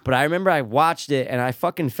 but I remember I watched it and I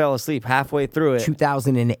fucking fell asleep halfway through it.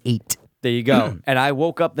 2008. There you go. And I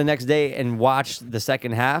woke up the next day and watched the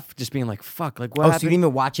second half, just being like, "Fuck!" Like what Oh, happened? so you didn't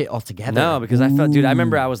even watch it all together? No, because I felt, dude. I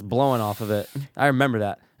remember I was blowing off of it. I remember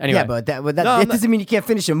that. Anyway, Yeah, but that No, I'm that not- doesn't mean you can't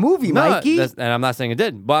finish a movie, No, Mikey. and I'm not saying it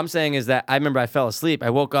did. What I'm saying is that I remember I fell asleep. I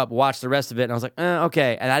woke up, watched the rest of it, and I was like,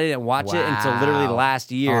 okay. And I didn't watch it until literally Wow.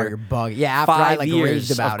 last year. Oh, you're bugging. Yeah, after 5 I years.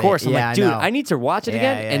 raved about Of course, it. I'm Yeah, like, dude, know. I need to watch it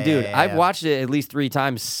again. Yeah, and dude, yeah, I've yeah. watched it at least 3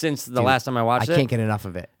 times since the last time I I watched it. can't get enough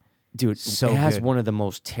of it. Dude, so it has good. one of the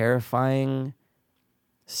most terrifying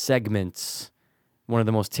segments. One of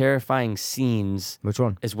the most terrifying scenes Which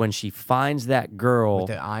one? is when she finds that girl. With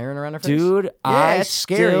the iron around her face? Dude, Yeah, I it's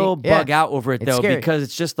scary. still Yeah. bug out over it It's though scary. because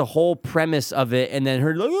it's just the whole premise of it, and then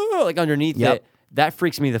her like underneath Yep. it. That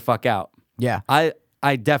freaks me the fuck out. Yeah.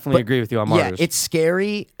 I definitely agree with you on Martyrs. Yeah, it's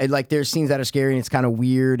scary. And, like, there's scenes that are scary and it's kind of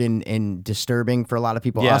weird and disturbing for a lot of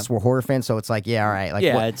people. Yeah. Us, we're horror fans, so it's like, yeah, all right. Like,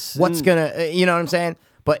 Yeah, what's gonna, you know what I'm saying?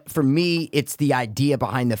 But for me, it's the idea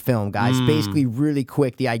behind the film, guys. Basically, really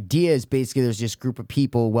quick, the idea is basically there's this group of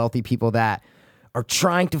people, wealthy people, that are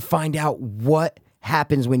trying to find out what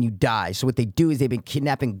happens when you die. So what they do is they've been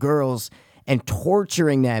kidnapping girls and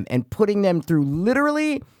torturing them and putting them through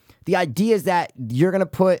literally, the idea is that you're going to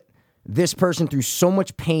put this person through so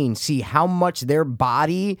much pain, see how much their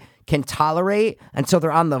body can tolerate until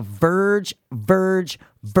they're on the verge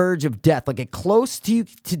of death, like as close to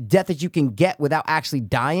death as you can get without actually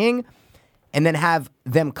dying, and then have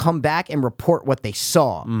them come back and report what they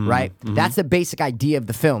saw, right? That's the basic idea of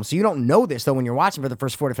the film. So you don't know this, though, when you're watching for the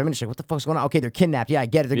first 45 minutes. You're like, what the fuck's going on? Okay, they're kidnapped. Yeah, I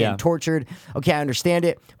get it. They're Yeah. getting tortured. Okay, I understand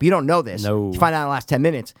it. But you don't know this. No. You find out in the last 10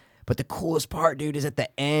 minutes. But the coolest part, dude, is at the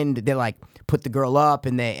end, they like put the girl up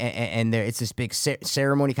and it's this big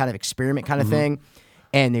ceremony kind of experiment kind of thing.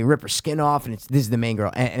 And they rip her skin off, and this is the main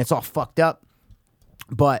girl. And it's all fucked up.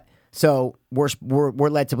 But so we're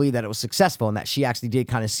led to believe that it was successful and that she actually did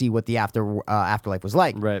kind of see what the afterlife was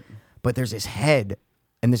like. Right. But there's this head,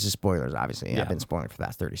 and this is spoilers, obviously. Yeah. I've been spoiling for the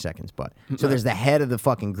past 30 seconds. But so there's the head of the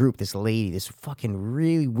fucking group, this lady, this fucking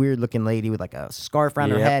really weird looking lady with like a scarf around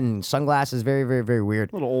her Yep. head and sunglasses. Very, very, very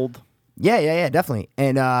weird. a little old. Yeah, definitely.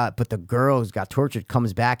 And but the girl who's got tortured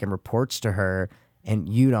comes back and reports to her, and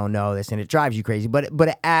you don't know this, and it drives you crazy. But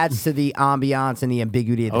it adds to the ambiance and the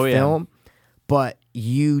ambiguity of the Oh, yeah. film. But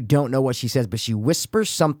you don't know what she says, but she whispers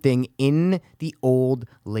something in the old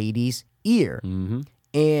lady's ear.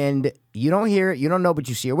 And you don't hear it, you don't know, but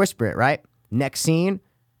you see her whisper it, right? Next scene,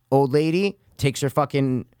 old lady takes her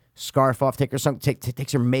fucking scarf off,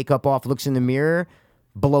 takes her makeup off, looks in the mirror,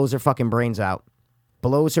 blows her fucking brains out.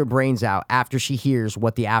 Blows her brains out after she hears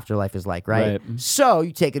what the afterlife is like, right? Right. So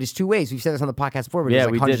you take it as two ways. We've said this on the podcast before, but Yeah,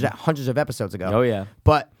 it was we like did. hundreds of episodes ago. Oh, yeah.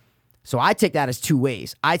 But so I take that as two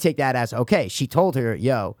ways. I take that as, okay, she told her,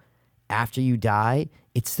 yo, after you die,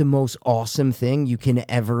 it's the most awesome thing you can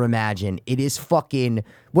ever imagine. It is fucking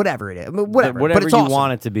whatever it is, whatever. Whatever but it's you awesome.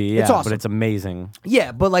 want it to be, yeah, It's awesome. but it's amazing.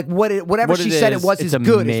 Yeah, but like whatever What she it said is, it was it's is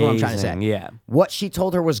good. Is what I'm trying to say. amazing, yeah. What she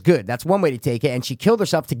told her was good. That's one way to take it, and she killed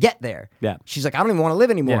herself to get there. Yeah. She's like, I don't even want to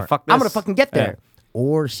live anymore. Yeah, fuck I'm gonna this. fucking get there. Yeah.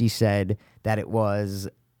 Or she said that it was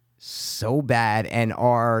so bad and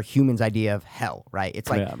our humans' idea of hell, right? It's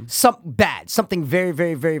like Yeah. something very,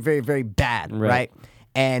 very, very, very, very bad, right?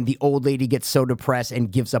 And the old lady gets so depressed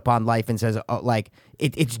and gives up on life and says, like,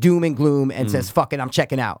 it's doom and gloom and says, fuck it, I'm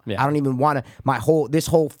checking out. Yeah. I don't even want to, this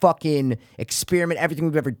whole fucking experiment, everything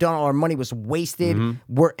we've ever done, all our money was wasted.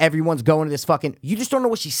 Where everyone's going to this fucking, you just don't know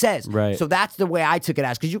what she says. Right. So that's the way I took it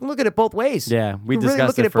as, because you can look at it both ways. Yeah, we You can discussed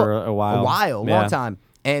look at it for both- a while. long Yeah. time.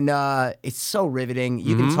 And it's so riveting.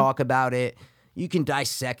 You can talk about it, you can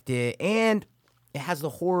dissect it, and it has the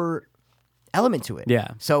horror element to it. Yeah.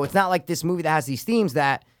 So it's not like this movie that has these themes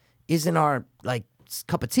that isn't our like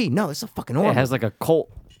cup of tea. No, it's a fucking horror. It has like a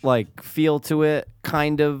cult like feel to it,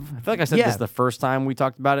 kind of. I feel like I said Yeah. this the first time we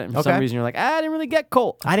talked about it, and for Okay. some reason you're like, I didn't really get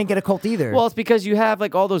cult. I didn't get a cult either. Well, it's because you have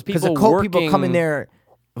like all those people because the cult working. people come in there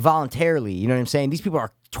voluntarily. You know what I'm saying? These people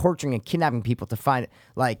are torturing and kidnapping people to find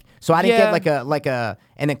like. So I didn't Yeah. get like a.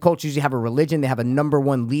 And then cults usually have a religion. They have a number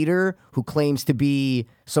one leader who claims to be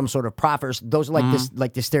some sort of prophet. Those are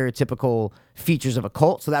like the stereotypical features of a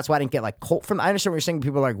cult. So that's why I didn't get like cult from. I understand what you're saying.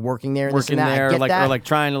 People are like working there, and this working and that. I there, get like that. or like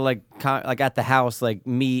trying to like at the house, like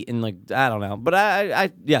meet and like I don't know, but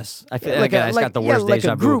I yes, I feel like I just got the worst like a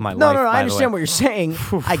deja vu group. of my no, life. No, by I the understand way. what you're saying.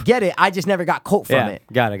 I get it. I just never got cult from Yeah, it.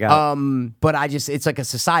 got it. But it's like a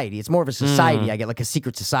society. It's more of a society. I get like a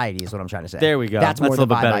secret society is what I'm trying to say. There we go. That's more a the little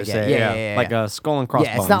bit vibe better I to get. say. Yeah. Like a skull and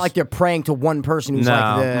crossbones. Yeah, it's not like they're praying to one person who's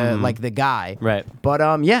No, like the guy. Right. But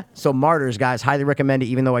yeah, so Martyrs, guys, highly recommend it.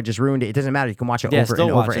 Even though I just ruined it, it doesn't matter. You can watch it Yeah, over still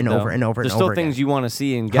and watch over it, and though. over and over There's and still over things again. you want to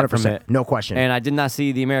see and get from 100%, it. no question. And I did not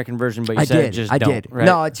see the American version, but you I said did. just I don't. did. Right?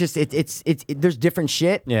 No, it's just it's there's different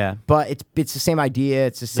shit. Yeah. But it's the same idea.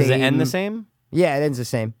 It's the same. Does it end the same? Yeah, it ends the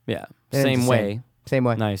same. Yeah. It ends Same the way. Same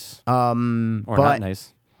way. Nice. Or Or but, not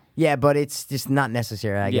nice. Yeah, but it's just not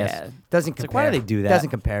necessary, I guess. Yeah. Doesn't It's like, compare. why do they do that? Doesn't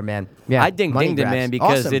compare, man. Yeah. I ding money dinged it, grabs. man,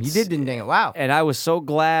 because awesome. it's You did ding it. Wow. And I was so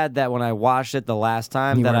glad that when I watched it the last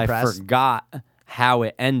time You that were I impressed? forgot how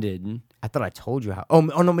it ended. I thought I told you how. Oh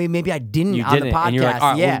no, maybe I didn't You on the didn't, podcast. and you're like, all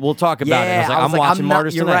right, yeah. we'll talk about it. I was like, I'm watching not,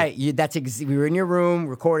 Martyrs You're tonight. right. We were in your room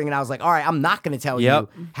recording, and I was like, all right, I'm not going to tell Yep.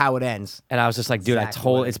 you how it ends. And I was just like, dude,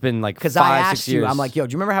 Exactly. it's been like Because 5, I 6 asked years. you, I'm like, yo,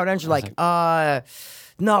 do you remember how it ends? You're like,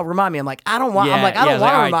 no, remind me. I'm like, I don't want. Yeah, I'm like, I yeah, don't was want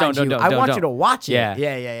like, to all right, remind don't, you. don't, I don't, want don't. you to watch it. Yeah,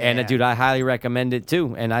 yeah. And yeah. dude, I highly recommend it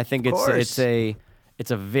too. And I think course.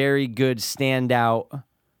 it's a very good standout,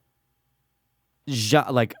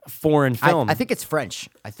 like foreign film. I think it's French.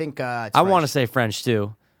 I think it's I want to French. say French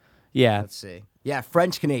too. Yeah, Let's see. Yeah,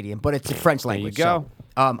 French Canadian, but it's a French language. go.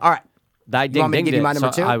 So, all right. I You want me to ding give you dinged my it.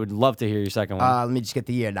 number So two? I would love to hear your second one. Let me just get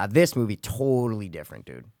the year. Now, this movie totally different,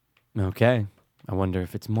 dude. Okay. I wonder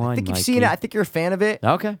if it's mine. I think you've Mikey. seen it. I think you're a fan of it.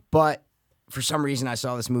 Okay. But for some reason, I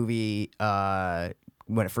saw this movie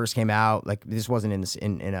when it first came out. Like this wasn't in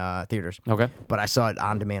theaters. Okay. But I saw it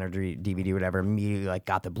on demand or DVD or whatever. Immediately, like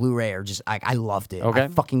got the Blu-ray or just I loved it. Okay. I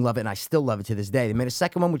fucking love it, and I still love it to this day. They made a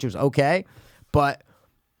second one which was okay, but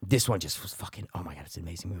this one just was fucking. Oh my god, it's an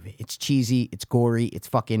amazing movie. It's cheesy. It's gory. It's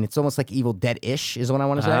fucking. It's almost like Evil Dead-ish is what I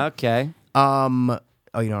want to say. Okay.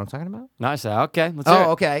 Oh, you know what I'm talking about? No, I said okay. Let's hear it.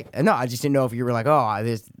 Oh, okay. No, I just didn't know if you were like, oh,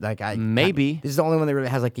 this like I Maybe. this is the only one that really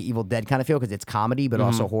has like the Evil Dead kind of feel because it's comedy but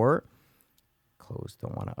also horror. Close.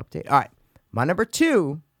 Don't want to update. All right, my number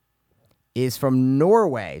 2 is from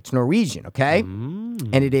Norway. It's Norwegian, okay,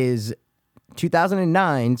 and it is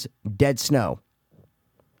 2009's Dead Snow.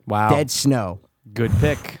 Wow. Dead Snow. Good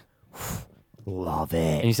pick. Love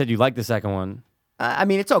And it. you said you like the second one. I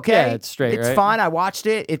mean, it's okay. Yeah, it's straight, It's right? fine. I watched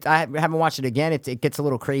it. I haven't watched it again. It gets a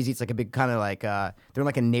little crazy. It's like a big kind of like they're in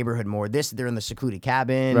like a neighborhood more. They're in the secluded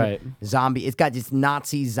cabin. Right. Zombie. It's got just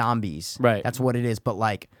Nazi zombies. Right. That's what it is. But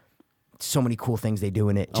like, so many cool things they do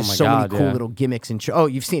in it. Just my so God, many cool yeah. little gimmicks and. Oh,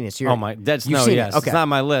 you've seen it. So you're, Oh my, Dead you've Snow. seen Yes. It. Okay. It's not on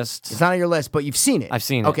my list. It's not on your list, but you've seen it. I've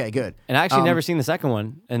seen it. Okay, good. And I actually never seen the second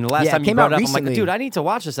one. And the last yeah, it time you came brought out it up, I'm like, recently. dude, I need to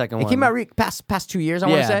watch the second It one. came out past 2 years. I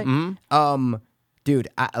want to Yeah, say. mhm. Dude,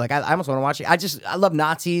 I almost want to watch it. I love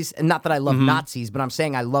Nazis, and not that I love Nazis, but I'm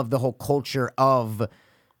saying I love the whole culture of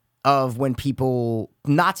when people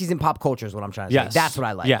Nazis in pop culture is what I'm trying to Yes. say. That's what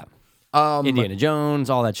I like. Yeah. Indiana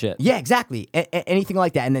Jones, all that shit. Yeah, exactly. Anything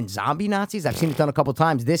like that. And then zombie Nazis, I've seen it done a couple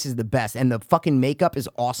times. This is the best, and the fucking makeup is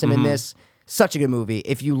awesome in this. Such a good movie.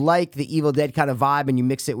 If you like the Evil Dead kind of vibe and you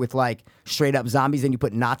mix it with like straight up zombies and you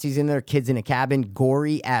put Nazis in there, kids in a cabin,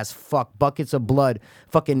 gory as fuck, buckets of blood,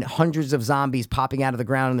 fucking hundreds of zombies popping out of the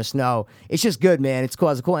ground in the snow. It's just good, man. It's cool.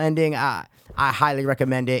 It's a cool ending. I highly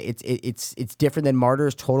recommend it. It's different than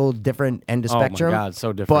Martyrs, total different end of spectrum. Oh my God,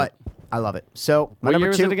 so different. But I love it. So my What number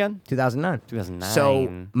year is two, it again? 2009. 2009.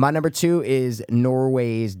 So my number 2 is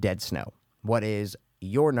Norway's Dead Snow. What is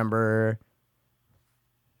your number?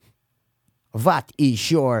 What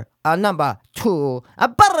is your number 2? A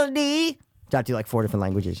birdie. Talk to you like 4 different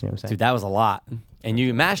languages. You know what I'm saying? Dude, that was a lot. And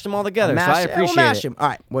you mashed them all together, Mash- so I we'll appreciate mash it. him. All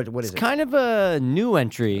right. What is It's it? kind of a new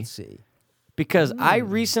entry. Let's see. Because I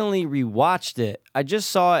recently rewatched it. I just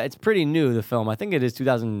saw it. It's pretty new, the film. I think it is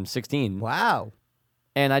 2016. Wow.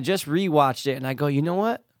 And I just rewatched it, and I go, you know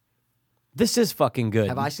what? This is fucking good.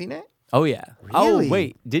 Have I seen it? Oh, yeah. Really? Oh,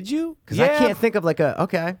 wait. Did you? Because I can't think of like a.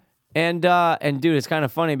 Okay. And dude, it's kind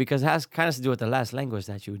of funny because it has kind of to do with the last language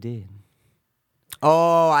that you did.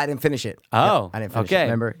 Oh, I didn't finish it. Oh, Yep, I didn't finish it. okay.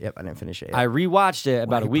 Remember? Yep, I didn't finish it. Yet. I rewatched it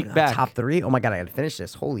about Why a you week put it on back. Top 3? Oh my God, I got to finish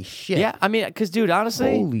this. Holy shit. Yeah, I mean, because, dude,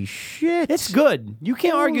 honestly, Holy shit. it's good. You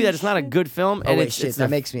can't argue that it's not a good film. Oh, and wait, it's, shit. it's That the-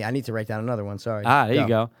 makes me. I need to write down another one. Sorry. there you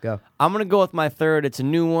go. Go. I'm going to go with my third. It's a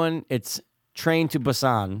new one. It's Train to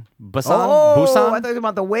Busan. Busan? Oh, Busan? I thought you were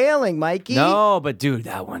about the whaling, Mikey. No, but dude,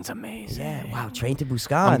 that one's amazing. Yeah, wow. Train to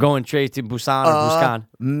Busan. I'm going Train to Busan or Busan.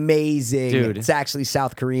 Amazing. Dude. It's actually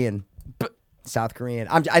South Korean. South Korean.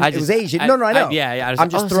 It was just- Asian. No, I know. yeah. I'm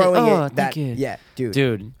just throwing it. Thank That, you. yeah, dude.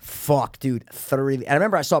 Dude. Fuck, dude. Thoroughly. And I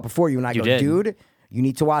remember I saw it before you, and I You go, did. dude, you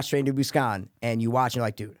need to watch Train to Busan. And you watch, and you're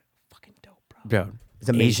like, dude, fucking dope, bro. Bro, It's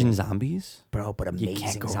amazing. Asian zombies? Bro, but amazing.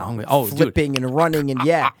 can't go zombies. wrong with- oh, dude. Flipping and running, and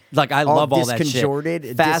yeah. Like, I love all that shit.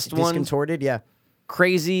 Discontorted. Fast ones. Discontorted, yeah.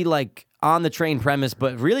 Crazy, like, on the train premise,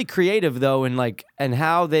 but really creative, though, and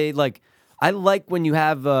how they, like... I like when you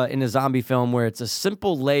have in a zombie film where it's a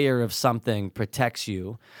simple layer of something protects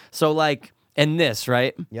you. So like in this,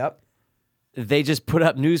 right? Yep. They just put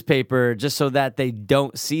up newspaper just so that they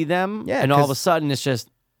don't see them. Yeah, And all of a 'cause sudden it's just,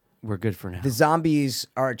 we're good for now. The zombies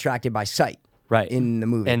are attracted by sight. Right. In the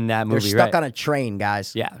movie. In that movie, They're stuck right. on a train,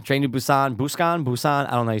 guys. Yeah. Train to Busan.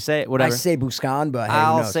 I don't know how you say it. Whatever. I say Busan, but hey, who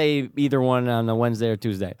I'll knows? say either one on a Wednesday or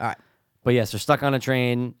Tuesday. All right. But yes, they're stuck on a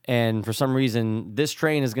train, and for some reason, this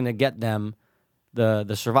train is going to get them, the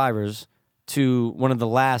survivors, to one of the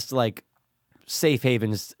last like safe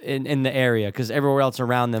havens in the area because everywhere else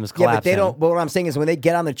around them is collapsing. Yeah, but they don't. But what I'm saying is, when they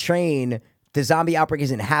get on the train, the zombie outbreak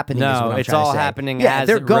isn't happening. is No, what I'm it's trying to all say. happening Yeah, as-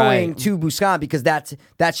 they're going right. to Busan because that's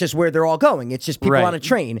just where they're all going. It's just people Right. on a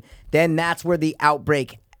train. Then that's where the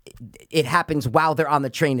outbreak. It happens while they're on the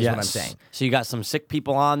train. Is what I'm Yes. saying. So you got some sick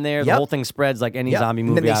people on there. The Yep. whole thing spreads like any Yep. zombie movie.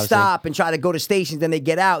 And then they obviously. stop and try to go to stations. Then they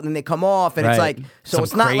get out and then they come off, and it's Right. like so. Some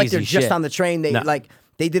It's not like they're crazy just shit. on the train. They No. like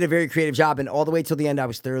they did a very creative job, and all the way till the end, I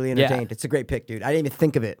was thoroughly entertained. It's a great pick, dude. I didn't even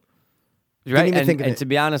think of it. Right, even and, think of and it. to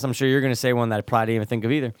be honest, I'm sure you're going to say one that I probably didn't even think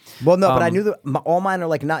of either. Well, no, but I Um, knew that all mine are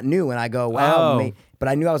like not new, and I go, wow. Oh. But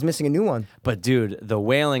I knew I was missing a new one. But dude, the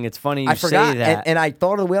whaling, it's funny you I forgot, say that. and I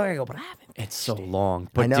thought of the whale. I go, but I haven't. It's so long.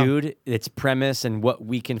 But know. dude, its premise and what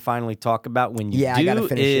we can finally talk about when you Yeah, I gotta do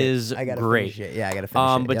finish is it. I gotta great. finish it. Yeah, I gotta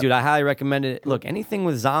finish it. But Yep. dude, I highly recommend it. Look, anything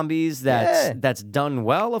with zombies that's done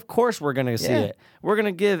well, of course we're gonna see Yeah. it. We're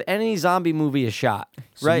gonna give any zombie movie a shot.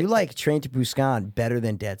 So right? you like Train to Busan better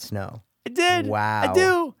than Dead Snow? I did. Wow. I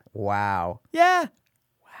do. Wow. Yeah.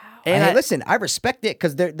 And And listen, I respect it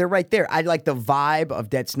because they're right there. I like the vibe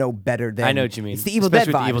of Dead Snow better than. I know what you mean. It's the Evil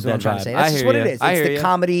Especially Dead with the vibe. Evil Is what I'm Dead trying to vibe. say. I That's just hear what you. it is. I It's hear the you.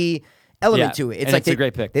 comedy element Yeah, to it. It's and like it's a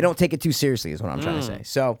great pick. They don't take it too seriously. Is what I'm trying to say.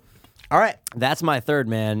 So, all right. That's my third,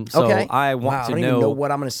 man. So Okay. I want wow, to I don't even know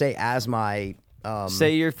what I'm going to say as my.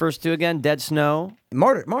 Say your first two again. Dead Snow.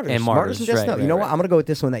 Martyrs. And Martyrs, and Dead right, Snow. right, You know right. what? I'm going to go with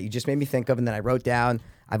this one that you just made me think of, and then I wrote down.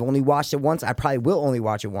 I've only watched it once. I probably will only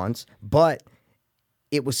watch it once, but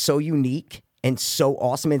it was so unique and so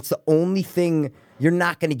awesome. It's the only thing you're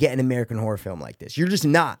not going to get an American horror film like this. You're just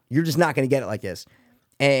not. You're just not going to get it like this.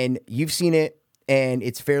 And you've seen it, and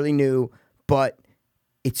it's fairly new, but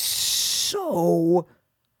it's so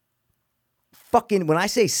fucking, when I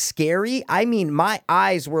say scary, I mean my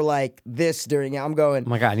eyes were like this during it. I'm going, Oh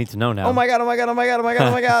my god, I need to know now. oh my God, oh my God, oh my God, oh my God,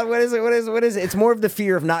 oh my God. What is it? What is it? What is it? It's more of the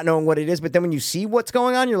fear of not knowing what it is. But then when you see what's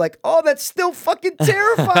going on, you're like, oh, that's still fucking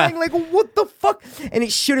terrifying. Like, what the fuck? And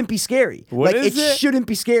it shouldn't be scary. What like, is it? shouldn't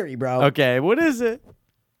be scary, bro. Okay, what is it?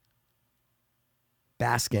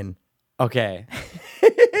 Baskin. Okay.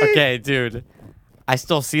 Okay, dude. I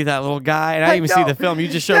still see that little guy, and I didn't even see know. the film. You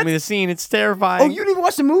just showed me the scene. It's terrifying. Oh, you didn't even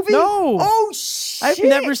watch the movie? No. Oh, shit. I've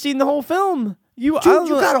never seen the whole film. You, Dude,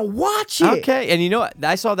 you gotta watch it. Okay, and you know what?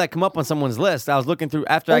 I saw that come up on someone's list. I was looking through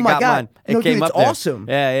after Oh I my got God. mine. It No, came dude, up it's there. awesome.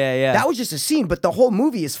 Yeah. That was just a scene, but the whole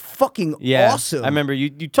movie is fucking awesome. I remember you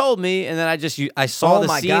told me, and then I saw Oh the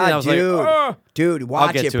my scene, God, and I was dude. like, "Ugh." Dude,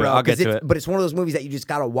 watch get it, to it. bro. I'll get 'cause to it. But it's one of those movies that you just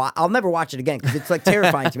gotta watch. I'll never watch it again because it's like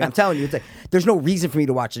terrifying to me. I'm telling you, it's like there's no reason for me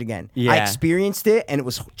to watch it again. I Yeah. experienced it, and it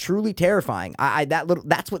was truly terrifying.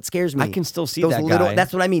 That's what scares me. I can still see those that little. guy.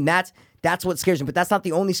 That's what I mean. That's what scares me. But that's not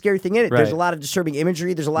the only scary thing in it. There's Right. Mm-hmm. a lot of disturbing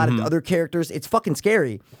imagery. There's a lot of other characters. It's fucking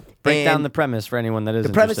scary. Break down And the premise for anyone that is.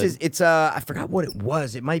 the premise interested. is it's I forgot what it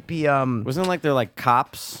was. It might be Wasn't it like they're like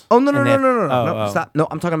cops? Oh no and they have- no, Oh. stop. No,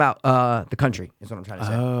 I'm talking about the country. Is what I'm trying to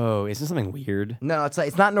say. Oh, isn't something weird? No, it's like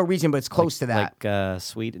it's not Norwegian, but it's close to that.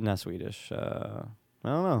 Like not Swedish. I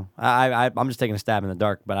don't know. I'm just taking a stab in the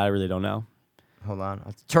dark, but I really don't know. Hold on,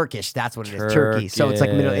 it's Turkish. That's what it is. Turkey. So it's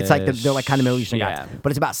like middle. It's like they're like kind of Middle Eastern guys. Yeah.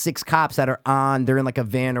 But it's about 6 cops that are on. They're in like a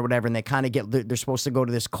van or whatever, and they kind of get. They're supposed to go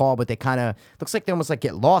to this call, but they kind of looks like they almost like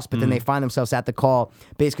get lost. But then Mm. they find themselves at the call,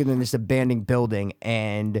 basically in this abandoned building,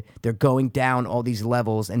 and they're going down all these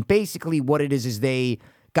levels. And basically, what it is they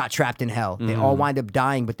got trapped in hell. They all wind up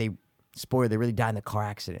dying, but they really die in the car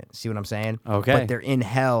accident. See what I'm saying? Okay. But they're in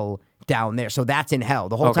hell down there. So that's in hell.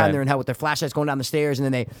 The whole time Okay. they're in hell with their flashlights going down the stairs,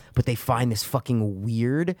 and then they find this fucking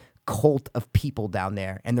weird cult of people down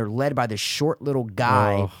there, and they're led by this short little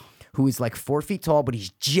guy who is like 4 feet tall, but he's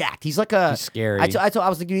jacked. He's like a He's scary. I was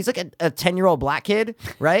like, dude, he's like a 10-year-old black kid,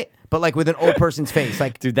 right? But like with an old person's face.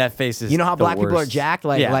 Like, Dude, that face is. you know how the black people are worst. jacked?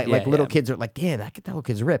 Like Yeah, little yeah. kids are like, damn, that little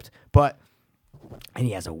kid's ripped. And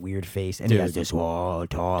he has a weird face, and he has this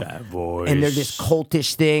tough voice. and there's this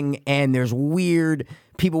cultish thing, and there's weird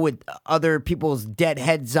people with other people's dead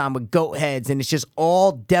heads on with goat heads, and it's just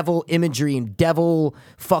all devil imagery and devil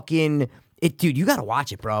fucking it. Dude, you gotta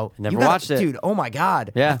watch it, bro. Never You gotta- watched it. dude. Oh my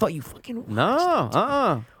god. Yeah. I thought you fucking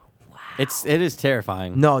No, It is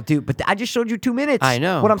terrifying. No, dude. But I just showed you 2 minutes. I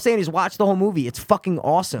know. What I'm saying is watch the whole movie. It's fucking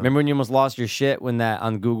awesome. Remember when you almost lost your shit when that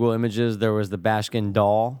on Google Images there was the Bashkin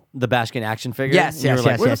doll, the Bashkin action figure? Yes, And you yes, were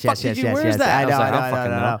like, yes, Where yes, the fuck yes, did yes, you? yes, Where's yes. that? I was like, know, don't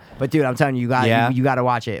fucking know. But dude, I'm telling you, Yeah. you got to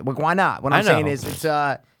watch it. Like, why not? What I I'm saying know. is, it's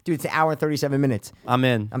dude, it's an hour and 37 minutes. I'm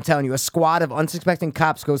in. I'm telling you, a squad of unsuspecting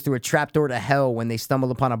cops goes through a trapdoor to hell when they stumble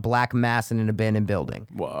upon a black mass in an abandoned building.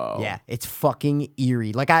 Whoa. Yeah, it's fucking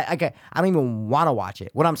eerie. Like I don't even want to watch it.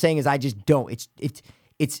 What I'm saying is, I just don't.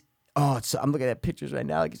 It's. Oh, I'm looking at pictures right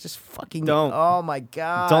now. Like it's just fucking. Don't. Oh my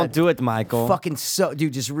god. Don't do it, Michael. Fucking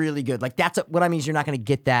dude, just really good. Like what I mean is, you're not gonna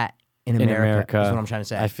get that in America. Is what I'm trying to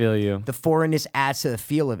say. I feel you. The foreignness adds to the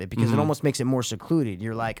feel of it because it almost makes it more secluded.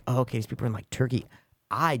 You're like, oh, okay, these people are in like Turkey.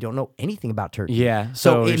 I don't know anything about Turkey. Yeah,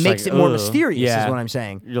 So so it it's makes like, it more ugh, mysterious, yeah. is what I'm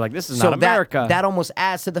saying. You're like, this is So not America. That almost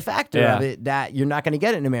adds to the factor Yeah. of it that you're not going to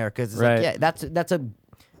get it in America. It's Right. like, yeah, that's a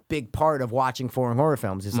big part of watching foreign horror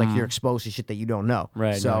films. It's like you're exposed to shit that you don't know.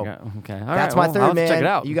 Right. So okay. All that's right, my well, third, I'll have to man. Check it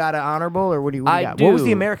out. You got an honorable, or what do you got? I What was the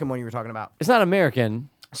do. American one you were talking about? It's not American.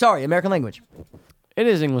 Sorry, American language. It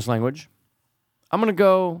is English language. I'm gonna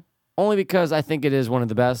go only because I think it is one of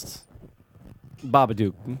the best.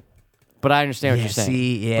 Babadook. But I understand what you're saying.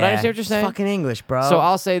 See, yeah. But I understand what you're It's saying. fucking English, bro. So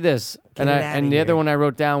I'll say this, Get and it outta the other here. one I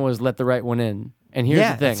wrote down was "Let the Right One In." And here's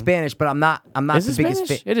yeah, the thing: it's Spanish, but I'm not is the it biggest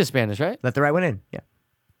Spanish? fan. It is Spanish, right? Let the right one in. Yeah,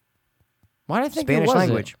 Why did I think Spanish it was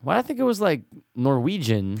language. Why did I think it was like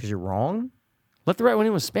Norwegian? because you're wrong. Let the Right One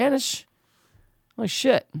In was Spanish. Holy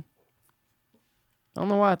shit! I don't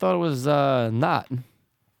know why I thought it was not.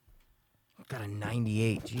 Got a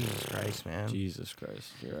 98. Jesus Christ, man. Jesus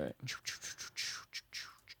Christ, you're right.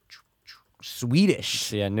 Swedish.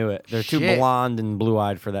 See, I knew it. They're too Shit. blonde and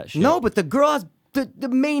blue-eyed for that shit. No, but the girl has the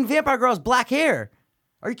main vampire girl has black hair.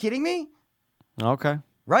 Are you kidding me? Okay.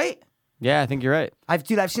 Right? Yeah, I think you're right. I've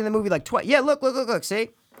seen the movie like twice. Yeah, look. See,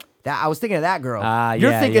 that I was thinking of that girl. Ah,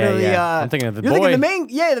 You're yeah, thinking yeah, of the. yeah. I'm thinking of the You're thinking boy. of the main.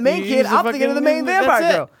 Yeah, the main He's kid. a I'm thinking of the main fucking- that's vampire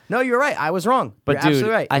it. girl. No, you're right. I was wrong. But you're dude,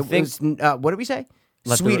 absolutely right. I It think- was, what did we say?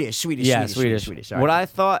 Swedish. Yeah, Swedish. Sorry. What I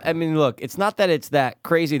thought, I mean, look, it's not that it's that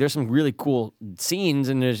crazy. There's some really cool scenes,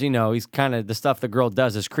 and there's, he's kind of the stuff the girl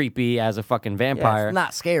does is creepy as a fucking Yeah, vampire. it's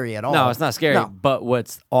not scary at all. No, it's not scary. No. But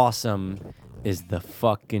what's awesome is the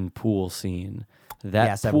fucking pool scene. That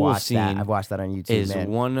Yes, I've pool watched scene that. I've watched that on YouTube. is man.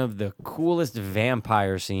 one of the coolest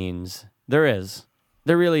vampire scenes there is.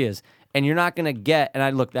 There really is. And you're not gonna get. And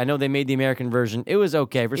I know they made the American version. It was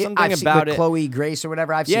okay for something I've seen about with it. Chloe Grace or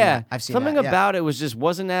whatever. I've seen Yeah, that. I've seen something that, yeah. about it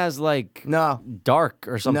wasn't as like No. dark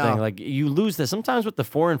or something. No. Like you lose this sometimes with the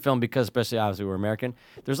foreign film because especially obviously we're American.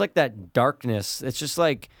 There's like that darkness. It's just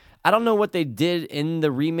like I don't know what they did in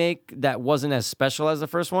the remake that wasn't as special as the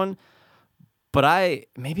first one. But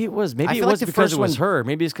maybe it was feel like because the it first was one- her.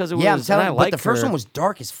 Maybe it's because it Yeah, I'm was. telling and I you, but liked the first her. one was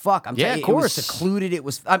dark as fuck. I'm Yeah, telling you, of it was course. secluded. It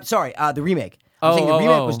was. I'm sorry, the remake. I'm saying the Oh,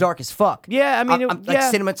 remake was dark as fuck. Yeah, I mean, like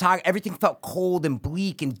cinematography, everything felt cold and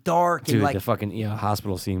bleak and dark Dude, and like the fucking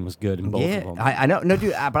hospital scene was good in both of them. I know, no,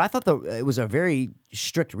 dude, but I thought it was a very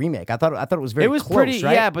strict remake. I thought it was very. It was close, pretty,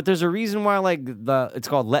 right? yeah. But there's a reason why, like it's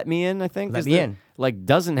called Let Me In. I think Let Me In. like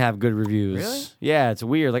doesn't have good reviews. Really? Yeah, it's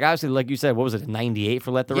weird. Like obviously, like you said, what was it? 98 for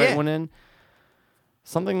Let the Yeah. Right One In.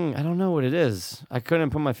 Something I don't know what it is. I couldn't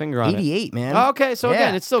put my finger on it. 88, man. Oh, okay, so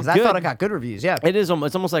again, it's still 'cause good. I thought it got good reviews. Yeah, It is.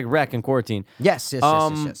 It's almost like Wreck and Quarantine. yes.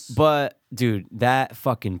 But dude, that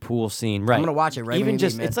fucking pool scene. Right. gonna watch it right when Even you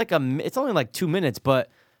just leave, man. it's like it's only like 2 minutes, but.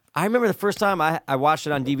 I remember the first time I watched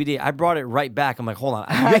it on DVD, I brought it right back. I'm like, hold on,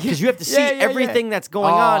 because you have to see Yeah, yeah, everything that's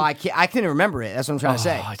going oh, on. I couldn't remember it. That's what I'm trying to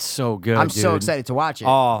say. Oh, it's so good. I'm so dude. excited to watch it.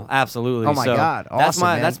 Oh, absolutely. Oh my So, God. That's Awesome,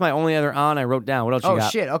 my man. that's my only other on I wrote down. What else you Oh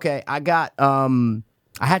got? shit. Okay, I got.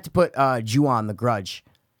 I had to put Ju-on, The Grudge.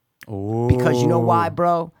 Because you know why,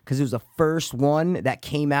 bro? Because it was the first one that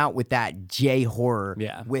came out with that J horror.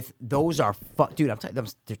 Yeah. With those are dude. I'm telling you,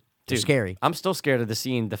 they're Dude, scary. I'm still scared of the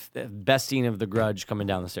scene, the best scene of The Grudge coming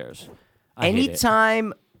down the stairs. I hate it.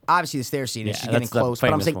 Anytime, obviously the stair scene is Yeah, just getting that's the close, but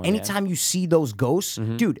I'm famous saying one, yeah. anytime you see those ghosts,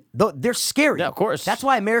 dude, they're scary. Yeah, of course. That's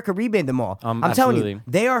why America remade them all. I'm telling you, absolutely.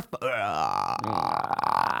 they are,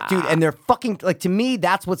 dude, and they're fucking like to me.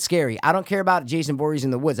 That's what's scary. I don't care about Jason Voorhees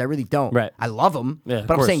in the woods. I really don't. Right. I love him, Yeah, of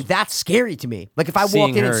but I'm course. saying that's scary to me. Like if I Seeing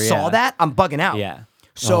walked in and her, saw yeah. that, I'm bugging out. Yeah.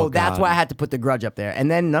 So Oh, that's God. why I had to put The Grudge up there. And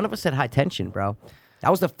then none of us said High Tension, bro. That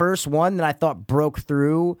was the first one that I thought broke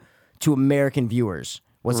through to American viewers.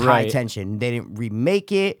 Was High Right. Tension. They didn't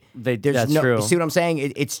remake it. That's true. You see what I'm saying?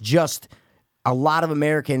 It's just a lot of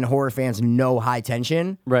American horror fans know High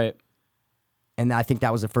Tension, Right. and I think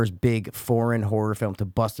that was the first big foreign horror film to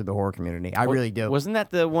bust through the horror community. I really do. Wasn't that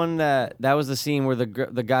the one that was the scene where the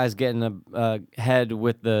guy's getting a head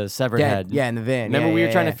with the severed Dead. head? Yeah, in the van. Remember Yeah, we were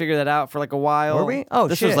yeah, trying yeah. to figure that out for like a while. Were we? Oh,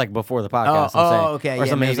 this shit. was like before the podcast. Oh, I'm saying. okay, Or yeah,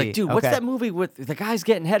 something. It was maybe. like, dude, what's Okay. that movie with the guy's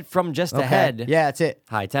getting head from just the Okay. head? Yeah, that's it.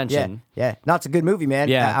 High Yeah, Tension. yeah. No, it's a good movie, man.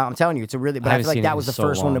 Yeah. I'm telling you, it's a really. But I I haven't feel like seen that it was the in so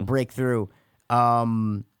first one to long. break through.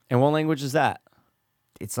 And what language is that?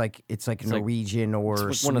 It's like like- Norwegian or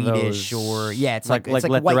it's one of Swedish those- or yeah, it's like like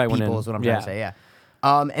Let the white Right One people In. is what I'm trying to say. Yeah.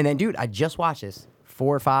 And then, dude, I just watched this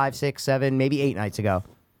 4, 5, 6, 7, maybe 8 nights ago.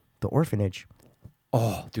 The Orphanage.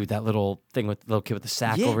 Oh, dude, that little thing with the little kid with the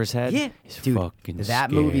sack over his head. Yeah, It's dude, fucking that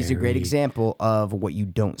movie's a great scary. example of what you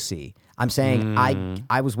don't see. I'm saying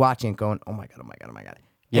I was watching it going, oh my god, oh my god, oh my god.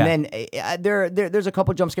 Yeah. And then there's a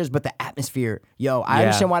couple jump scares, but the atmosphere, yo, I Yeah.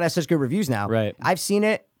 understand why that's such good reviews now. Right. I've seen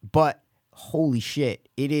it, but holy shit,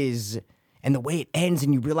 it is, and the way it ends,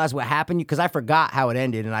 and you realize what happened, because I forgot how it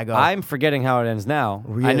ended, and I go, I'm forgetting how it ends now.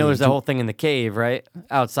 I Really? know there's the whole thing in the cave, right?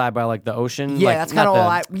 Outside by like the ocean. yeah, like, that's not kind of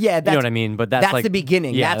all the- yeah, you know what I mean? But that's like the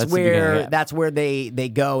beginning. Yeah, that's the beginning, where yeah. that's where they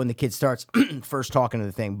go and the kid starts first talking to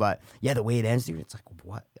the thing. But yeah, the way it ends, dude, it's like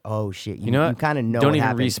what? Oh shit! You know you what? kind of know. Don't what even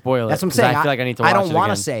happened. re-spoil it, That's what I'm 'cause saying. I feel like I need to I watch don't it want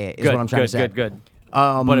to again. say it. Is Good, what I'm trying good, to say. Good.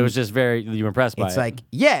 But it was just very you were impressed by It's it. like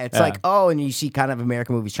yeah, it's Yeah. like oh, and you see kind of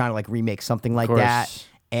American movies trying to like remake something like course. that,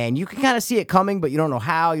 and you can kind of see it coming, but you don't know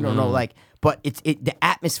how. You don't know like. But the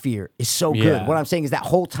atmosphere is so good. Yeah. What I'm saying is that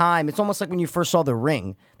whole time, it's almost like when you first saw The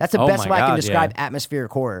Ring. That's the Oh best my way I can God, describe yeah.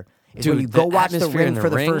 atmospheric horror. Is Dude, when you the go watch The atmosphere in Ring The for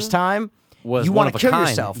the Ring first time, was you one want of to a kill kind.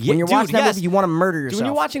 yourself. Yeah, When you're dude, watching that yes. movie, you want to murder Dude, yourself. when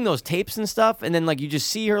you're watching those tapes and stuff, and then like you just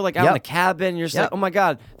see her like out in Yep. the cabin, you're just Yep. like, oh my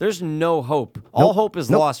god, there's no hope. All Nope. hope is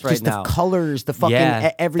Nope. lost right Just now. the colors, the fucking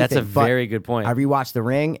Yeah, everything. that's a But very good point. I rewatched The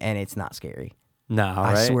Ring, and it's not scary. No,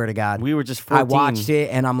 I right? swear to God. we were just 14. I watched it,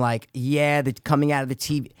 and I'm like, yeah, the coming out of the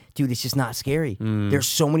TV, dude, it's just not scary. There's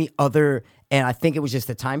so many other, and I think it was just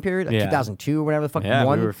the time period, like Yeah. 2002 or whatever the fuck. Yeah, we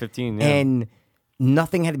one, were 15, yeah. and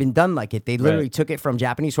nothing had been done like it. They literally Right. took it from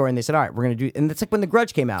Japanese horror, and they said, all right, we're gonna do, and it's like when The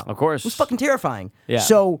Grudge came out. Of course. it was fucking terrifying. Yeah.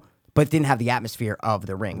 So, but it didn't have the atmosphere of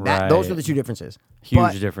The Ring. Those Right. are the two differences. Huge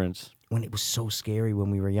But difference. when it was so scary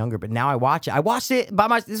when we were younger. But now I watch it. I watched it by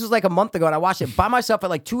this was like a month ago, and I watched it by myself at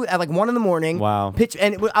like 1 in the morning. Wow.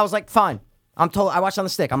 And I was like, fine. I watched it on the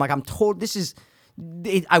stick. I'm like, I'm told this is.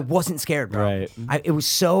 I wasn't scared, bro. Right. It was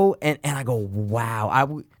so, and I go,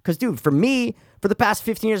 wow. Because dude, for me, for the past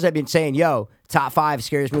 15 years, I've been saying, yo, top 5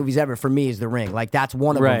 scariest movies ever for me is The Ring. Like that's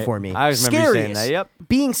one of them Right. for me. I remember you saying that, yep.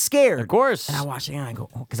 Being scared, Of course. And I watched it and I go,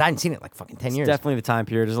 because I hadn't seen it in like fucking 10 years. Definitely the time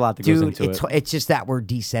period. There's a lot that goes Dude, into it. it's just that we're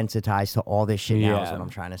desensitized to all this shit now. Is Yeah. what I'm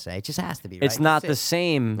trying to say. It just has to be. Right? It's not That's the it.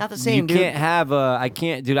 same. Not the same, You dude. can't have a. I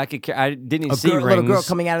can't, dude. I could. I didn't A see little rings. girl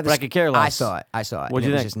coming out of the. But I could care less. I saw it. What'd and you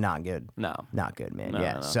it was think? just not good. No. Not good, man. No,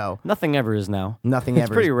 yeah. no, no. So nothing ever is now. nothing It's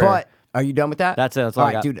ever. pretty is. rare. But are you done with that? That's it. That's all I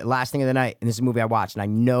right, got. dude. Last thing of the night, and this is a movie I watched, and I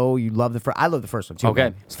know you love the first. I love the first one too. Okay.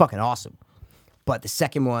 man. It's fucking awesome. But the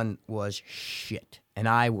second one was shit, and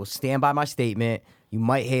I will stand by my statement. You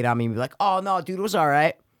might hate on me and be like, oh, no, dude, it was all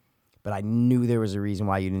right. But I knew there was a reason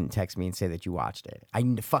why you didn't text me and say that you watched it. I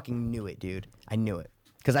fucking knew it, dude. I knew it.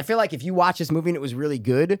 Because I feel like if you watched this movie and it was really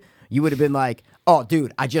good, you would have been like, oh,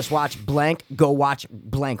 dude, I just watched blank. Go watch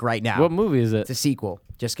blank right now. What movie is it? It's a sequel.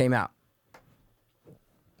 Just came out.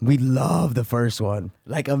 We love the first one.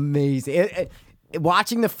 Like, amazing.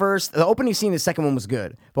 Watching the opening scene, the second one was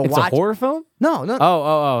good. But It's a horror film? No.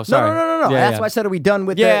 Oh, sorry. No. Yeah, That's why I said, are we done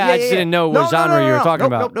with Yeah, the... I just didn't know what genre you were talking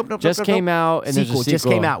about. Nope. Just came out, and there's a sequel. Just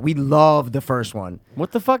came out. We love the first one.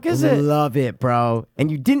 What the fuck is We it? love it, bro.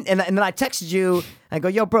 And you didn't... And then I texted you, I go,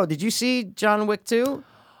 yo, bro, did you see John Wick 2?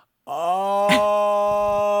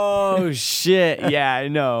 Oh, shit. Yeah, I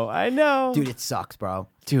know. Dude, it sucks, bro.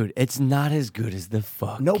 Dude, it's not as good as the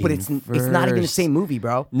fucking No, but it's not even the same movie,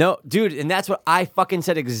 bro. No, dude, and that's what I fucking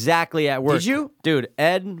said exactly at work. Did you? Dude,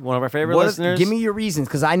 Ed, one of our favorite listeners. Give me your reasons,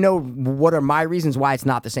 because I know what are my reasons why it's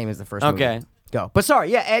not the same as the first movie. Okay. Go. But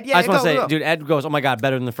sorry, yeah, Ed, yeah, I just want to say, go. dude, Ed goes, oh my God,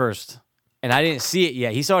 better than the first. And I didn't see it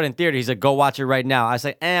yet. He saw it in theater. He's like, go watch it right now. I was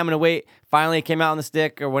like, I'm going to wait. Finally, it came out on the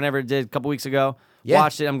stick or whenever it did a couple weeks ago. Yeah.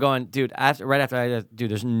 Watched it. I'm going, dude, right after dude,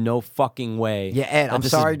 there's no fucking way. Yeah, Ed, that I'm this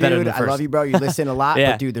is sorry, better than dude. the I first. love you, bro. You listen a lot,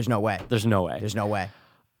 Yeah. but dude, there's no way. There's no way. There's no way.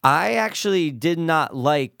 I actually did not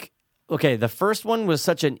like. Okay, the first one was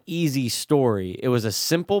such an easy story. It was a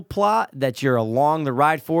simple plot that you're along the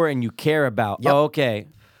ride for and you care about. Yep. Oh, okay.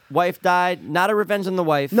 Wife died. Not a revenge on the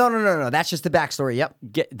wife. No. That's just the backstory. Yep.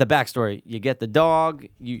 Get the backstory. You get the dog.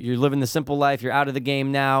 You're living the simple life. You're out of the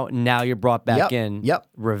game now. Now you're brought back Yep. in. Yep.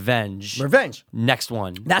 Revenge. Revenge. Next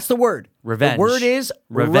one. That's the word. Revenge. The word is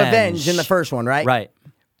revenge in the first one, right? Right.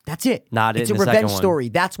 That's it. Not it's in a the second revenge one. story.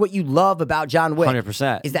 That's what you love about John Wick.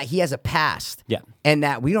 100%. Is that he has a past. Yeah. And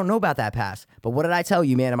that we don't know about that past. But what did I tell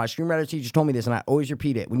you, man? And my screenwriter teacher told me this, and I always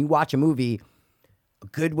repeat it. When you watch a movie, a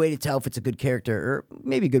good way to tell if it's a good character, or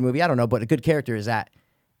maybe a good movie, I don't know, but a good character is that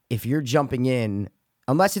if you're jumping in,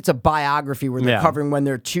 unless it's a biography where they're Yeah. covering when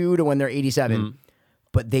they're 2 to when they're 87,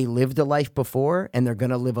 but they lived a life before and they're going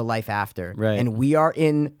to live a life after. Right. And we are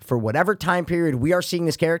in, for whatever time period we are seeing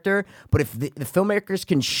this character, but if the filmmakers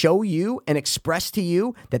can show you and express to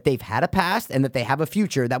you that they've had a past and that they have a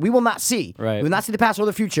future that we will not see. Right. We will not see the past or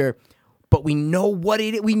the future, but we know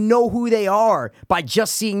we know who they are by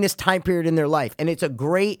just seeing this time period in their life. And it's a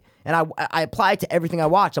great, and I apply it to everything I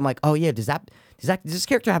watch. I'm like, oh yeah, does this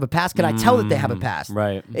character have a past? Can I tell that they have a past?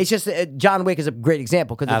 Right. It's just, John Wick is a great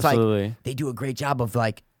example because it's Absolutely. like, they do a great job of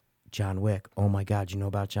like, John Wick. Oh my God, you know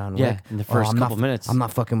about John Yeah, Wick? in the first I'm couple not, minutes. I'm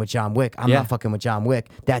not fucking with John Wick. I'm Yeah. not fucking with John Wick.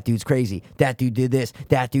 That dude's crazy. That dude did this.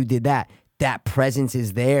 That dude did that. That presence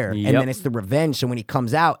is there. Yep. And then it's the revenge. So when he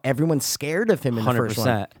comes out, everyone's scared of him in the first one.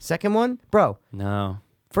 100%. Second one, bro, No.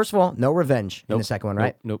 first of all, no revenge in the Nope. second one,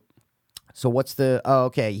 right? Nope. So what's the,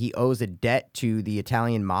 okay, he owes a debt to the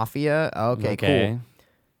Italian mafia. Okay, cool.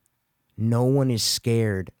 No one is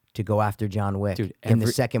scared to go after John Wick Dude, in the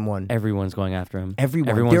second one. Everyone's going after him. Everyone.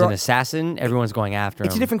 Everyone's There an are- assassin. Everyone's going after him.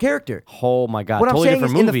 It's a different character. Oh my God. What I'm totally saying is,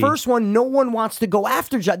 different in movie. the first one, no one wants to go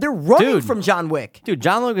after John. They're running Dude. from John Wick. Dude,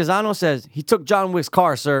 John Leguizamo says he took John Wick's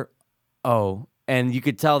car, sir. Oh. And you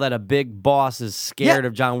could tell that a big boss is scared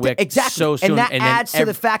of John Wick exactly. so soon. And that then adds to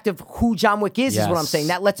the fact of who John Wick is what I'm Yes. saying.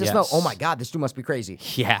 That lets us know, Yes. oh my God, this dude must be crazy.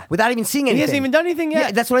 Yeah. Without even seeing anything. He hasn't even done anything yet.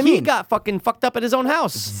 Yeah, that's what I He mean. got fucking fucked up at his own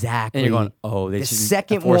house. Exactly. And you're going, oh, the this is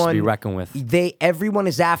second a force one to be reckoned with. Everyone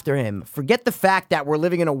is after him. Forget the fact that we're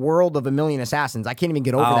living in a world of a million assassins. I can't even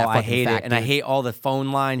get over that fucking I hate fact, it. And I dude. hate all the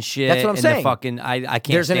phone line shit. That's what I'm and saying. The fucking, I can't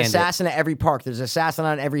There's an stand assassin at every park. There's an assassin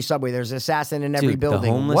on every subway. There's an assassin in it. every Dude, building. the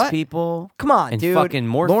homeless What? people. Come on, and dude. fucking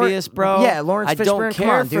Morpheus, bro. Yeah, Lawrence I don't Fishburne, come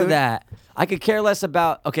care on, for dude. that. I could care less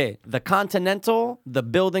about, okay, the Continental, the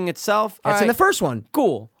building itself. That's all in the right, first one.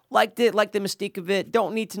 Cool. Liked it, like the mystique of it.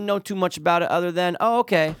 Don't need to know too much about it other than, oh,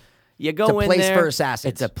 okay. You go It's a in place there. for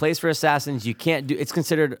assassins. It's a place for assassins. You can't do, it's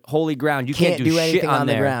considered holy ground. You Can't do do shit anything on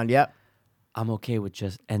the there. ground. Yep. I'm okay with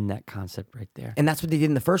just end that concept right there. And that's what they did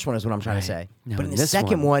in the first one, is what I'm trying to say. Now, but in the this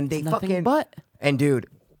second one, they nothing fucking. but. And dude,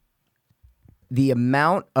 the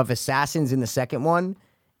amount of assassins in the second one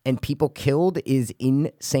and people killed is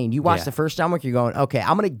insane. You watch Yeah. the first John Wick, you're going, okay,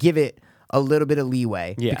 I'm gonna give it a little bit of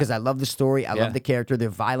leeway Yeah. because I love the story, I Yeah. love the character, the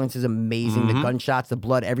violence is amazing, the gunshots, the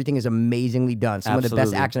blood, everything is amazingly done. Some of the best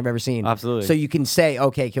Absolutely. action I've ever seen. Absolutely. So you can say,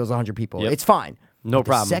 okay, he kills 100 people. Yep. It's fine. No But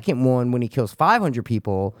problem. The second one, when he kills 500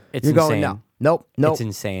 people, It's you're going, insane. no, nope. It's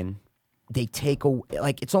insane. they take away,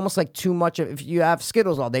 like, it's almost like too much. If you have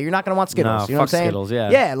Skittles all day, you're not gonna want Skittles. No, you know what I'm fuck saying? Skittles, yeah.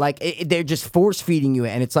 Yeah, like they're just force feeding you,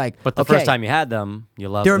 and it's like, But the okay, first time you had them, you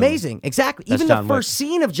loved they're them. amazing. Exactly. That's Even the John first Wick.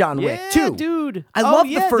 scene of John Wick, Yeah, too. dude. I Oh, love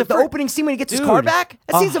yeah, the opening scene when he gets his car back.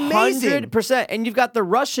 That scene's amazing. 100%. And you've got the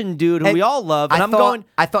Russian dude who And we all love. And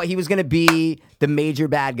I thought he was gonna be the major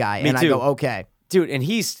bad guy, Me and too. I go, okay. dude, and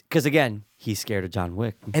because again, he's scared of John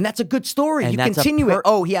Wick. And that's a good story. And You that's a continue it.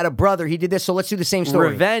 Oh, he had a brother. He did this, so let's do the same story.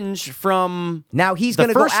 Revenge from Now he's the going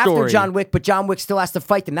to go first after story. John Wick, but John Wick still has to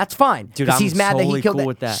fight them. That's fine. Dude, because I'm he's mad that totally he killed cool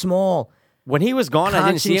with that. Small. When he was gone, I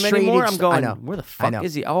didn't see him anymore. I'm going, I know. where the I fuck know.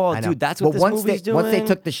 is he? Oh, I know. dude, that's But what this once movie's doing. Once they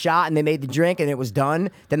took the shot and they made the drink and it was done,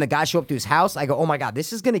 then the guy showed up to his house. I go, oh my God,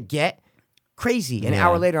 this is going to get crazy. An Yeah.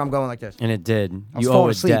 hour later, I'm going like this. And it did. I was You owe falling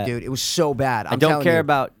a asleep, debt. dude. It was so bad. I don't care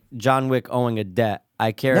about John Wick owing a debt.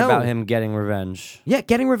 I care No. about him getting revenge. Yeah,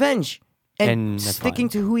 getting revenge. And And that's sticking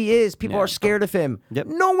fine. to who he is. People Yeah. are scared of him. Yep.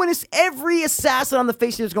 No one is, every assassin on the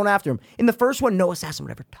face of the earth is going after him. In the first one, no assassin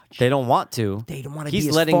would ever touch him. They don't want to. They don't want to He's be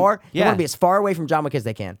as letting, far. They Yeah. want to be as far away from John Wick as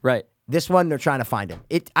they can. Right. This one, they're trying to find him.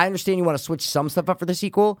 I understand you want to switch some stuff up for the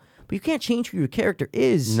sequel, but you can't change who your character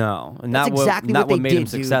is. No, That's not exactly not what they made did, him dude.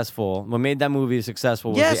 successful. What made that movie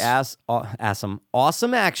successful was Yes. the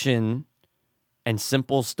awesome action and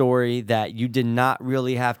simple story that you did not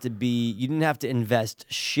really have to you didn't have to invest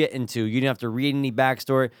shit into. You didn't have to read any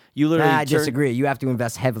backstory. You literally I disagree. You have to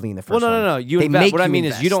invest heavily in the Well, first one. no. You They invest, make what I you mean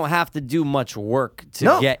invest. is you don't have to do much work to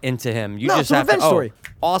No. get into him. You No, just it's a have to. revenge story.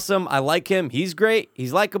 Awesome. I like him. He's great.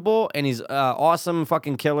 He's likable, and he's awesome,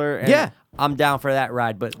 fucking killer. And Yeah. I'm down for that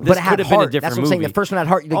ride. But But this it had could have been a heart. different That's what I'm movie. saying. The first one had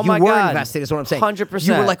heart. Like, Oh you my were God. invested, is what I'm saying. 100%.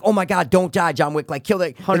 You were like, oh my God, don't die, John Wick. Like, kill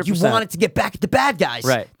it. Like, you 100%. wanted to get back at the bad guys.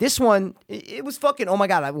 Right. This one, it was fucking, oh my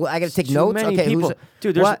God, I got to take Too notes. many Okay, people. who's.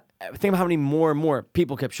 Dude, there's what? think about how many more and more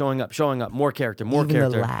people kept showing up, more character, more Even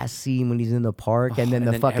character. the last scene when he's in the park and then and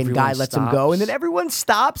the then fucking guy everyone lets him go and then stops. everyone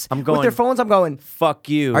stops I'm with going, their phones. I'm going, Fuck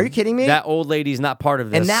you. Are you kidding me? That old lady's not part of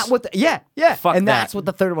this. and that what? Yeah. Fuck and that. that's what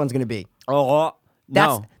the third one's gonna be. Oh,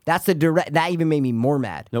 no. That's the direct. That even made me more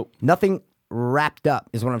mad. Nope. Nothing wrapped up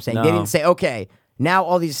is what I'm saying. No. They didn't say, okay, now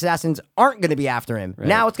all these assassins aren't going to be after him.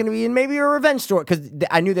 Now it's going to be in maybe a revenge story because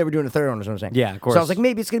I knew they were doing a third one. Is what I'm saying. Yeah, of course. So I was like,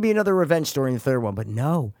 maybe it's going to be another revenge story in the third one, but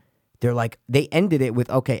no. They're like, they ended it with,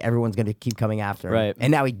 okay, everyone's going to keep coming after him. Right. And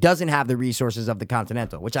now he doesn't have the resources of the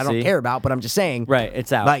Continental, which I don't See? care about, but I'm just saying. Right,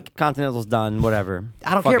 it's out. Like- Continental's done, whatever.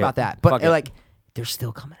 I don't Fuck care it. about that. But Fuck it. like, they're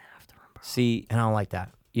still coming after him, bro. See, And I don't like that.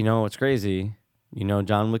 you know what's crazy? You know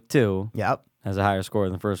John Wick 2 Yep. has a higher score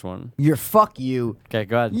than the first one. You're fuck you. Okay,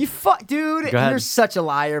 go ahead. You fuck, dude. Go ahead. You're such a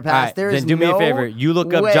liar, All Pass. right, There is then do me no a favor. You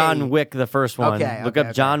look up way. John Wick, the first one. Okay, Look okay,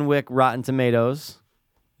 up John Wick Rotten Tomatoes.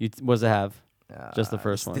 What does it have? Just the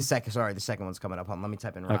first one. The second one's coming up. Hold on, let me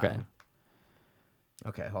type in Ryan.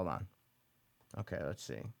 Okay. Okay, hold on. Okay, let's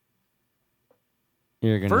see.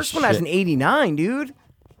 You're gonna First one has shit. an 89, dude.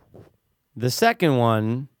 The second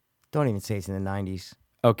one, Don't even say it's in the 90s.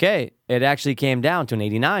 okay, it actually came down to an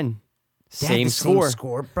 89. They had Same the score. Same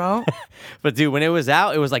score, bro. But dude, when it was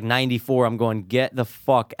out, it was like 94. I'm going, get the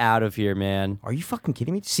fuck out of here, man. Are you fucking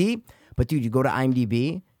kidding me? See? But dude, you go to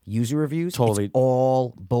IMDb, user reviews, Totally. it's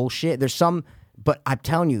all bullshit. There's some, but I'm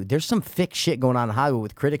telling you, there's some fake shit going on in Hollywood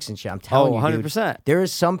with critics and shit. I'm telling you, 100%. dude. There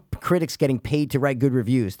is some critics getting paid to write good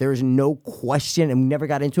reviews. There is no question, and we never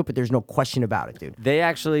got into it, but there's no question about it, dude. They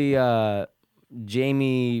actually,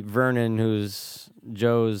 Jamie Vernon, who's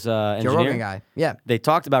Joe's engineer, Joe Rogan guy. Yeah. they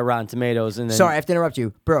talked about Rotten Tomatoes and then Sorry, I have to interrupt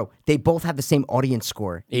you. Bro, they both have the same audience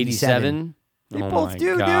score. 87. They Oh both my do,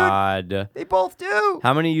 dude. God. They both do.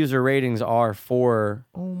 How many user ratings are for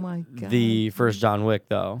Oh my God. the first John Wick,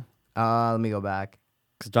 though? Let me go back.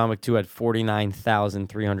 Because John Wick 2 had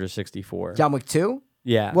 49,364. John Wick 2?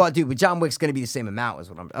 Yeah. Well, dude, but John Wick's going to be the same amount, is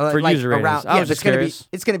what I'm For user ratings. I was yeah, just it's going to be. curious.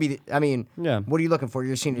 It's going to be. I mean, Yeah. What are you looking for?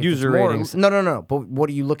 You're seeing if User it's more, ratings. No. But what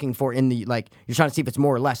are you looking for in the like? You're trying to see if it's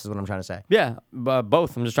more or less, is what I'm trying to say. Yeah,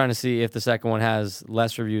 both. I'm just trying to see if the second one has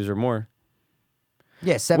less reviews or more.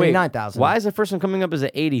 Yeah, Wait, 79,000. why is the first one coming up as an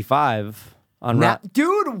 85 on Now, Rotten?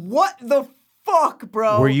 dude? What the fuck,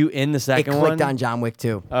 bro? Were you in the It second clicked one? on John Wick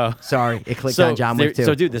 2. Oh. Sorry, it clicked So on John Wick 2.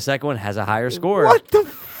 So, dude, the second one has a higher score. What the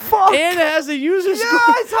fuck? And it has a user yeah,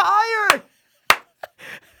 score. it's higher.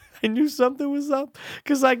 I knew something was up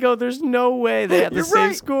because I go, there's no way they have the You're same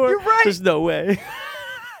right. score. You're right. There's no way.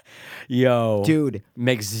 Yo. Dude,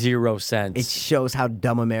 Makes zero sense. it shows how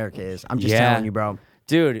dumb America is. I'm just Yeah. telling you, bro.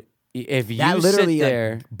 Dude, if you That literally sit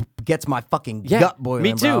there. gets my fucking Yeah, gut boiling,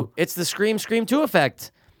 me too. bro. It's the Scream 2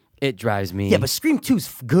 effect. It drives me. Yeah, but Scream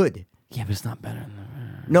 2's good. Yeah, but it's not better than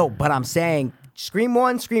the... No, but I'm saying Scream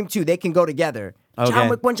 1, Scream 2, they can go together. Okay. John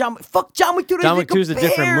Wick 1, fuck John Wick 2. John Wick 2 is a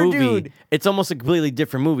different movie. Dude. It's almost a completely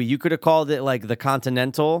different movie. You could have called it like The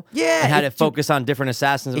Continental. Yeah, And had it it's- focus on different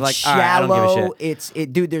assassins. It's Like, shallow. all right, I don't give a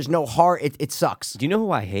shit. Dude, there's no heart. It sucks. Do you know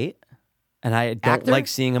who I hate? And I don't Actor? like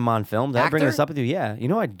seeing him on film. Did I bring Actor? this up with you? Yeah. You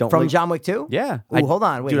know I don't From like, John Wick 2? Yeah. Ooh, hold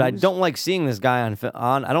on. Wait, dude, I who's- don't like seeing this guy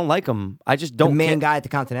on. I don't like him. I just The don't. main care. guy at the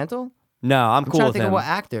Continental? No, I'm I'm cool trying to with think him. of what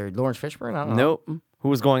actor. Lawrence Fishburne? I don't know. Nope. Who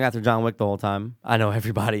was going after John Wick the whole time? I know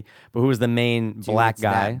everybody, but who was the main Dude, black it's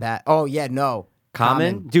guy? That. Oh, yeah, no.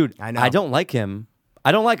 Common? Dude, I know. I don't like him.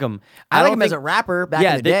 I don't like him. I like don't him as think- a rapper back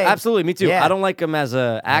yeah, in the day. absolutely, me too. Yeah. I don't like him as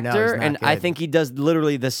a I know, he's actor, not and I good. think he does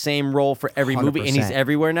literally the same role for every movie, and he's 100%.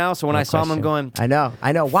 everywhere now. So when I saw him, I'm going, I know.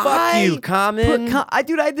 Why? you, Common.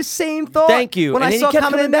 Dude, I had the same thought. thank you. When and I then saw he kept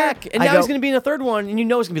Common coming in there, back, and I now go, he's going to be in a third one, and you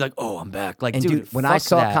know he's going to be like, oh, I'm back. Like, And dude, when I fuck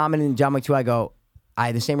saw that. Common in John Wick 2, I go, I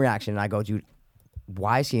had the same reaction. I go, dude,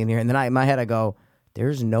 why is he in here? And then in my head, I go,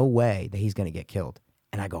 there's no way that he's going to get killed.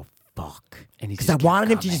 And I go, fuck. And he Because just I kept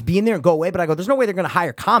wanted him to coming. just be in there and go away, but I go, there's no way they're going to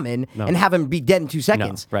hire Common and have him be dead in 2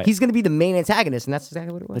 seconds. right. He's going to be the main antagonist, and that's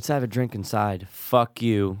exactly what it was. Let's have a drink inside. Fuck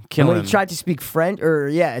you. And Kill when him. he tried to speak French or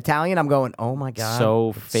Italian, I'm going, oh my god,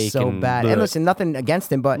 So it's fake so and bad. bleh. And listen, nothing against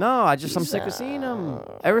him, but No, I'm sick of seeing him.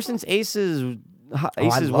 Ever since Aces.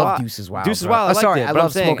 I love Deuces Wild, Deuces bro. Wild, I Oh, liked sorry, it. I but I'm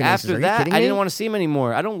love saying Smoking Aces. after Are you that, kidding I me? didn't want to see him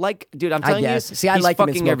anymore. I don't like, dude. I'm telling you, guess. See, I he's liked him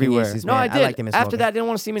in fucking Smoking everywhere. Aces, No, man. I I did. liked him in After Smoking. that, I didn't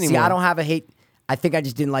want to see him anymore. See, I don't have a hate. I think I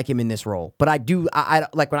just didn't like him in this role, but I do. I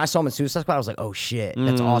like when I saw him in Suicide Squad. I was like, "Oh shit,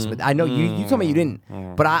 that's awesome!" But I know you told me you didn't,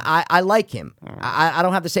 but I like him. I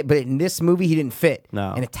don't have to say, but in this movie, he didn't fit.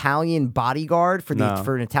 No. An Italian bodyguard for No.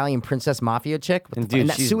 an Italian princess mafia chick. What the And fuck? dude, and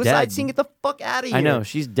that she's suicide dead. scene, get the fuck out of here! I know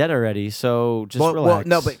she's dead already, so just Well, relax.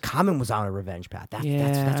 no, but Common was on a revenge path. That's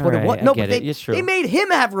Yeah, what it was. alright, I No, get but it. It's true. they made him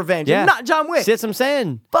have revenge, yeah, and not John Wick. See, that's what I'm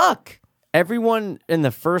saying. Fuck. Everyone in the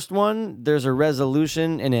first one, there's a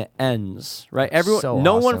resolution and it ends, right? Everyone, So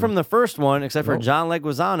no one awesome. from the first one except for Nope. John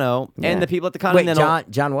Leguizamo Yeah. and the people at the Wait, Continental.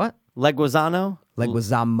 John what? Leguizamo,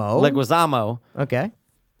 Leguizamo. Okay.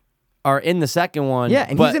 are in the second one. Yeah,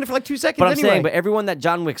 and but, he's in it for like 2 seconds But I'm anyway. saying, but everyone that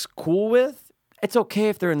John Wick's cool with, it's okay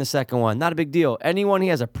if they're in the second one. Not a big deal. Anyone he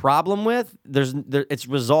has a problem with, it's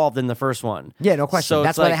resolved in the first one. Yeah, no question. So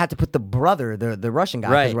That's it's why like, they had to put the brother, the Russian guy.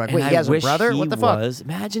 'cause right. we're like, And wait, he I has a wish brother? he What the fuck? was.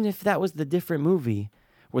 Imagine if that was the different movie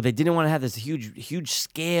where they didn't want to have this huge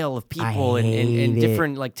scale of people and hate it.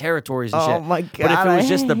 different like territories and Oh shit. my But if God, it was I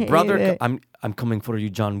just the hate brother, it. I'm coming for you,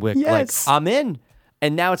 John Wick. Yes. Like I'm in.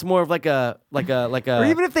 And now it's more of like a Or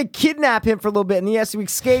even if they kidnap him for a little bit and he has to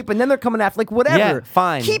escape and then they're coming after, like, whatever. Yeah,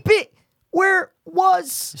 fine. Keep it where it was.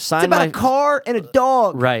 Sign it's about my- a car and a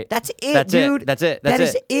dog. Right. That's it, That's it. dude. That's it. That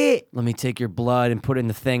That's is it. let me take your blood and put it in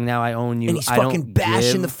the thing. Now I own you. And he's I fucking don't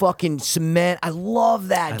bashing give. the fucking cement. I love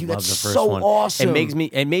that, I dude. love That's the first so one. awesome.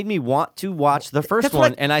 It made me want to watch the first That's what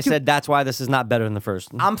one, I- and I dude- said that's why this is not better than the first.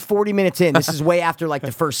 I'm 40 minutes in. This is way after like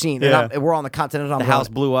the first scene. Yeah. And we're on the Continental. The house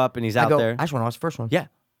blew up, and he's I out go, there. I just want to watch the first one. Yeah.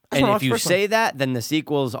 I just And wanna if watch the you first say that, then the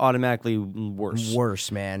sequel is automatically worse.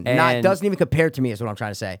 Worse, man. And- Not doesn't even compare to me. Is what I'm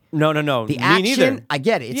trying to say. No. The me action, neither. I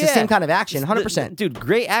get it. It's the same kind of action, 100%. Dude,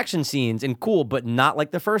 great action scenes and cool, but not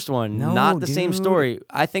like the first one. No, not the same dude. story.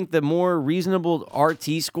 I think the more reasonable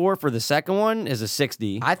RT score for the second one is a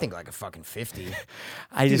 60. I think like a fucking 50.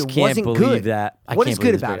 I just Dude, it can't wasn't believe good. that. I What can't is believe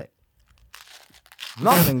good it's about great. it?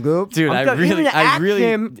 Nothing, Goop. Dude, I even really- the I really-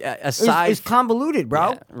 action aside is convoluted,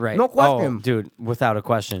 bro. Yeah, right. No question. Oh, dude, without a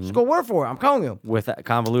question. Go word for it. I'm telling you. With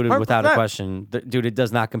convoluted, without a 100%. question, dude. It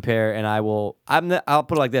does not compare, and I'll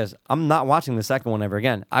put it like this: I'm not watching the second one ever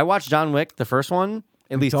again. I watched John Wick, the first one,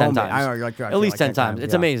 at least told 10 me. times. I know, you're like, you're at least like 10 10 times. times,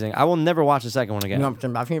 It's yeah. amazing. I will never watch the second one again. You know how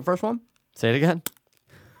much I've seen the first one? Do Say it again.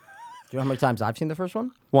 you know how many times I've seen the first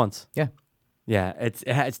one? Once. Yeah. Yeah,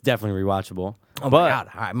 it's definitely rewatchable. Oh but, my God.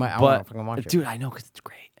 I want But to fucking watch it. dude, I know because it's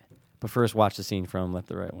great. But first, watch the scene from Let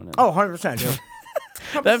the Right One In. Oh, 100%,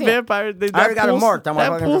 dude. that vampire. That I already got it pool- marked. I'm that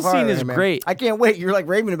fucking pool Safari scene is right, man. great. I can't wait. You're like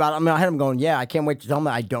raving about it. I'm in my head. I'm going, yeah, I can't wait to tell them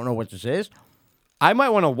that I don't know what this is. I might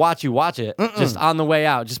want to watch you watch it just on the way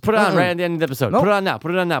out. Just put it on right at the end of the episode. Nope. Put it on now.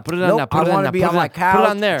 Put it on now. Put it on Nope, now. Put I it on want now. to be Put on it my on- couch, Put it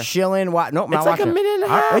on there. chilling. Nope, I'm It's not like a watching it. minute and a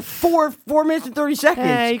half. It's 4 minutes and 30 seconds.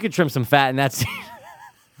 Yeah, you could trim some fat in that scene.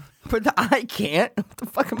 But I can't. What the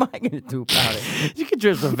fuck am I going to do about it? You could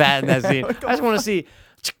trim some fat in that scene. I just want to see,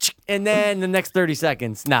 and then the next 30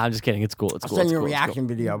 seconds. Nah, I'm just kidding. It's cool. It's cool. Send It's you a cool. It's cool. reaction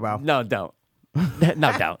video, bro. No, don't.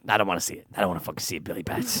 No, don't. I don't want to see it. I don't want to fucking see it, Billy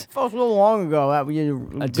Bats. Felt so long ago that we did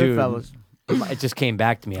Dude, Goodfellas. it just came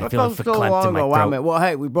back to me. I That feel felt it so clamped long in my ago. Wow, throat. man. Well,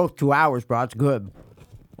 hey, we broke 2 hours, bro. It's good.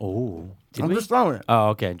 Oh, did I'm we? just throwing it. Oh,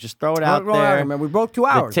 okay. Just throw it I'm out throwing it out there. there, man. We broke 2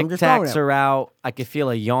 hours. The I'm Tic just throwing Tacs it. are out. I could feel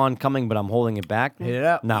a yawn coming, but I'm holding it back. Hit it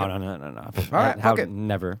up. No. All right, How, fuck it.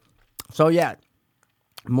 never. So, yeah,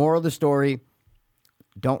 moral of the story,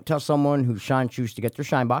 Don't tell someone who shine choose to get their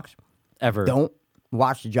shine box. Ever. Don't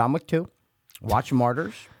watch the John Wick 2. Watch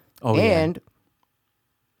Martyrs. Oh, yeah. And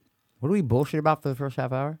what do we bullshit about for the first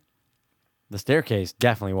half hour? The Staircase.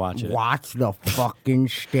 Definitely watch it. Watch the fucking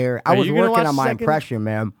stair. I Are was you gonna working watch on my second? impression,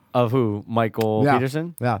 man. Of who? Michael Yeah.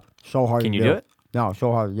 Peterson? Yeah, so hard Can to you do it? No,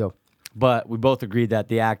 so hard to do. But we both agreed that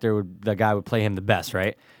the guy would play him the best,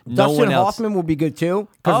 right? Dustin Hoffman will be good too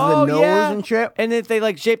because of the nose and shit. And if they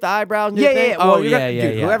like shape the eyebrows and do Yeah, the yeah, thing? yeah. Oh, Well, you're yeah, gonna, yeah,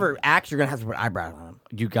 dude, yeah. Whoever acts, you're gonna have to put eyebrows on them.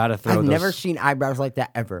 You gotta throw I've those. never seen eyebrows like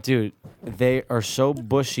that ever. Dude, they are so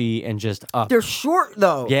bushy and just up. They're short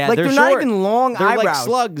though. Yeah, like they're not short. even long They're like eyebrows.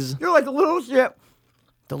 slugs. They're like little shit.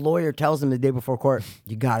 The lawyer tells him the day before court,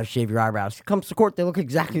 you gotta shave your eyebrows. He comes to court, they look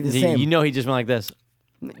exactly the same. You know he just went like this.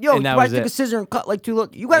 Yo, and you that gotta was take it. a scissor and cut like two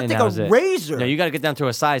little. You gotta And take that was a it. razor. No, you gotta get down to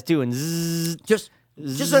a size too and zzz. just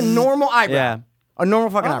a normal eyebrow. Yeah. A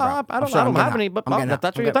normal fucking eyebrow. I don't, I'm sorry, I don't I'm have getting any, out. but I'm getting out.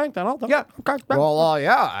 that's what I'm you getting think. Then Yeah. Okay. Well,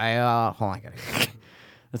 yeah. Hold on, I gotta.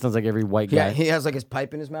 That sounds like every white guy. Yeah, he has like his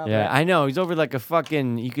pipe in his mouth. Yeah, right? I know. He's over like a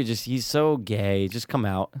fucking. He's so gay. Just come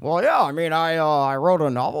out. Well, yeah. I mean, I wrote a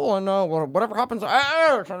novel, and whatever happens. And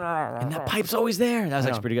that pipe's always there. That was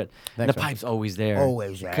actually pretty good. And the so. pipe's always there.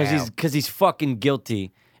 Always there. Because he's fucking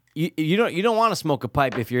guilty. You don't want to smoke a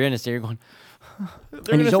pipe if you're innocent. You're going. They're And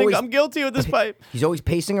gonna he's think always- I'm guilty with this pipe. He's always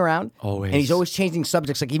pacing around. Always. And he's always changing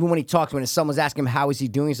subjects. Like even when he talks, when someone's asking him how is he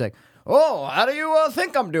doing, he's like, "Oh, how do you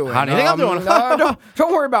think I'm doing? How do you think I'm doing?"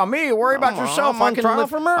 Don't worry about me. Worry about yourself. I'm on trial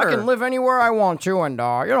for murder. I can live anywhere I want to, and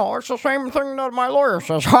it's the same thing that my lawyer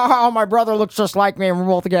says. Ha ha! My brother looks just like me, and we're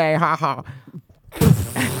both gay. Ha ha!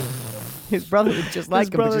 His brother looks just like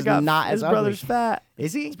him, but just not as his ugly. brother's fat.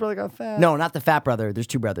 Is he? His brother got fat. No, not the fat brother. There's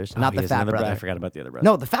two brothers. Not He the has fat another brother. I forgot about the other brother.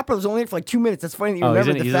 No, the fat brother's only in for like 2 minutes. That's funny that you he's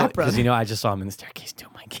remember the fat brother. because I just saw him in the Staircase too,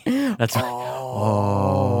 Mikey. That's right.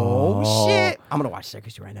 Oh shit! I'm gonna watch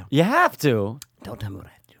Staircase right now. You have to. Don't tell me what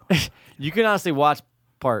I have to do. You can honestly watch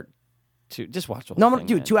part 2. Just watch the whole No, I'm gonna, thing,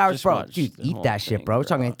 dude, man. 2 hours, Just bro. watch Dude, the eat whole that shit, thing, bro. We're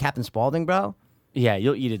talking Captain Spaulding, bro. Yeah,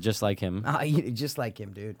 you'll eat it just like him. I eat it just like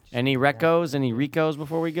him, dude. Any recos? Any Ricos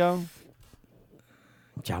before we go?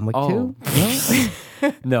 John Wick Oh.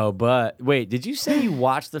 2? No, but wait, did you say you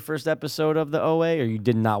watched the first episode of the OA or you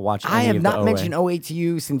did not watch any I have of the not OA? mentioned OA to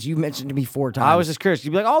you since you mentioned it to me 4 times. I was just curious.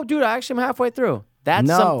 You'd be like, oh, dude, I actually am halfway through. That's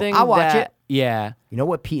No, something I'll watch that, it. Yeah. You know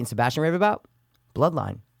what Pete and Sebastian rave about?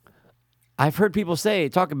 Bloodline. I've heard people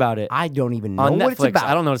talk about it I don't even know on what it's Netflix. about.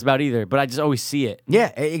 I don't know what it's about either, but I just always see it.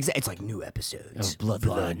 Yeah, it's like new episodes.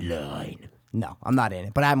 Bloodline. No, I'm not in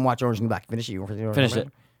it, but I haven't watched Orange is the New Black. Finish it. Finished it.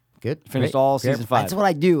 Good. Finished Great. all Great. season 5. That's what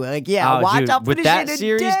I do. Like, yeah, Oh, watch. dude, I'll with finish that it in a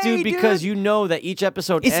series, day, because you know that each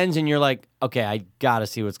episode It's- ends and you're like, okay, I gotta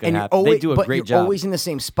see what's and gonna you're happen. always, They do a but great you're job. always in the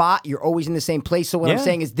same spot. You're always in the same place. So what I'm Yeah.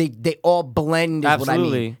 saying is they all blend. Is what I mean.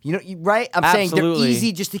 Absolutely. You know, right? I'm saying they're Absolutely.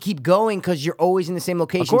 easy just to keep going because you're always in the same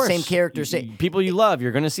location, Of course, same characters. people you love,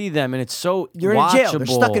 you're gonna see them, and it's so You're in a jail. They're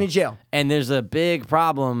watchable. stuck in a jail. And there's a big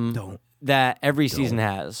problem Don't. that every season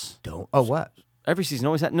has. Don't. Oh, what? Every season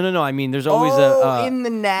always has. No. I mean, there's always in the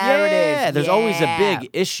narrative. Yeah, there's always a Yeah. big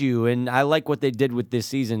issue, and I like what they did with this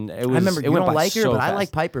season. It was. I remember it you went don't by like her, so but I fast.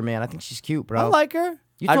 like Piper, man. I think she's cute, bro. I like her.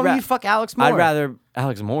 You told me you'd fuck Alex Moore. I'd rather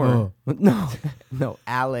Alex Moore. No,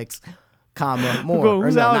 Alex, comma Moore. Who- Or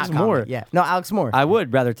who's no, Alex not comma. Moore? Yeah, no, Alex Moore. I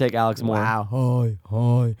would rather take Alex Moore. Wow.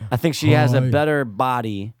 Hi. I think she has a better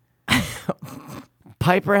body.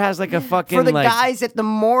 Piper has like a fucking For the like, guys at the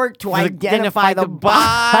morgue to to identify the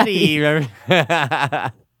body.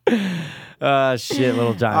 Shit,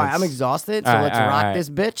 little giants. All right, I'm exhausted, so All right, let's all right, rock all right. this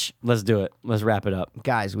bitch. Let's do it. Let's wrap it up.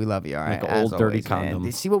 Guys, we love you, all right? Like an old as dirty always, man.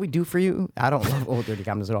 condom. See what we do for you? I don't love old dirty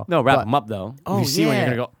condoms at all. No, wrap But- them up though. Oh, you see when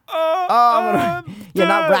you're yeah. gonna go. Yeah,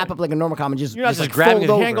 not wrap up like a normal condom. Just You're not like just grabbing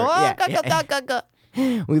fold his hand, over. go, Yeah, "Ah, yeah. ga, ga,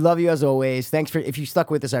 ga." We love you as always. Thanks for if you stuck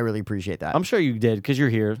with us. I really appreciate that. I'm sure you did because you're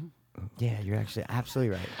here. Yeah, you're actually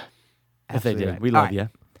absolutely right. If they Absolutely did, right. we All love right. you.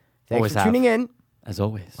 Thanks Always for have. tuning in. As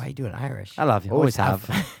always. Why are you doing Irish? I love you. Always have.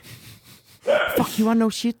 Fuck you, I know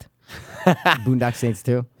shit. Boondock Saints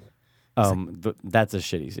 2. That's a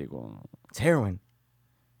shitty sequel. It's heroin.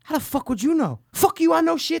 How the fuck would you know? Fuck you, I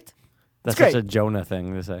know shit. That's great. such a Jonah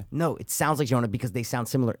thing to say. No, it sounds like Jonah because they sound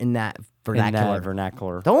similar in that In vernacular. that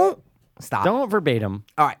vernacular. Don't stop. Don't verbatim.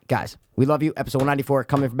 All right, guys. We love you. Episode 194.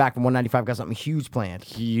 Coming back from 195. Got something huge planned.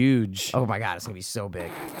 Huge. Oh my God, it's going to be so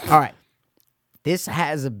big. All right. This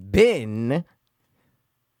has been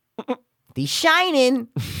The Shining.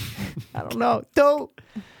 I don't know.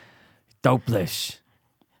 Dopelish.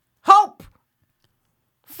 Hope.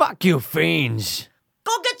 Fuck you, fiends.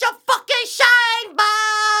 Go get your fucking shine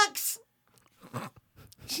box.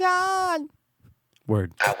 Sean.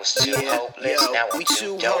 Word. I was too hopeless, now I'm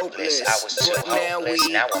too dopeless. I was too hopeless,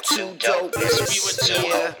 now I'm too dopeless. We were too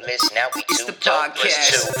hopeless, now we too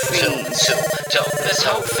dopeless. Too dopeless,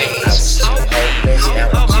 hope fiends. I was too hopeless, now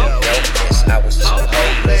I'm too dopeless.